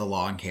looking at the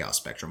law and chaos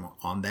spectrum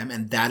on them.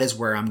 And that is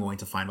where I'm going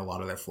to find a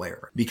lot of their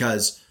flavor,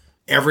 because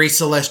every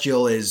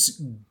Celestial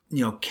is,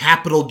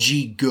 capital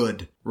G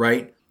good,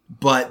 right?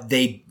 But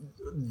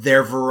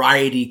their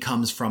variety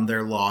comes from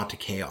their law to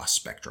chaos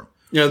spectrum.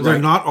 Yeah, they're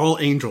Right. not all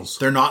angels.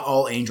 They're not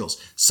all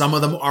angels. Some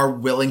of them are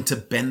willing to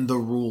bend the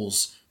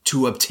rules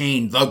to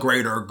obtain the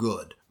greater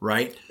good,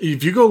 right?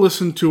 If you go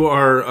listen to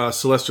our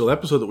Celestial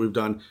episode that we've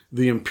done,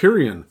 the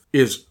Empyrean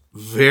is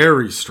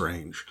very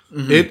strange.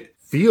 Mm-hmm. It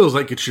feels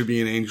like it should be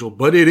an angel,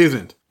 but it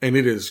isn't. And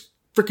it is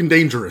freaking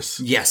dangerous,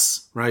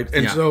 Yes. right?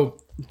 And Yeah. so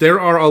there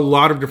are a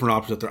lot of different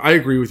options out there. I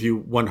agree with you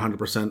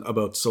 100%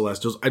 about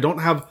Celestials. I don't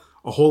have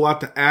a whole lot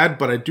to add,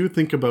 but I do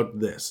think about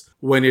this.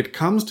 When it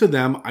comes to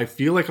them, I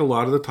feel like a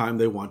lot of the time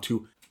they want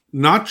to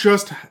not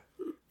just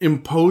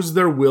impose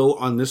their will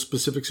on this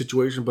specific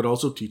situation, but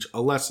also teach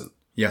a lesson.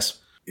 Yes.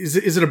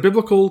 Is it a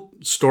biblical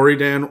story,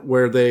 Dan,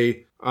 where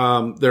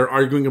they're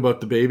arguing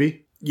about the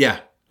baby,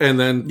 Yeah. and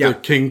then Yeah. the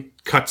king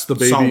cuts the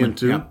baby Solomon, in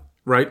two? yeah.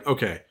 Right?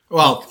 Okay.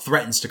 Well,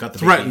 threatens to cut the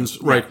Threatens,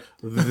 baby. right.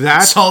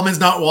 That Solomon's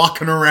not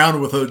walking around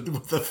with a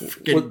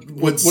freaking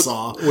wood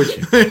saw.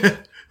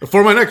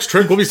 For my next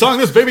trick, we'll be sawing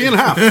this baby in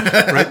half.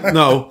 Right?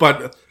 No,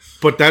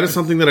 but that is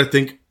something that I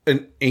think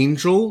an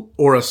angel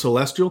or a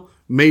celestial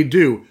may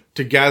do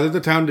to gather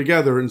the town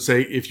together and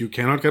say, if you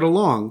cannot get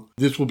along,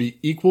 this will be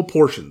equal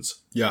portions.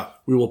 Yeah.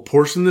 We will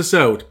portion this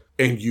out,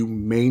 and you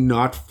may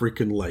not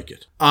freaking like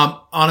it.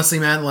 Honestly,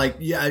 man,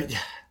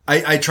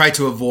 I try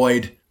to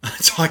avoid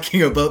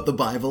talking about the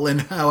Bible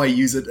and how I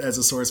use it as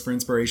a source for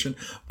inspiration,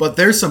 but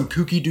there's some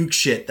kooky duke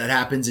shit that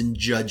happens in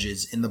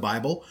Judges in the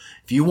Bible.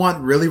 If you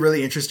want really,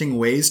 really interesting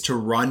ways to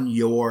run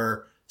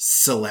your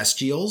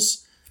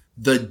Celestials,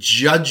 the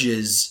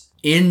Judges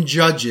in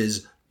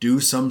Judges do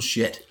some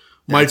shit.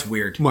 That's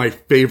weird. My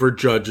favorite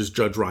judge is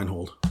Judge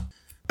Reinhold.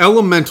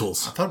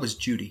 Elementals. I thought it was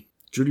Judy.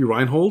 Judy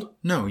Reinhold?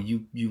 No,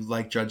 you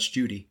like Judge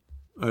Judy.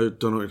 I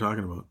don't know what you're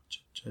talking about.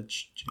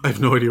 Judge Judy. I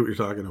have no idea what you're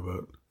talking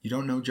about. You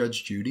don't know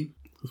Judge Judy?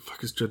 Who the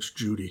fuck is Judge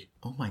Judy?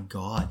 Oh my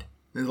god.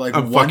 Like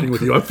I'm fucking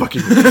with you. I'm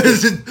fucking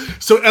with you.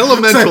 So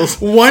elementals.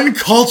 One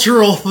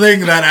cultural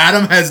thing that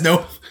Adam has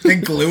no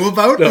clue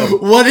about? No.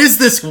 What is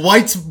this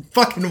white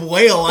fucking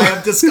whale I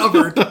have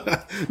discovered?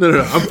 No.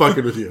 I'm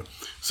fucking with you.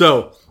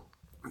 So,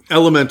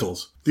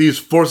 elementals. These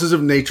forces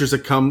of nature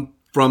that come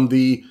from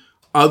the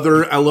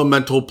other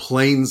elemental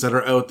planes that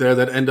are out there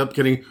that end up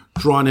getting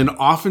drawn in,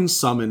 often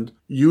summoned,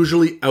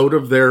 usually out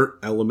of their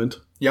element.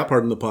 Yep.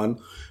 Pardon the pun.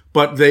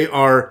 But they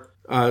are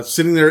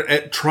sitting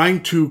there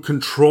trying to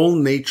control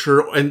nature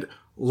and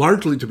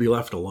largely to be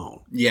left alone.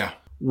 Yeah.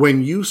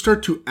 When you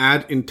start to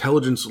add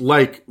intelligence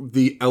like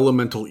the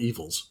elemental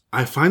evils,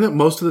 I find that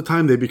most of the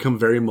time they become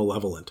very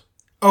malevolent.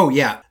 Oh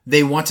yeah.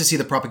 They want to see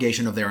the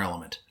propagation of their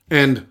element.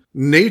 And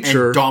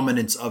nature... And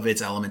dominance of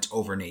its element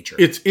over nature.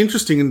 It's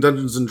interesting in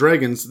Dungeons &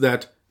 Dragons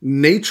that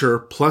nature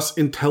plus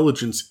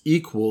intelligence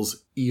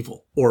equals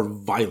evil or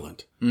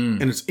violent.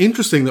 And it's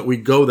interesting that we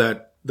go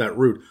that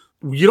route.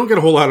 You don't get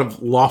a whole lot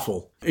of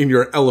lawful in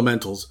your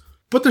elementals,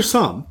 but there's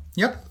some.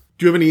 Yep.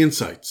 Do you have any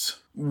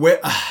insights?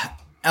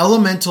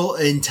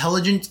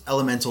 Intelligent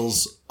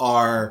elementals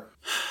are...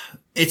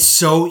 It's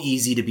so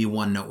easy to be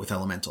one note with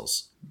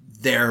elementals.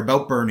 They're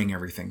about burning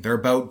everything. They're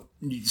about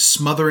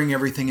smothering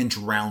everything and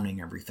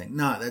drowning everything.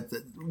 No,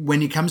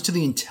 when it comes to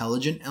the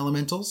intelligent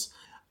elementals,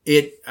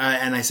 and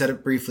I said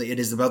it briefly, it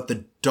is about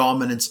the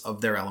dominance of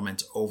their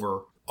element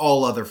over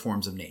all other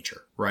forms of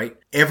nature, right?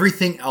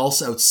 Everything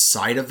else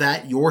outside of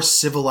that, your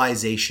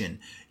civilization,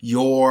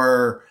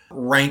 your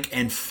rank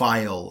and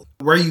file,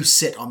 where you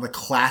sit on the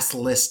class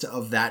list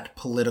of that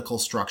political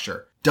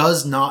structure,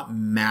 does not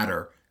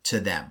matter to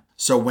them.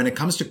 So when it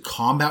comes to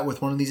combat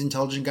with one of these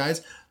intelligent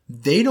guys,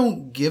 they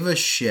don't give a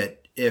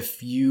shit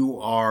if you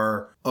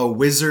are a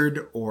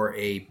wizard or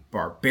a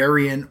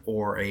barbarian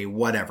or a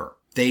whatever.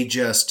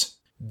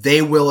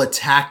 They will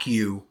attack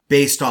you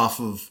based off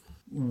of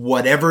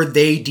whatever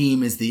they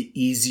deem is the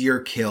easier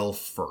kill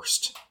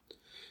first.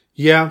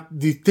 Yeah,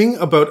 the thing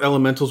about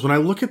elementals, when I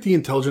look at the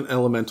intelligent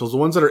elementals, the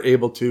ones that are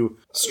able to...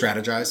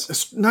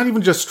 Strategize? Not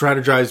even just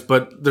strategize,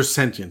 but they're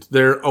sentient.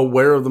 They're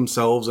aware of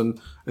themselves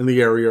and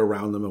the area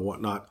around them and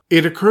whatnot.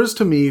 It occurs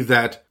to me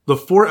that the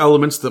 4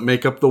 elements that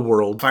make up the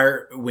world...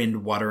 Fire,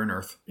 wind, water, and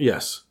earth.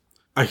 Yes.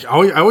 I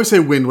always say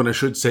wind when I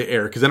should say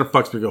air, because then it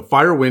fucks me. Go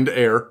fire, wind,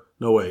 air.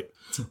 No, wait.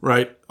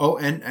 Right? Oh,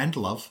 and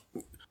love.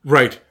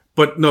 Right.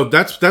 But no,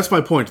 that's my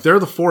point. They're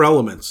the 4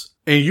 elements.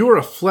 And you are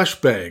a flesh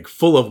bag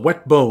full of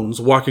wet bones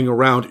walking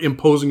around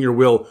imposing your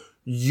will.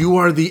 You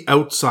are the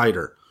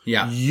outsider.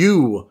 Yeah.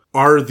 You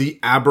are the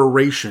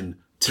aberration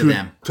to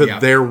them. To Yeah.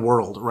 their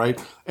world, right?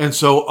 And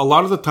so a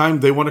lot of the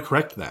time they want to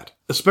correct that.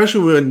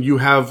 Especially when you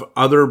have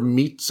other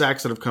meat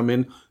sacks that have come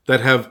in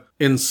that have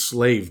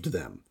enslaved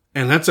them.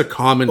 And that's a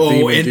common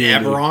theme in D&D.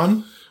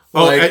 Eberron?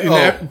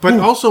 But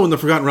also in the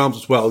Forgotten Realms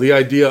as well, the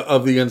idea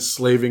of the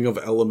enslaving of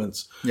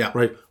elements. Yeah.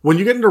 Right. When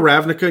you get into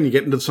Ravnica and you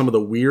get into some of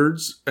the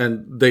weirds,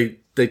 and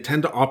they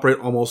tend to operate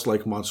almost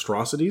like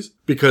monstrosities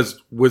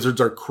because wizards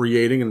are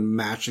creating and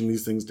matching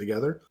these things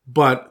together.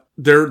 But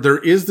there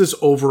is this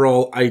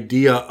overall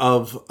idea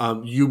of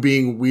you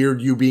being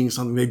weird, you being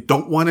something they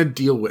don't want to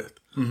deal with.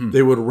 Mm-hmm.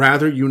 They would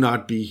rather you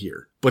not be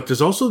here. But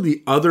there's also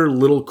the other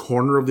little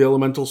corner of the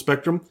elemental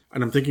spectrum,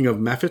 and I'm thinking of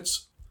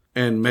Mephits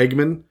and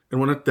Megman and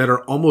whatnot that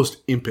are almost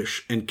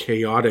impish and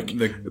chaotic.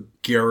 The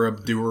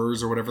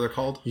Garabdoers or whatever they're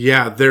called.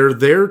 Yeah, they're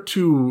there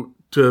to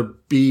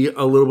be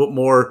a little bit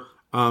more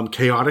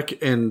chaotic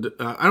and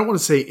I don't want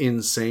to say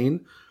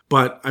insane,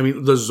 but I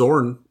mean the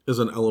Zorn is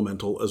an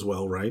elemental as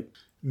well, right?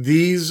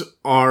 These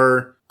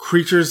are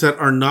creatures that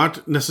are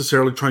not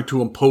necessarily trying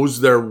to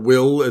impose their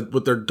will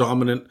with their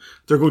dominant.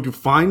 They're going to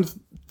find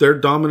their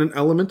dominant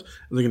element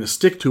and they're going to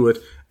stick to it,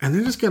 and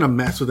they're just going to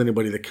mess with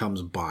anybody that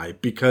comes by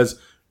because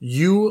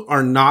you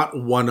are not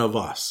one of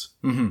us.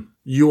 Mm-hmm.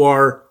 You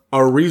are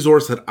a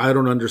resource that I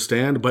don't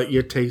understand, but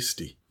you're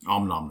tasty.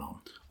 Om nom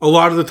nom. A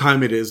lot of the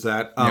time it is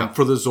that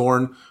for the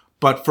Zorn,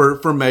 but for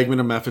Megman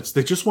and Mephits,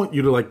 they just want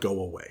you to go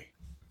away.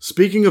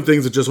 Speaking of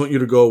things that just want you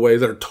to go away,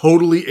 that are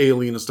totally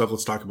alien and stuff,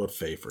 let's talk about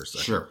Fae for a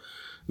second. Sure.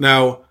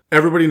 Now,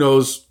 everybody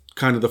knows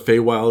kind of the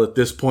Feywild at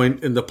this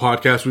point in the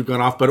podcast. We've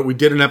gone off, but we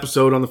did an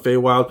episode on the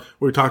Feywild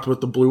where we talked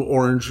about the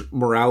blue-orange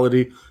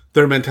morality.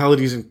 Their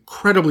mentality is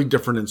incredibly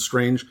different and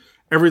strange.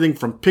 Everything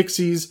from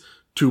pixies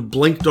to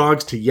blink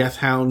dogs to yeth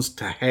hounds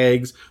to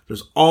hags.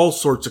 There's all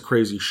sorts of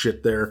crazy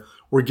shit there.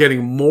 We're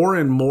getting more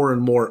and more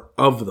and more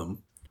of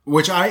them.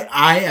 Which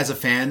I as a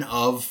fan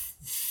of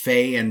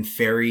Fae and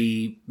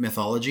fairy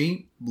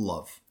mythology,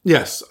 love.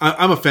 Yes,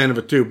 I'm a fan of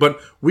it too.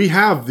 But we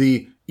have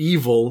the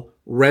evil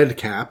red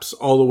caps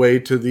all the way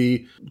to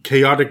the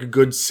chaotic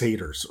good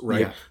satyrs,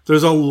 right? Yeah.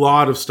 There's a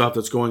lot of stuff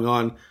that's going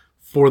on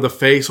for the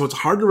Fae, so it's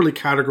hard to really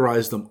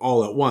categorize them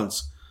all at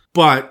once.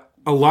 But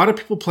a lot of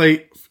people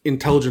play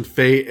intelligent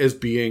Fae as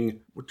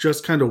being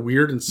just kind of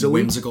weird and silly.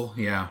 Whimsical,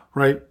 yeah.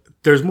 Right?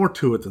 There's more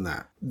to it than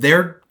that.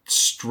 They're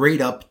straight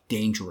up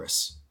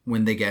dangerous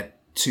when they get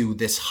to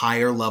this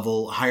higher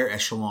level, higher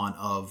echelon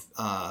of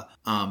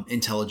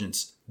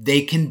intelligence.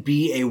 They can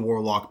be a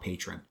warlock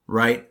patron,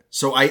 right?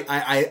 So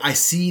I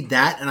see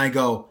that and I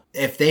go,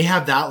 if they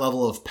have that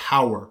level of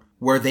power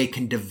where they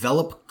can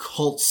develop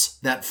cults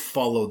that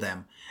follow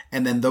them,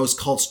 and then those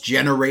cults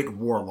generate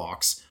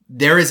warlocks,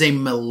 there is a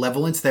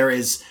malevolence,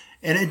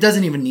 and it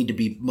doesn't even need to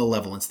be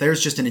malevolence.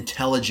 There's just an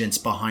intelligence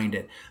behind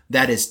it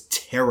that is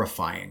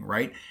terrifying,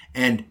 right?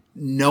 And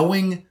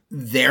knowing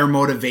their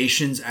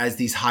motivations as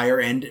these higher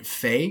end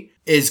Fae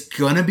is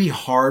gonna be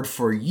hard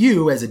for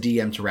you as a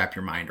DM to wrap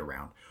your mind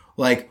around.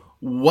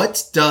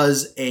 What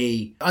does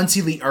a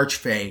Unseelie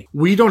Archfey?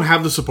 We don't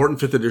have the support in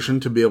 5th edition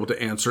to be able to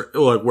answer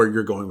where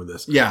you're going with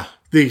this. Yeah.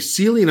 The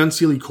Seelie and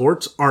Unseelie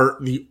courts are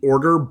the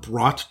order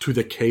brought to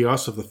the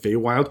chaos of the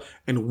Feywild,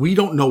 and we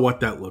don't know what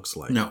that looks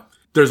like. No.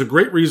 There's a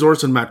great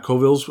resource in Matt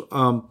Colville's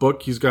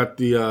book. He's got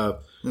he's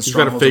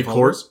got a Fae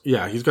court.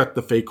 Yeah, he's got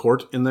the Fae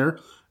court in there,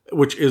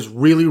 which is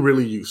really,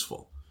 really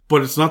useful.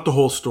 But it's not the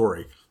whole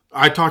story.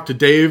 I talked to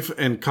Dave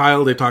and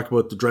Kyle. They talked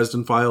about the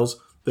Dresden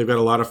Files. They've got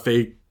a lot of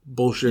Fae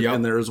bullshit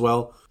in there as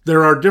well.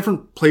 There are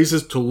different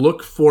places to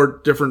look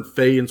for different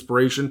Fae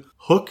inspiration.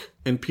 Hook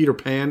and Peter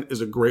Pan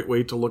is a great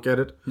way to look at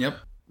it. Yep.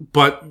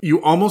 But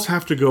you almost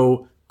have to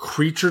go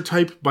creature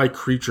type by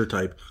creature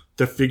type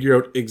to figure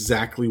out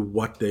exactly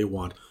what they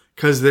want.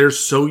 Because they're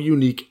so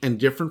unique and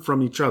different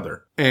from each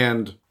other.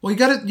 And well, you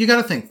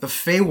gotta think the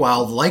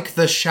Feywild, like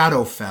the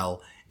Shadowfell,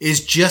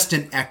 is just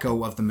an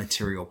echo of the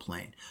material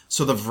plane.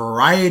 So the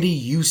variety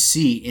you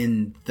see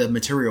in the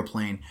material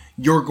plane,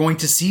 you're going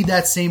to see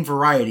that same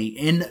variety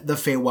in the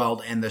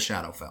Feywild and the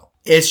Shadowfell.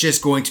 It's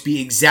just going to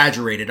be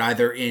exaggerated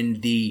either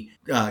in the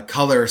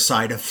color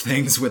side of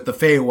things with the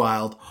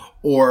Feywild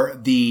or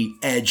the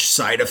edge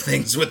side of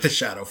things with the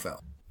Shadowfell.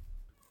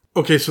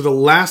 Okay, so the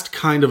last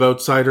kind of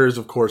outsider is,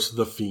 of course,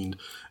 the Fiend.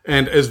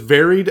 And as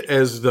varied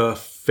as the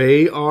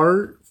Fae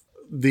are,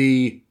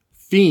 the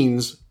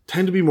Fiends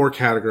tend to be more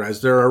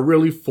categorized. There are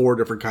really 4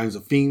 different kinds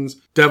of Fiends: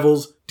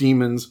 devils,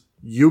 demons,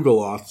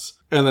 Yugoloths,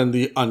 and then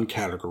the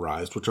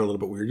uncategorized, which are a little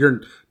bit weird.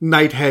 Your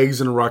night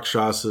hags and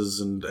rakshasas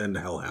and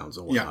hellhounds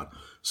and whatnot. Yeah.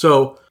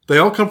 So they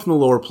all come from the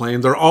lower plane.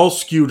 They're all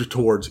skewed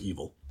towards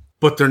evil.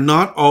 But they're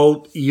not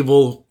all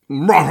evil.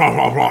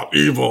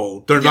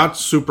 Evil. They're not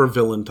super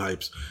villain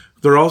types.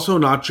 They're also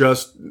not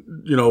just,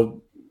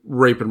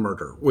 rape and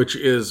murder, which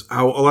is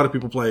how a lot of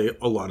people play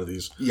a lot of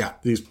these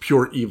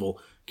pure evil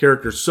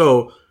characters.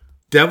 So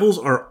devils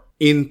are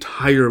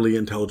entirely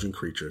intelligent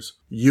creatures.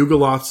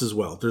 Yugoloths as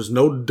well. There's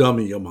no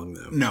dummy among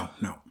them. No.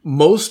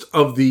 Most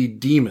of the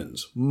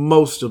demons,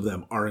 most of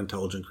them are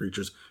intelligent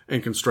creatures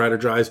and can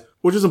strategize,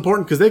 which is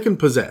important because they can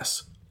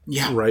possess.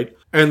 Yeah. Right?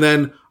 And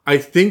then I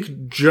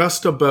think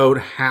just about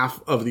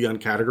half of the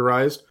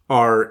uncategorized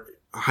are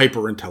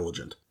hyper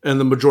intelligent. And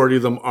the majority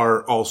of them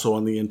are also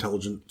on the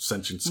intelligent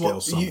sentient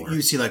scale somewhere.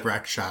 You see like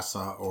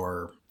Rakshasa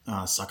or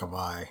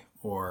Succubi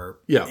or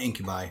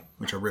Incubi,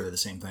 which are really the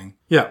same thing.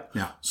 Yeah.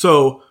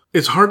 So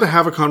it's hard to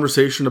have a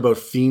conversation about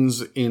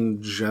fiends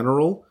in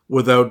general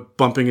without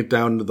bumping it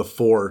down to the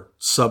 4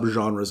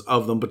 subgenres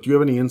of them. But do you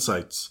have any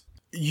insights?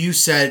 You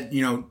said,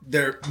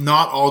 they're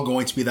not all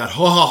going to be that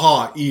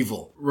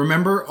evil.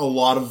 Remember, a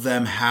lot of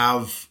them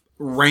have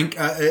rank,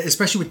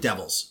 especially with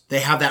devils. They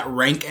have that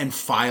rank and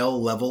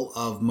file level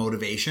of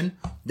motivation.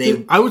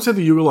 I would say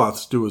the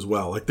Yugoloths do as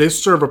well. Like, they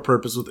serve a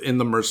purpose within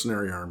the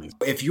mercenary armies.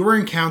 If you are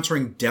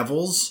encountering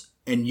devils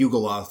and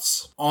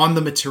Yugoloths on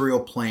the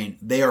material plane,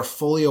 they are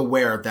fully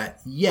aware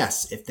that,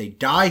 yes, if they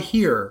die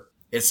here,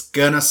 it's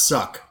gonna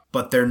suck,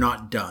 but they're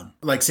not done.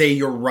 Like, say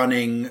you're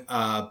running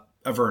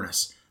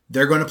Avernus.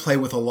 They're going to play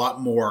with a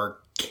lot more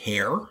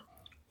care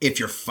if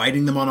you're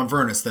fighting them on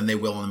Avernus than they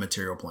will on the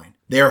material plane.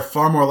 They are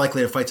far more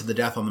likely to fight to the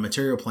death on the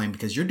material plane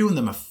because you're doing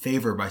them a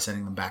favor by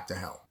sending them back to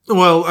hell.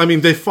 Well, I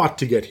mean, they fought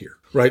to get here,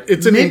 right?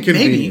 It's an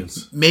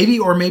inconvenience. Maybe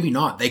or maybe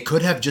not. They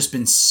could have just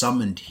been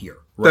summoned here.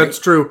 Right? That's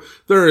true.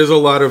 There's a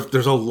lot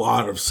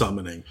of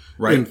summoning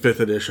in 5th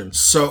edition.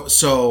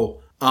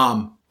 So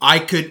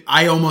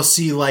I almost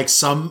see like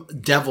some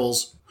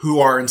devils who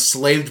are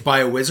enslaved by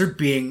a wizard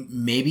being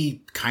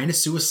maybe kind of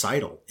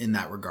suicidal in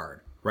that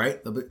regard,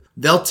 right?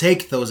 They'll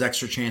take those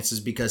extra chances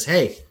because,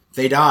 hey,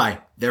 they die.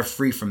 They're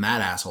free from that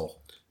asshole.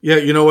 Yeah,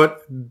 you know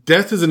what?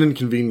 Death is an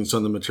inconvenience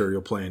on the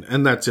material plane,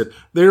 and that's it.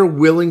 They're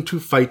willing to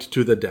fight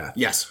to the death.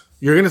 Yes.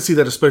 You're going to see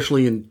that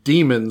especially in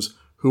demons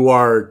who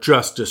are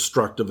just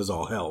destructive as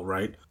all hell,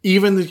 right?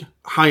 Even the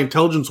high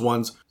intelligence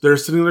ones, they're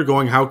sitting there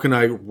going, how can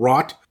I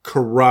rot,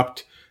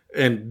 corrupt,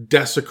 and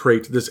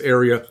desecrate this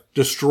area,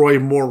 destroy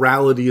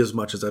morality as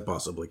much as I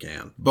possibly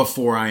can.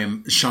 Before I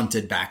am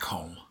shunted back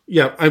home.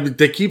 Yeah, I mean,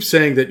 they keep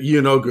saying that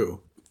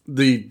Ionogu,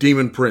 the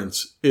demon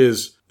prince,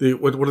 is the,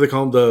 what do they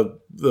call him?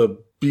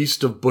 The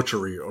beast of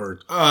butchery or...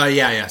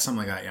 Yeah,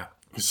 something like that, yeah.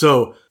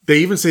 So they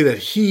even say that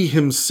he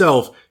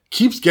himself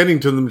keeps getting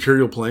to the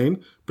material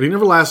plane, but he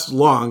never lasts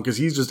long because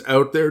he's just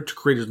out there to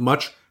create as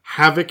much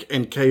havoc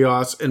and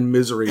chaos and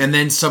misery. And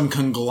then some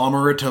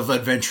conglomerate of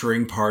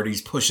adventuring parties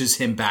pushes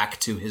him back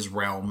to his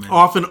realm.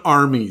 Often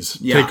armies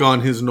take on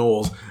his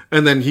knolls.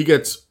 And then he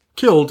gets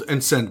killed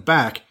and sent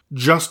back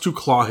just to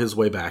claw his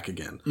way back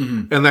again.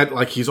 Mm-hmm. And that,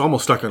 like, he's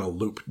almost stuck in a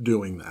loop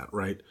doing that,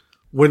 right?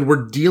 When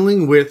we're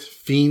dealing with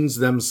fiends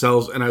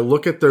themselves, and I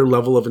look at their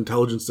level of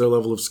intelligence, their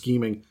level of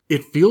scheming,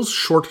 it feels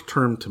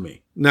short-term to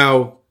me.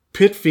 Now,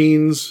 pit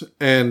fiends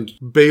and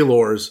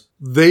Balors,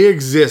 they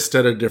exist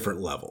at a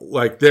different level.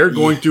 Like, they're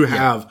going to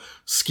have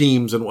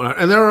schemes and whatnot.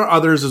 And there are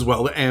others as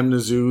well, the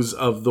Amnezus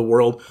of the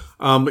world,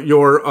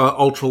 your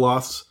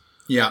Ultraloths,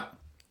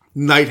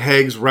 Night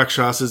Hags,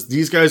 Rakshasas.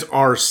 These guys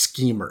are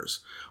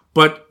schemers.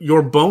 But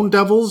your Bone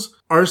Devils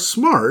are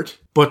smart,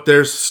 but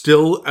they're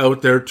still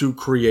out there to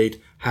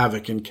create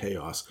havoc and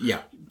chaos.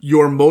 Yeah.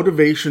 Your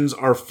motivations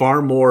are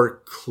far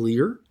more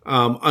clear,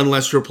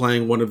 unless you're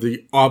playing one of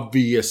the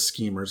obvious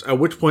schemers, at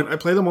which point I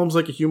play them almost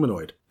like a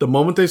humanoid. The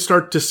moment they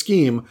start to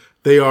scheme,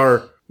 they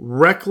are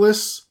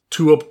reckless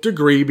to a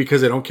degree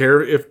because they don't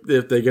care if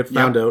they get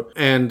found out.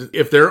 And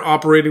if they're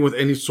operating with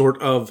any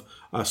sort of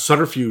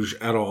subterfuge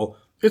at all,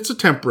 it's a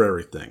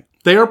temporary thing.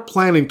 They are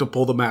planning to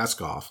pull the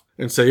mask off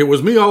and say, it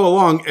was me all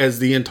along, as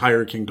the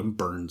entire kingdom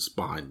burns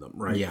behind them,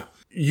 right? Yeah.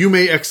 You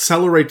may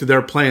accelerate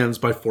their plans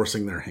by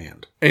forcing their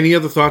hand. Any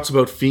other thoughts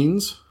about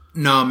fiends?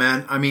 No,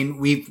 man. I mean,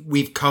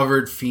 we've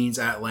covered fiends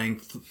at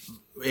length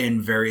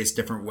in various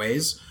different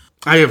ways.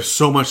 I have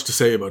so much to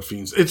say about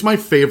fiends. It's my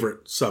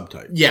favorite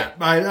subtype. Yeah,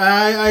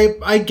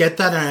 I get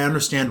that, and I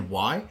understand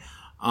why.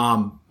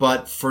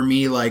 But for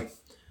me, like,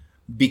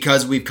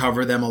 because we've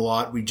covered them a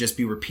lot, we'd just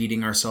be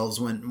repeating ourselves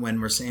when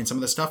we're saying some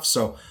of this stuff.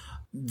 So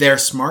they're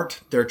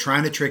smart. They're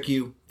trying to trick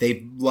you.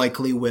 They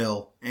likely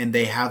will. And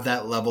they have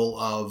that level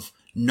of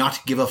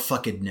not give a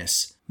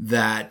fuckedness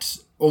that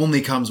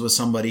only comes with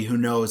somebody who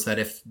knows that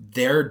if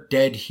they're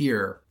dead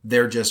here,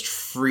 they're just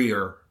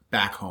freer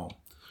back home.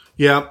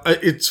 Yeah,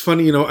 it's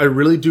funny, I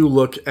really do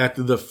look at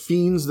the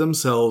fiends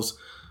themselves,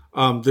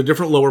 the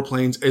different lower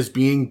planes, as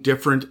being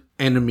different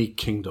enemy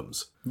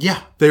kingdoms.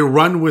 Yeah. They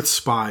run with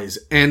spies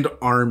and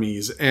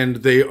armies, and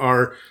they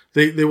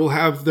will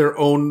have their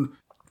own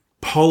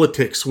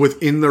politics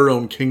within their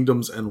own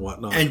kingdoms and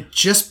whatnot. And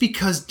just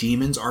because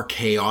demons are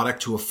chaotic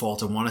to a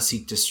fault and want to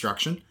seek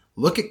destruction,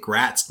 look at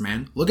Gratz,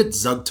 man. Look at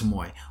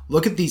Zugtamoy.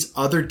 Look at these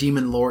other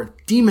demon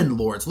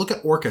lords. Look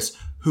at Orcus,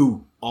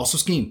 who also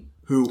scheme.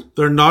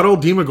 They're not all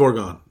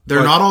Demogorgon.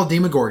 They're not all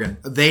Demogorgon.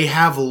 They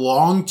have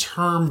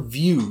long-term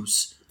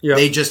views. Yep.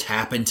 They just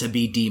happen to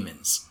be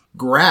demons.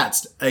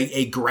 Gratz,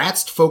 a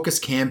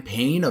Gratz-focused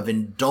campaign of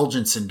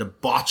indulgence and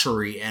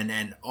debauchery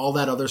and all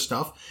that other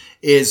stuff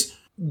is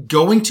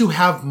going to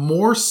have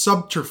more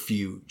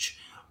subterfuge,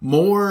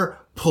 more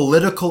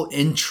political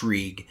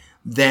intrigue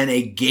than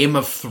a Game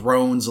of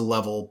Thrones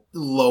level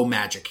low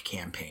magic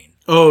campaign.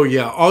 Oh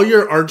yeah, all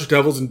your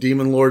archdevils and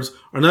demon lords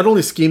are not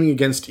only scheming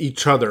against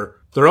each other,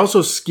 they're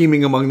also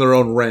scheming among their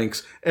own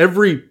ranks.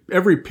 Every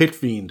pit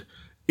fiend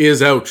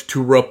is out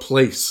to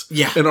replace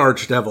an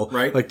archdevil.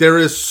 Right. Like there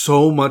is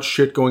so much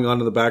shit going on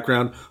in the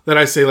background that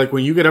I say, like,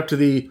 when you get up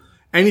to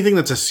anything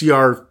that's a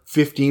CR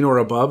 15 or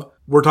above,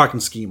 we're talking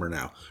schemer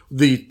now.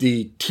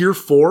 The tier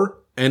 4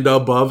 and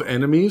above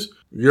enemies,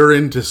 you're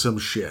into some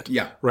shit.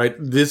 Yeah. Right?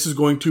 This is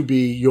going to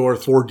be your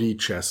 4D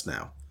chess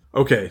now.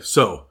 Okay,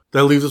 so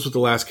that leaves us with the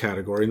last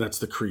category, and that's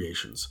the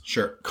creations.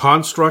 Sure.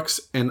 Constructs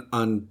and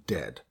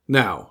undead.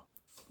 Now,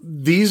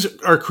 these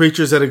are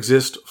creatures that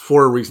exist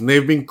for a reason.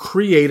 They've been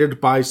created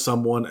by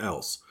someone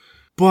else.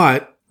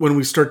 But when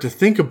we start to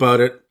think about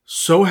it,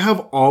 so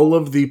have all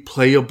of the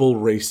playable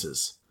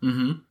races.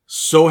 Mm-hmm.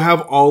 So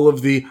have all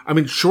of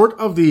short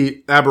of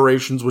the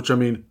aberrations, which,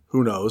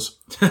 who knows?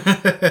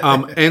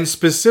 And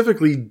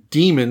specifically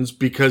demons,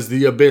 because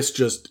the abyss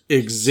just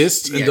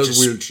exists and does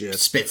weird shit.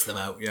 Spits them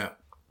out, yeah.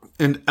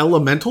 And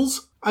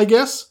elementals, I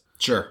guess?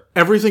 Sure.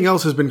 Everything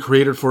else has been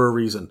created for a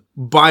reason.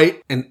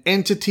 By an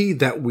entity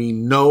that we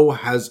know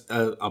has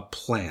a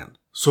plan.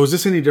 So is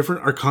this any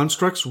different? Are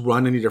constructs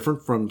run any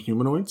different from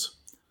humanoids?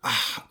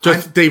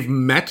 They've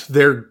met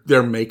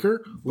their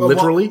maker,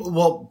 literally.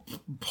 Well,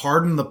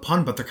 pardon the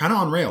pun, but they're kind of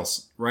on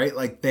rails, right?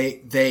 Like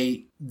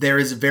there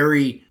is a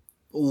very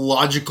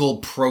logical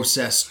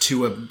process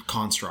to a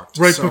construct,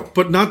 right? So,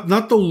 but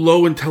not the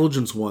low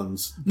intelligence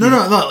ones.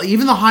 No.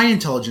 Even the high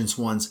intelligence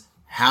ones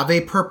have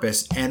a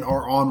purpose and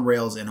are on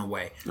rails in a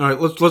way. All right,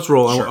 let's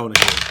roll. Sure. I want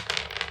to hear.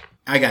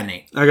 I got an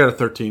 8. I got a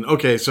 13.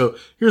 Okay, so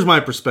here's my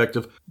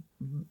perspective.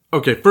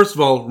 Okay, first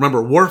of all,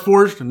 remember,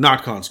 Warforged,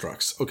 not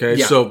constructs. Okay,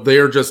 Yeah. So they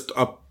are just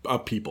a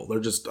people.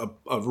 They're just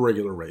a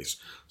regular race.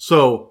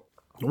 So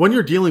when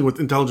you're dealing with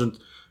intelligent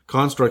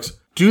constructs,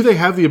 do they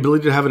have the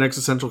ability to have an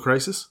existential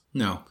crisis?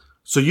 No.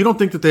 So you don't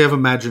think that they have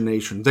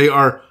imagination. They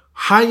are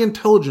high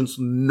intelligence,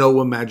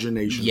 no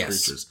imagination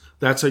creatures.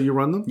 That's how you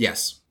run them?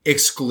 Yes.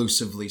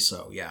 Exclusively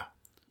so, yeah.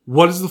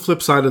 What is the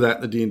flip side of that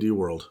in the D&D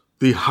world?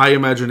 The high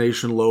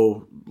imagination,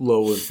 low...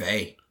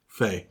 Fae.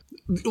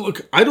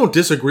 Look, I don't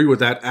disagree with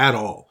that at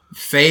all.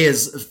 Fae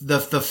is... The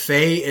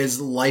Fae is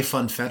life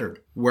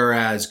unfettered,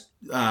 whereas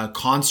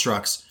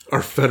constructs...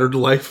 Are fettered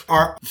life?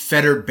 Are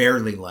fettered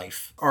barely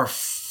life. Are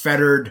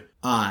fettered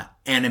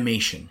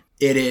animation.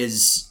 It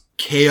is...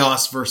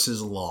 chaos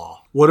versus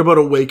law. What about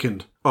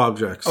awakened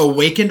objects?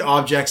 Awakened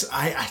objects,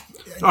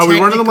 are we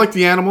running them like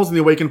the animals and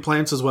the awakened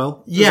plants as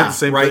well? Yeah, the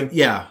same right. thing?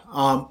 Yeah.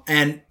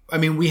 And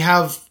we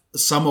have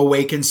some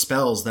awakened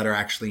spells that are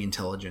actually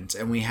intelligent,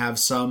 and we have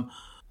some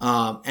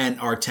and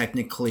are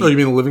technically. Oh, you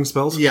mean the living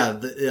spells? Yeah,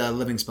 the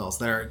living spells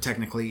that are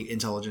technically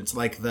intelligent,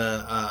 like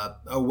the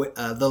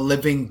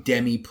living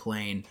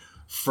demiplane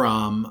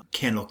from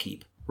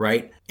Candlekeep.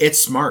 Right?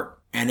 It's smart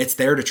and it's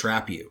there to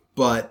trap you,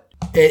 but.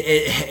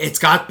 It's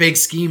got big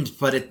schemes,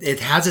 but it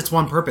has its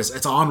one purpose.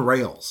 It's on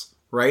rails,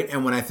 right?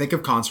 And when I think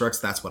of constructs,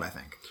 that's what I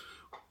think.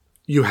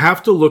 You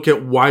have to look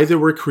at why they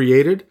were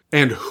created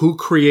and who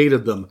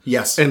created them.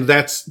 Yes. And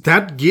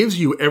that gives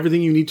you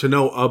everything you need to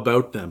know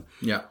about them.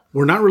 Yeah.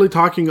 We're not really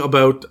talking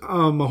about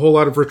a whole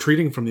lot of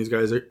retreating from these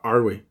guys,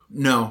 are we?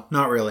 No,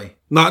 not really.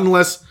 Not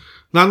unless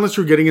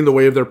you're getting in the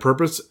way of their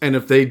purpose, and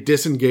if they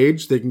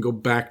disengage, they can go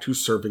back to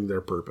serving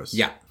their purpose.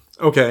 Yeah.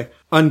 Okay.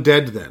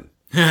 Undead then.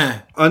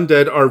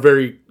 Undead are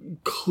very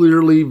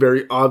clearly,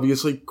 very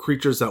obviously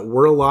creatures that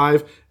were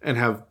alive and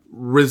have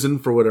risen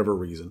for whatever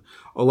reason.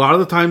 A lot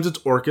of the times it's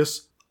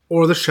Orcus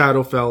or the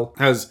Shadowfell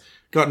has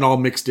gotten all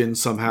mixed in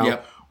somehow.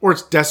 Yep. Or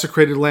it's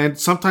desecrated land.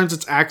 Sometimes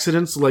it's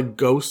accidents like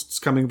ghosts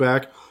coming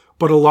back.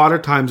 But a lot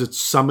of times it's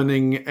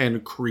summoning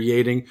and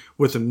creating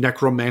with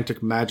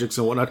necromantic magics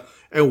and whatnot.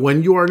 And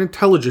when you are an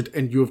intelligent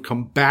and you have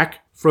come back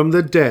from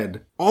the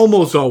dead,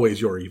 almost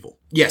always you're evil.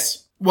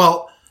 Yes.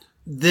 Well...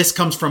 This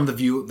comes from the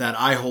view that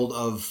I hold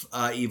of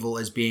evil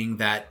as being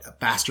that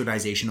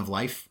bastardization of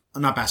life.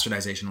 Not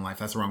bastardization of life,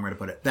 that's the wrong way to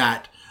put it.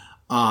 That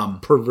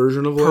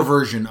perversion of life?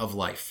 Perversion of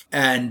life.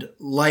 And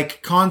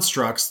like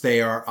constructs, they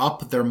are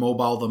up, they're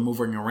mobile, they're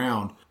moving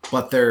around,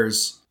 but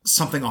there's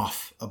something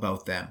off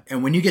about them.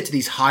 And when you get to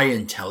these high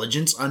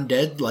intelligence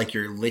undead, like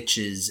your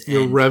liches and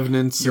your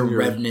revenants,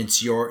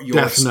 your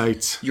death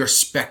knights, your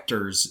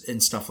specters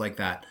and stuff like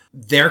that,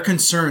 their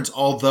concerns,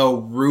 although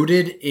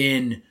rooted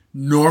in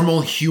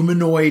normal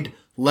humanoid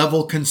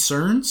level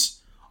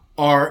concerns,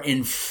 are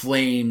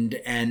inflamed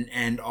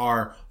and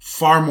are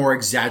far more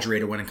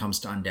exaggerated when it comes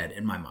to undead,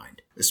 in my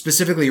mind.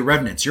 Specifically,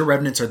 revenants. Your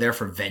revenants are there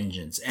for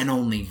vengeance and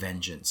only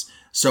vengeance.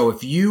 So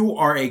if you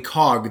are a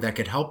cog that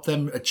could help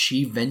them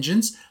achieve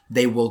vengeance,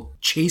 they will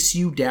chase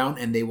you down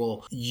and they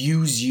will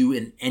use you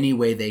in any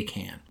way they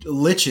can.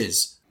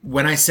 Liches.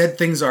 When I said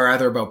things are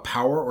either about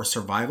power or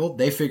survival,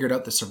 they figured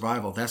out the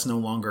survival. That's no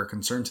longer a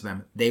concern to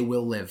them. They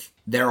will live.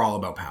 They're all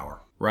about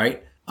power.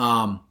 right?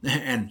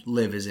 And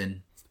live is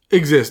in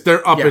Exist.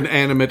 They're up Yeah. and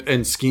animate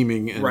and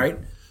scheming. And, right?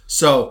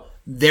 So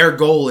their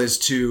goal is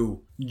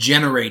to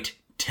generate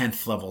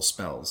 10th level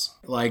spells.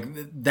 Like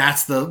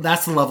that's the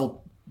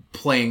level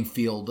playing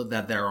field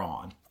that they're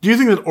on. Do you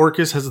think that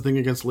Orcus has a thing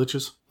against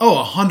liches?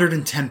 Oh,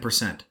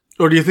 110%.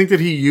 Or do you think that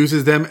he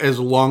uses them as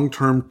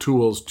long-term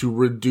tools to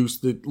reduce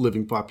the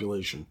living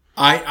population?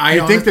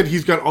 I think that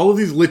he's got all of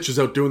these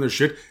liches out doing their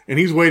shit, and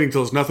he's waiting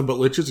till it's nothing but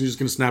liches, and he's just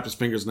going to snap his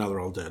fingers, and now they're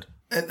all dead.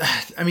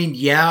 I mean,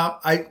 yeah,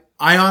 I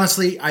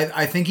honestly,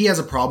 I think he has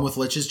a problem with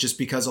liches just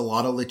because a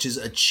lot of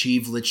liches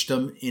achieve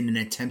lichdom in an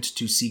attempt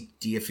to seek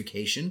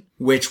deification,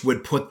 which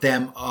would put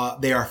them,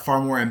 they are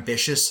far more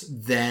ambitious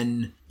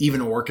than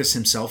even Orcus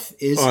himself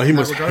is. He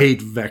must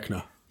hate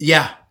Vecna.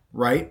 Yeah,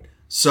 right?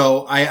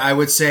 So I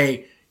would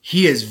say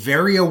he is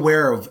very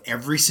aware of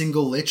every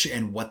single lich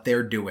and what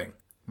they're doing.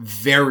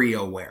 Very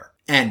aware.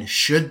 And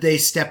should they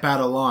step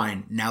out of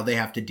line, now they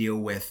have to deal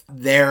with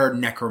their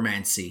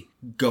necromancy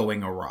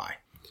going awry.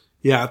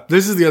 Yeah,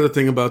 this is the other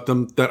thing about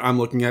them that I'm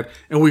looking at.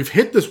 And we've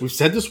said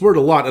this word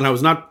a lot, and I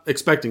was not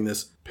expecting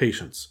this.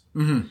 Patience.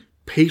 Mm-hmm.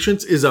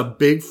 Patience is a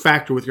big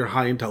factor with your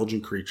high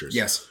intelligent creatures.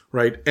 Yes.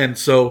 Right? And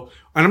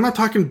I'm not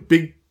talking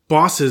big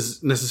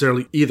bosses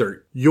necessarily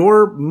either.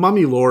 Your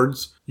mummy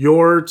lords,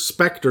 your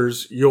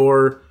specters,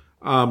 your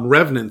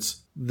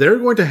revenants, they're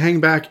going to hang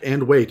back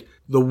and wait.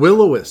 The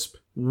will-o-wisp,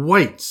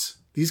 wights,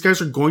 these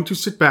guys are going to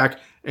sit back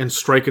and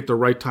strike at the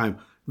right time.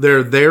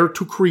 They're there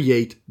to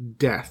create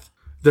death.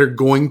 They're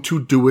going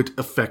to do it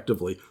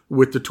effectively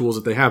with the tools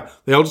that they have.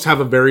 They all just have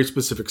a very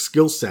specific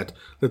skill set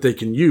that they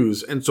can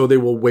use, and so they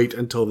will wait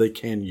until they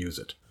can use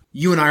it.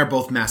 You and I are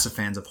both massive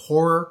fans of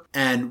horror,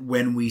 and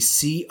when we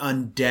see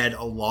undead,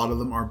 a lot of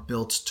them are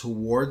built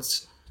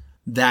towards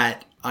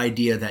that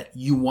idea that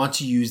you want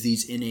to use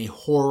these in a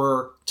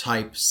horror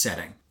type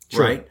setting,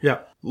 Sure. right? Yeah.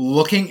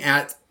 Looking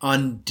at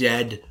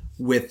undead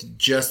with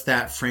just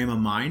that frame of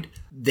mind,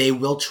 they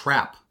will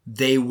trap.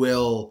 They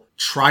will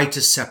try to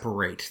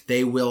separate.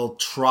 They will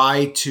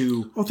try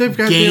to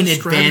gain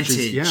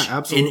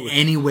advantage in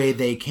any way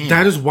they can.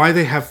 That is why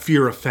they have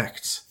fear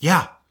effects.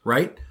 Yeah,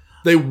 right?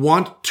 They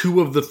want two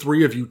of the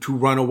three of you to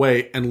run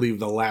away and leave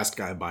the last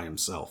guy by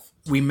himself.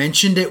 We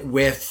mentioned it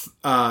with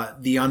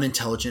the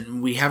unintelligent,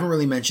 and we haven't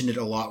really mentioned it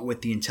a lot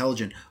with the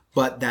intelligent,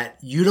 but that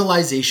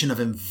utilization of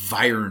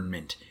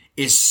environment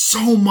is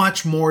so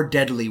much more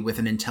deadly with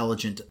an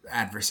intelligent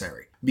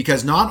adversary.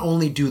 Because not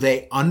only do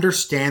they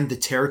understand the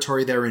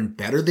territory they're in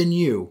better than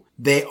you,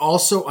 they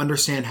also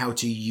understand how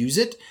to use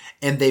it,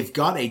 and they've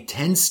got a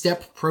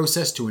 10-step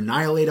process to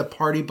annihilate a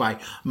party by,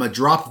 I'm gonna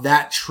drop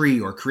that tree,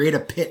 or create a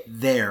pit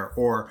there,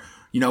 or,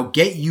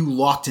 get you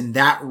locked in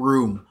that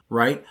room,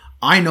 right?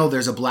 I know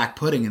there's a black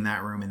pudding in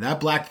that room, and that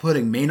black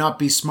pudding may not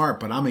be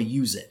smart, but I'm gonna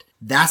use it.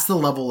 That's the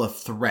level of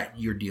threat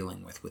you're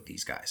dealing with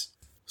these guys.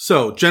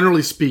 So,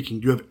 generally speaking,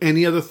 do you have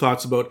any other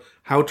thoughts about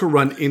how to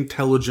run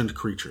intelligent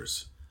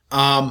creatures?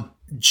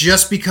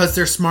 Just because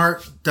they're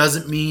smart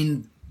doesn't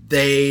mean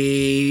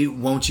they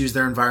won't use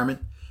their environment.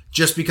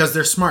 Just because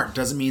they're smart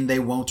doesn't mean they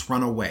won't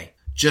run away.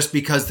 Just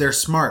because they're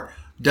smart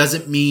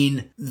doesn't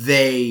mean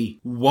they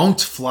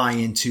won't fly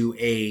into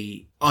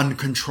a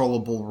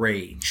uncontrollable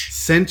rage.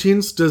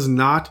 Sentience does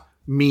not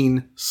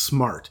mean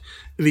smart.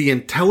 The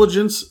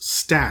intelligence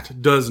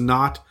stat does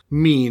not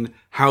mean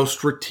how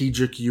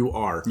strategic you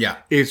are. Yeah.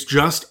 It's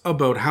just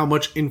about how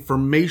much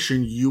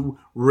information you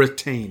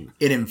retain.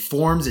 It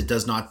informs, it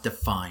does not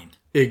define.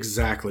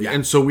 Exactly. Yeah.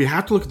 And so we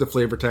have to look at the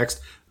flavor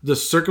text, the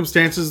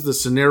circumstances, the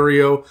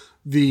scenario,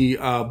 the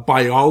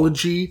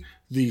biology,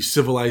 the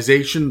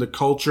civilization, the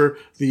culture,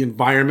 the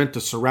environment,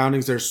 the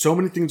surroundings. There's so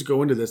many things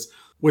go into this.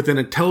 With an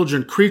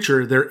intelligent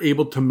creature, they're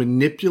able to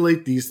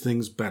manipulate these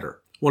things better.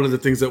 One of the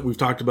things that we've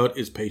talked about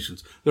is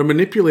patience. They're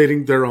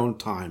manipulating their own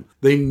time.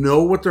 They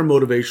know what their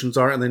motivations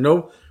are, and they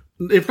know,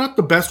 if not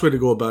the best way to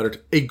go about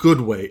it, a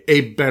good way,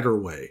 a better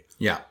way.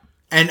 Yeah.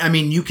 And I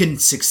mean, you can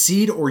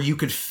succeed or you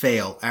could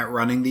fail at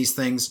running these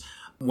things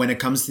when it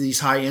comes to these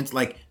high ends.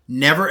 Like,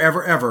 never,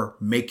 ever, ever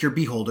make your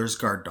beholders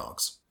guard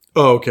dogs.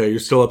 Oh, okay. You're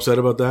still upset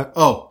about that?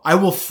 Oh, I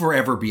will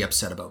forever be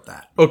upset about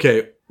that.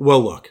 Okay.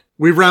 Well, look,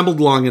 we've rambled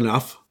long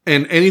enough.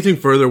 And anything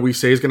further we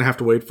say is going to have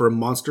to wait for a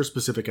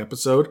monster-specific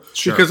episode.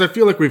 Sure. Because I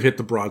feel like we've hit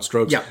the broad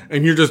strokes. Yeah.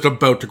 And you're just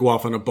about to go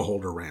off on a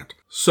beholder rant.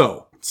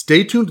 So,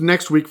 stay tuned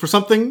next week for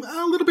something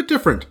a little bit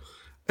different.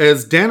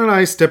 As Dan and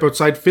I step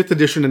outside 5th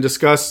edition and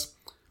discuss,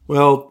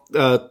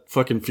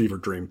 fucking Fever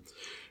Dream.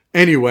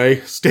 Anyway,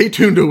 stay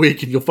tuned a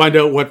week and you'll find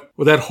out what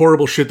that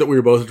horrible shit that we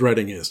were both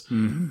dreading is.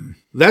 Mm-hmm.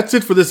 That's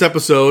it for this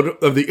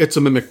episode of the It's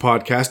a Mimic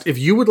podcast. If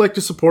you would like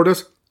to support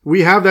us,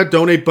 we have that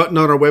donate button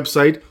on our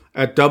website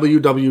at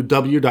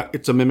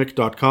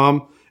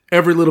www.itsamimic.com.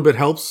 Every little bit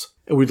helps,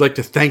 and we'd like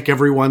to thank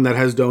everyone that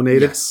has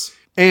donated. Yes.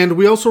 And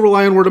we also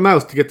rely on word of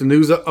mouth to get the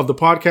news of the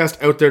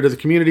podcast out there to the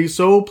community,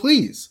 so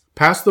please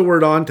pass the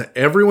word on to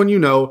everyone you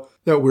know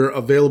that we're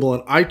available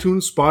on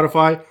iTunes,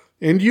 Spotify,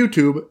 and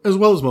YouTube, as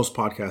well as most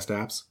podcast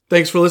apps.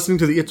 Thanks for listening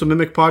to the It's a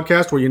Mimic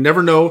podcast, where you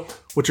never know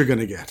what you're going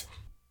to get.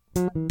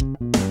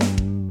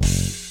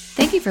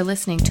 Thank you you for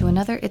listening to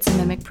another It's a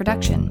Mimic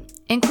production.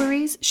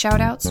 Inquiries,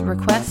 shoutouts,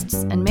 requests,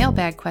 and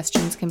mailbag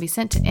questions can be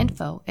sent to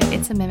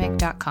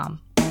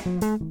info@itsamimic.com.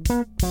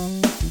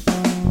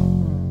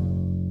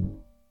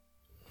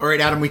 All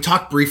right, Adam, we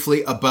talked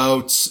briefly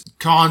about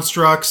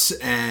constructs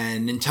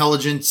and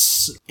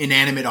intelligence,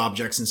 inanimate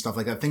objects and stuff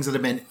like that, things that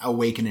have been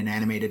awakened and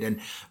animated. And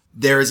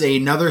there's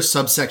another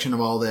subsection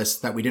of all this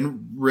that we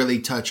didn't really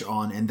touch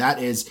on, and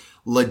that is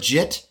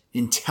legit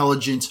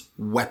intelligent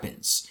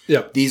weapons.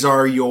 Yep. These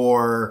are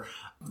your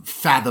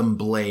Fathom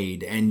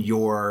Blade and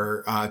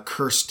your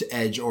Cursed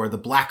Edge, or the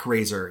Black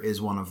Razor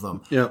is one of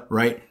them. Yep.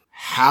 Right?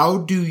 How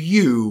do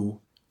you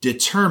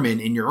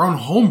determine in your own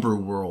homebrew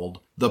world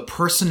the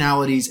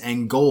personalities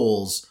and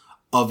goals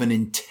of an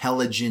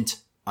intelligent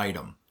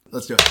item?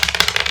 Let's do it.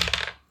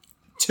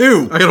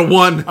 2. I got a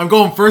 1. I'm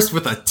going first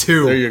with a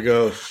 2. There you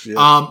go.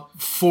 Yeah.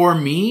 For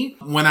me,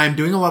 when I'm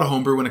doing a lot of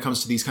homebrew, when it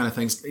comes to these kind of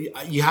things,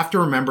 you have to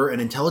remember an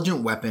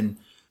intelligent weapon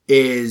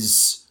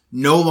is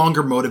no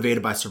longer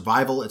motivated by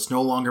survival. It's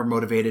no longer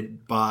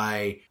motivated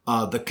by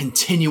the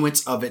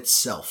continuance of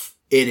itself.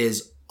 It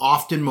is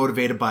often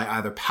motivated by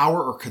either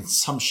power or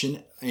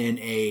consumption in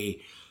a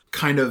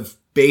kind of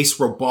base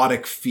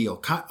robotic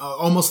feel,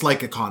 almost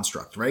like a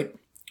construct, right?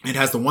 It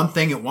has the one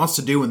thing it wants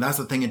to do, and that's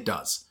the thing it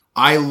does.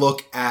 I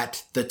look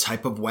at the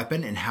type of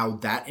weapon and how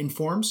that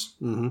informs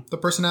the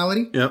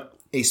personality. Yep.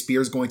 A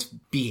spear is going to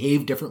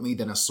behave differently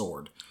than a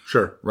sword.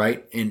 Sure.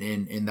 Right?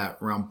 In that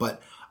realm.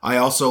 But I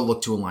also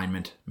look to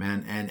alignment,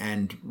 man,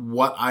 and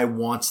what I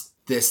want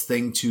this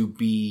thing to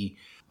be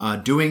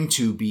doing,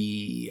 to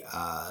be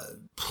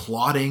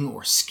plotting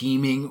or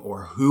scheming,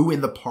 or who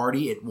in the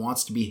party it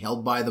wants to be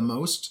held by the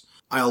most.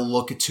 I'll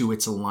look to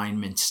its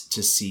alignment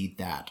to see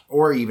that,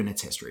 or even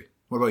its history.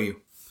 What about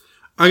you?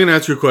 I'm going to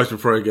ask you a question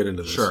before I get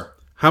into this. Sure.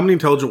 How many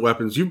intelligent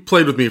weapons? You've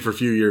played with me for a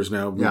few years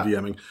now, Yeah.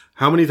 DMing.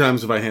 How many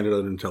times have I handed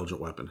out an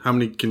intelligent weapon? How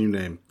many can you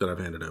name that I've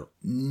handed out?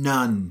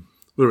 None.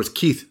 There was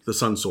Keith, the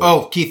Sun Sword.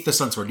 Oh, Keith the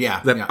Sunsword,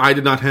 yeah. That yeah. I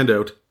did not hand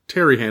out.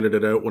 Terry handed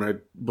it out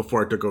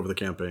before I took over the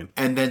campaign.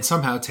 And then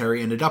somehow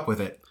Terry ended up with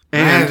it.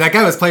 And- Man, that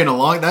guy was playing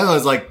along. That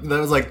was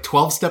like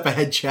 12 step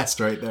ahead chest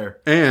right there.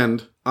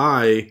 And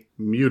I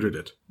muted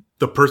it.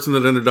 The person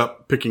that ended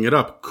up picking it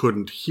up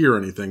couldn't hear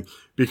anything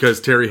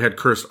because Terry had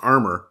cursed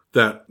armor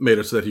that made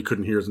it so that he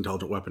couldn't hear his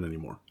intelligent weapon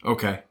anymore.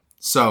 Okay.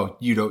 So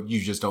you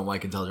just don't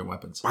like intelligent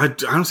weapons. I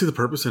don't see the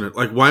purpose in it.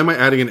 Like, why am I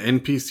adding an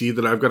NPC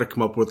that I've got to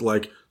come up with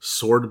like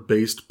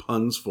sword-based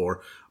puns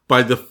for?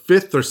 By the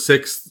 5th or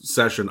 6th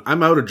session,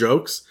 I'm out of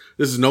jokes.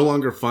 This is no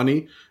longer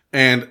funny.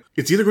 And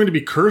it's either going to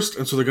be cursed,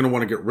 and so they're going to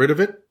want to get rid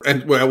of it.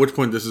 And at which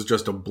point this is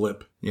just a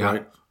blip,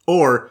 right?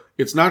 Or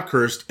it's not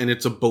cursed, and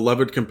it's a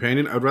beloved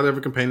companion. I'd rather have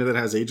a companion that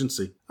has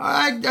agency.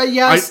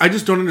 Yes. I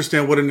just don't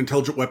understand what an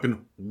intelligent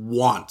weapon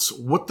wants.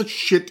 What the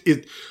shit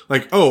is...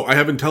 Like, oh, I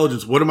have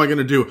intelligence. What am I going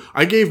to do?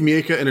 I gave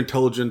Mieka an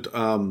intelligent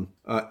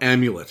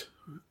amulet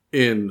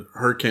in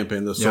her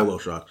campaign, the solo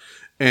shot.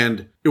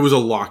 And it was a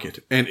locket.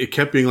 And it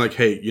kept being like,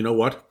 hey, you know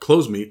what?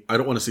 Close me. I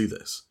don't want to see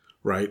this.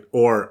 Right?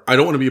 Or I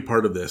don't want to be a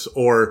part of this.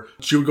 Or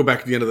she would go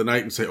back at the end of the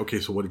night and say, okay,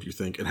 so what did you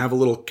think? And have a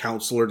little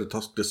counselor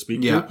to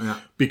speak to.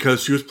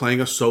 Because she was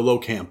playing a solo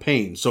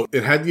campaign. So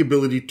it had the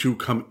ability to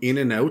come in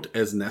and out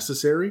as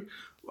necessary,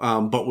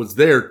 but was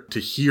there to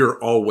hear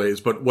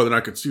always. But whether or not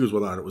I could see was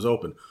whether or not it was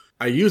open.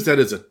 I use that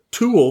as a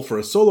tool for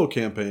a solo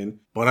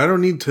campaign, but I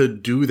don't need to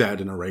do that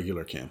in a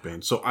regular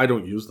campaign. So I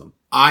don't use them.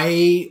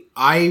 I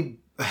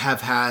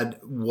have had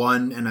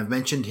one, and I've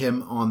mentioned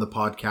him on the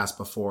podcast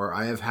before.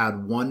 I have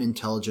had one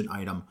intelligent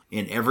item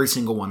in every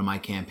single one of my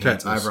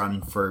campaigns I've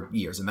run for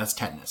years, and that's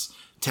Tetanus.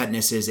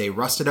 Tetanus is a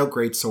rusted out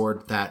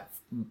greatsword that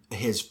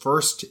his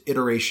first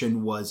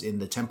iteration was in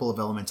the Temple of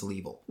Elemental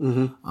Evil,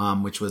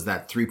 which was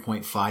that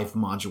 3.5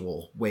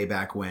 module way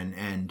back when.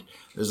 And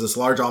there's this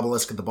large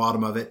obelisk at the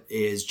bottom of it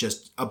is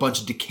just a bunch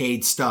of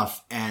decayed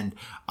stuff. And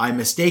I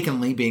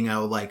mistakenly, being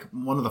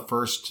one of the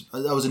first,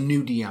 I was a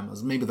new DM, it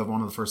was maybe one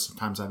of the first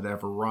times I've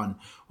ever run,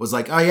 was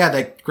like, oh yeah,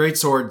 that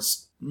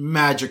greatsword's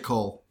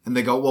magical. And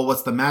they go, well,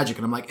 what's the magic?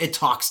 And I'm like, it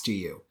talks to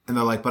you. And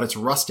they're like, but it's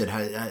rusted.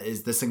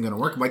 Is this thing going to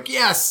work? I'm like,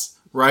 yes.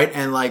 Right.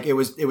 And like, it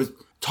was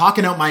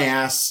talking out my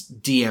ass,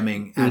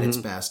 DMing at its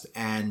best.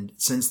 And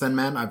since then,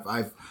 man,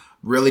 I've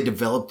really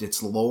developed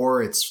its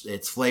lore,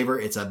 its flavor.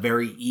 It's a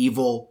very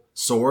evil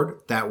sword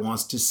that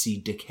wants to see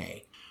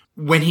decay.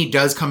 When he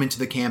does come into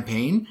the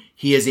campaign,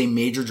 he is a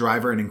major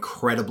driver and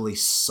incredibly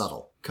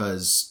subtle,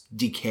 because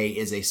decay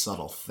is a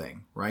subtle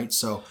thing, right?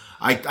 So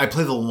I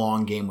play the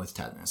long game with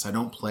Tetanus. I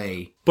don't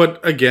play...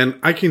 But again,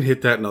 I can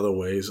hit that in other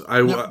ways.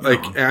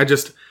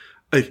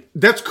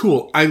 That's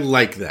cool. I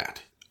like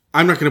that.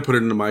 I'm not going to put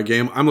it into my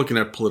game. I'm looking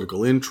at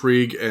political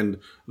intrigue and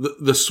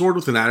the sword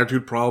with an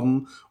attitude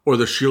problem, or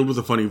the shield with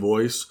a funny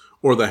voice,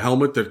 or the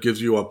helmet that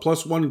gives you a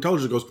 +1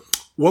 intelligence goes,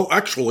 well,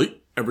 actually,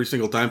 every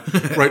single time,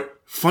 right?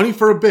 Funny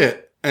for a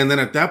bit. And then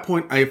at that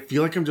point, I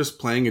feel like I'm just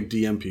playing a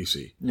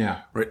DMPC.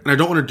 Yeah. Right. And I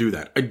don't want to do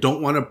that. I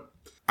don't want to,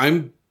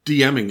 I'm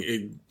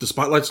DMing. The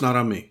spotlight's not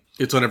on me.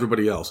 It's on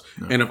everybody else.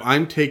 No. And if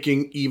I'm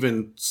taking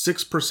even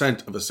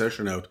 6% of a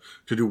session out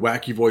to do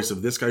wacky voice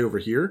of this guy over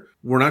here,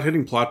 we're not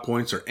hitting plot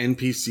points or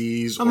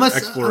NPCs or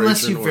exploration.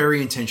 Unless you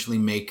very intentionally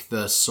make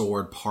the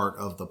sword part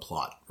of the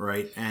plot,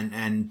 right?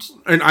 And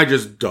I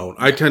just don't.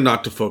 I tend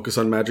not to focus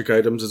on magic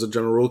items as a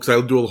general rule, because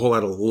I'll do a whole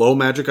lot of low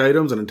magic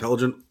items, and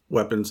intelligent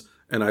weapons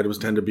and items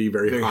tend to be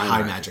very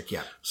high magic.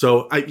 Yeah.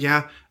 So,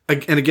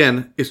 and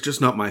again, it's just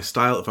not my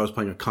style. If I was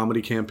playing a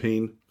comedy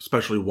campaign,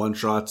 especially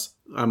one-shots,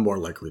 I'm more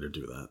likely to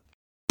do that.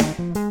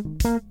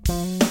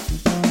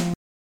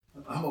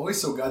 I'm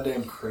always so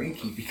goddamn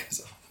cranky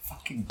because I'm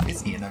fucking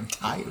busy and I'm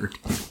tired.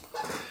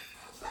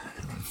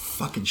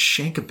 Fucking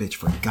shank a bitch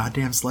for a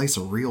goddamn slice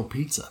of real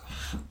pizza.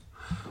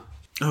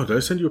 Oh, did I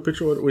send you a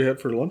picture of what we had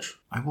for lunch?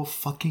 I will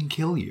fucking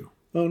kill you.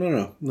 Oh,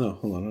 no,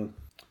 hold on.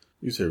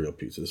 You say real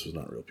pizza. This was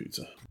not real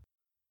pizza.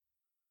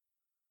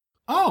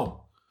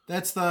 Oh,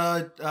 that's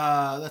the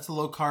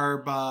low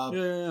carb.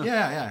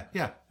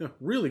 Yeah.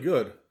 Really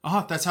good.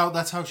 That's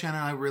how Shannon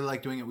and I really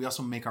like doing it. We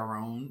also make our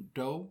own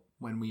dough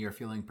when we are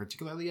feeling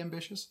particularly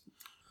ambitious.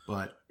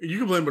 But you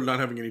complain about not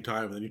having any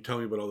time, and then you tell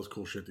me about all this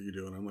cool shit that you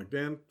do, and I'm like,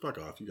 Dan, fuck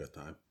off. You got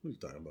time. What are you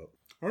talking about?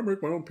 I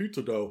make my own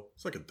pizza dough.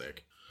 It's like a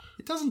dick.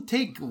 It doesn't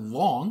take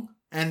long,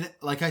 and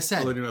like I said,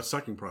 well, then you're not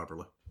sucking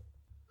properly.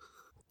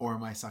 Or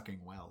am I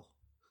sucking well?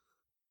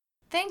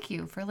 Thank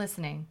you for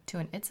listening to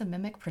an It's a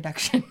Mimic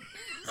production.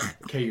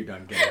 Okay, you're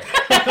done. Get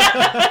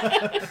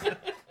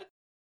it.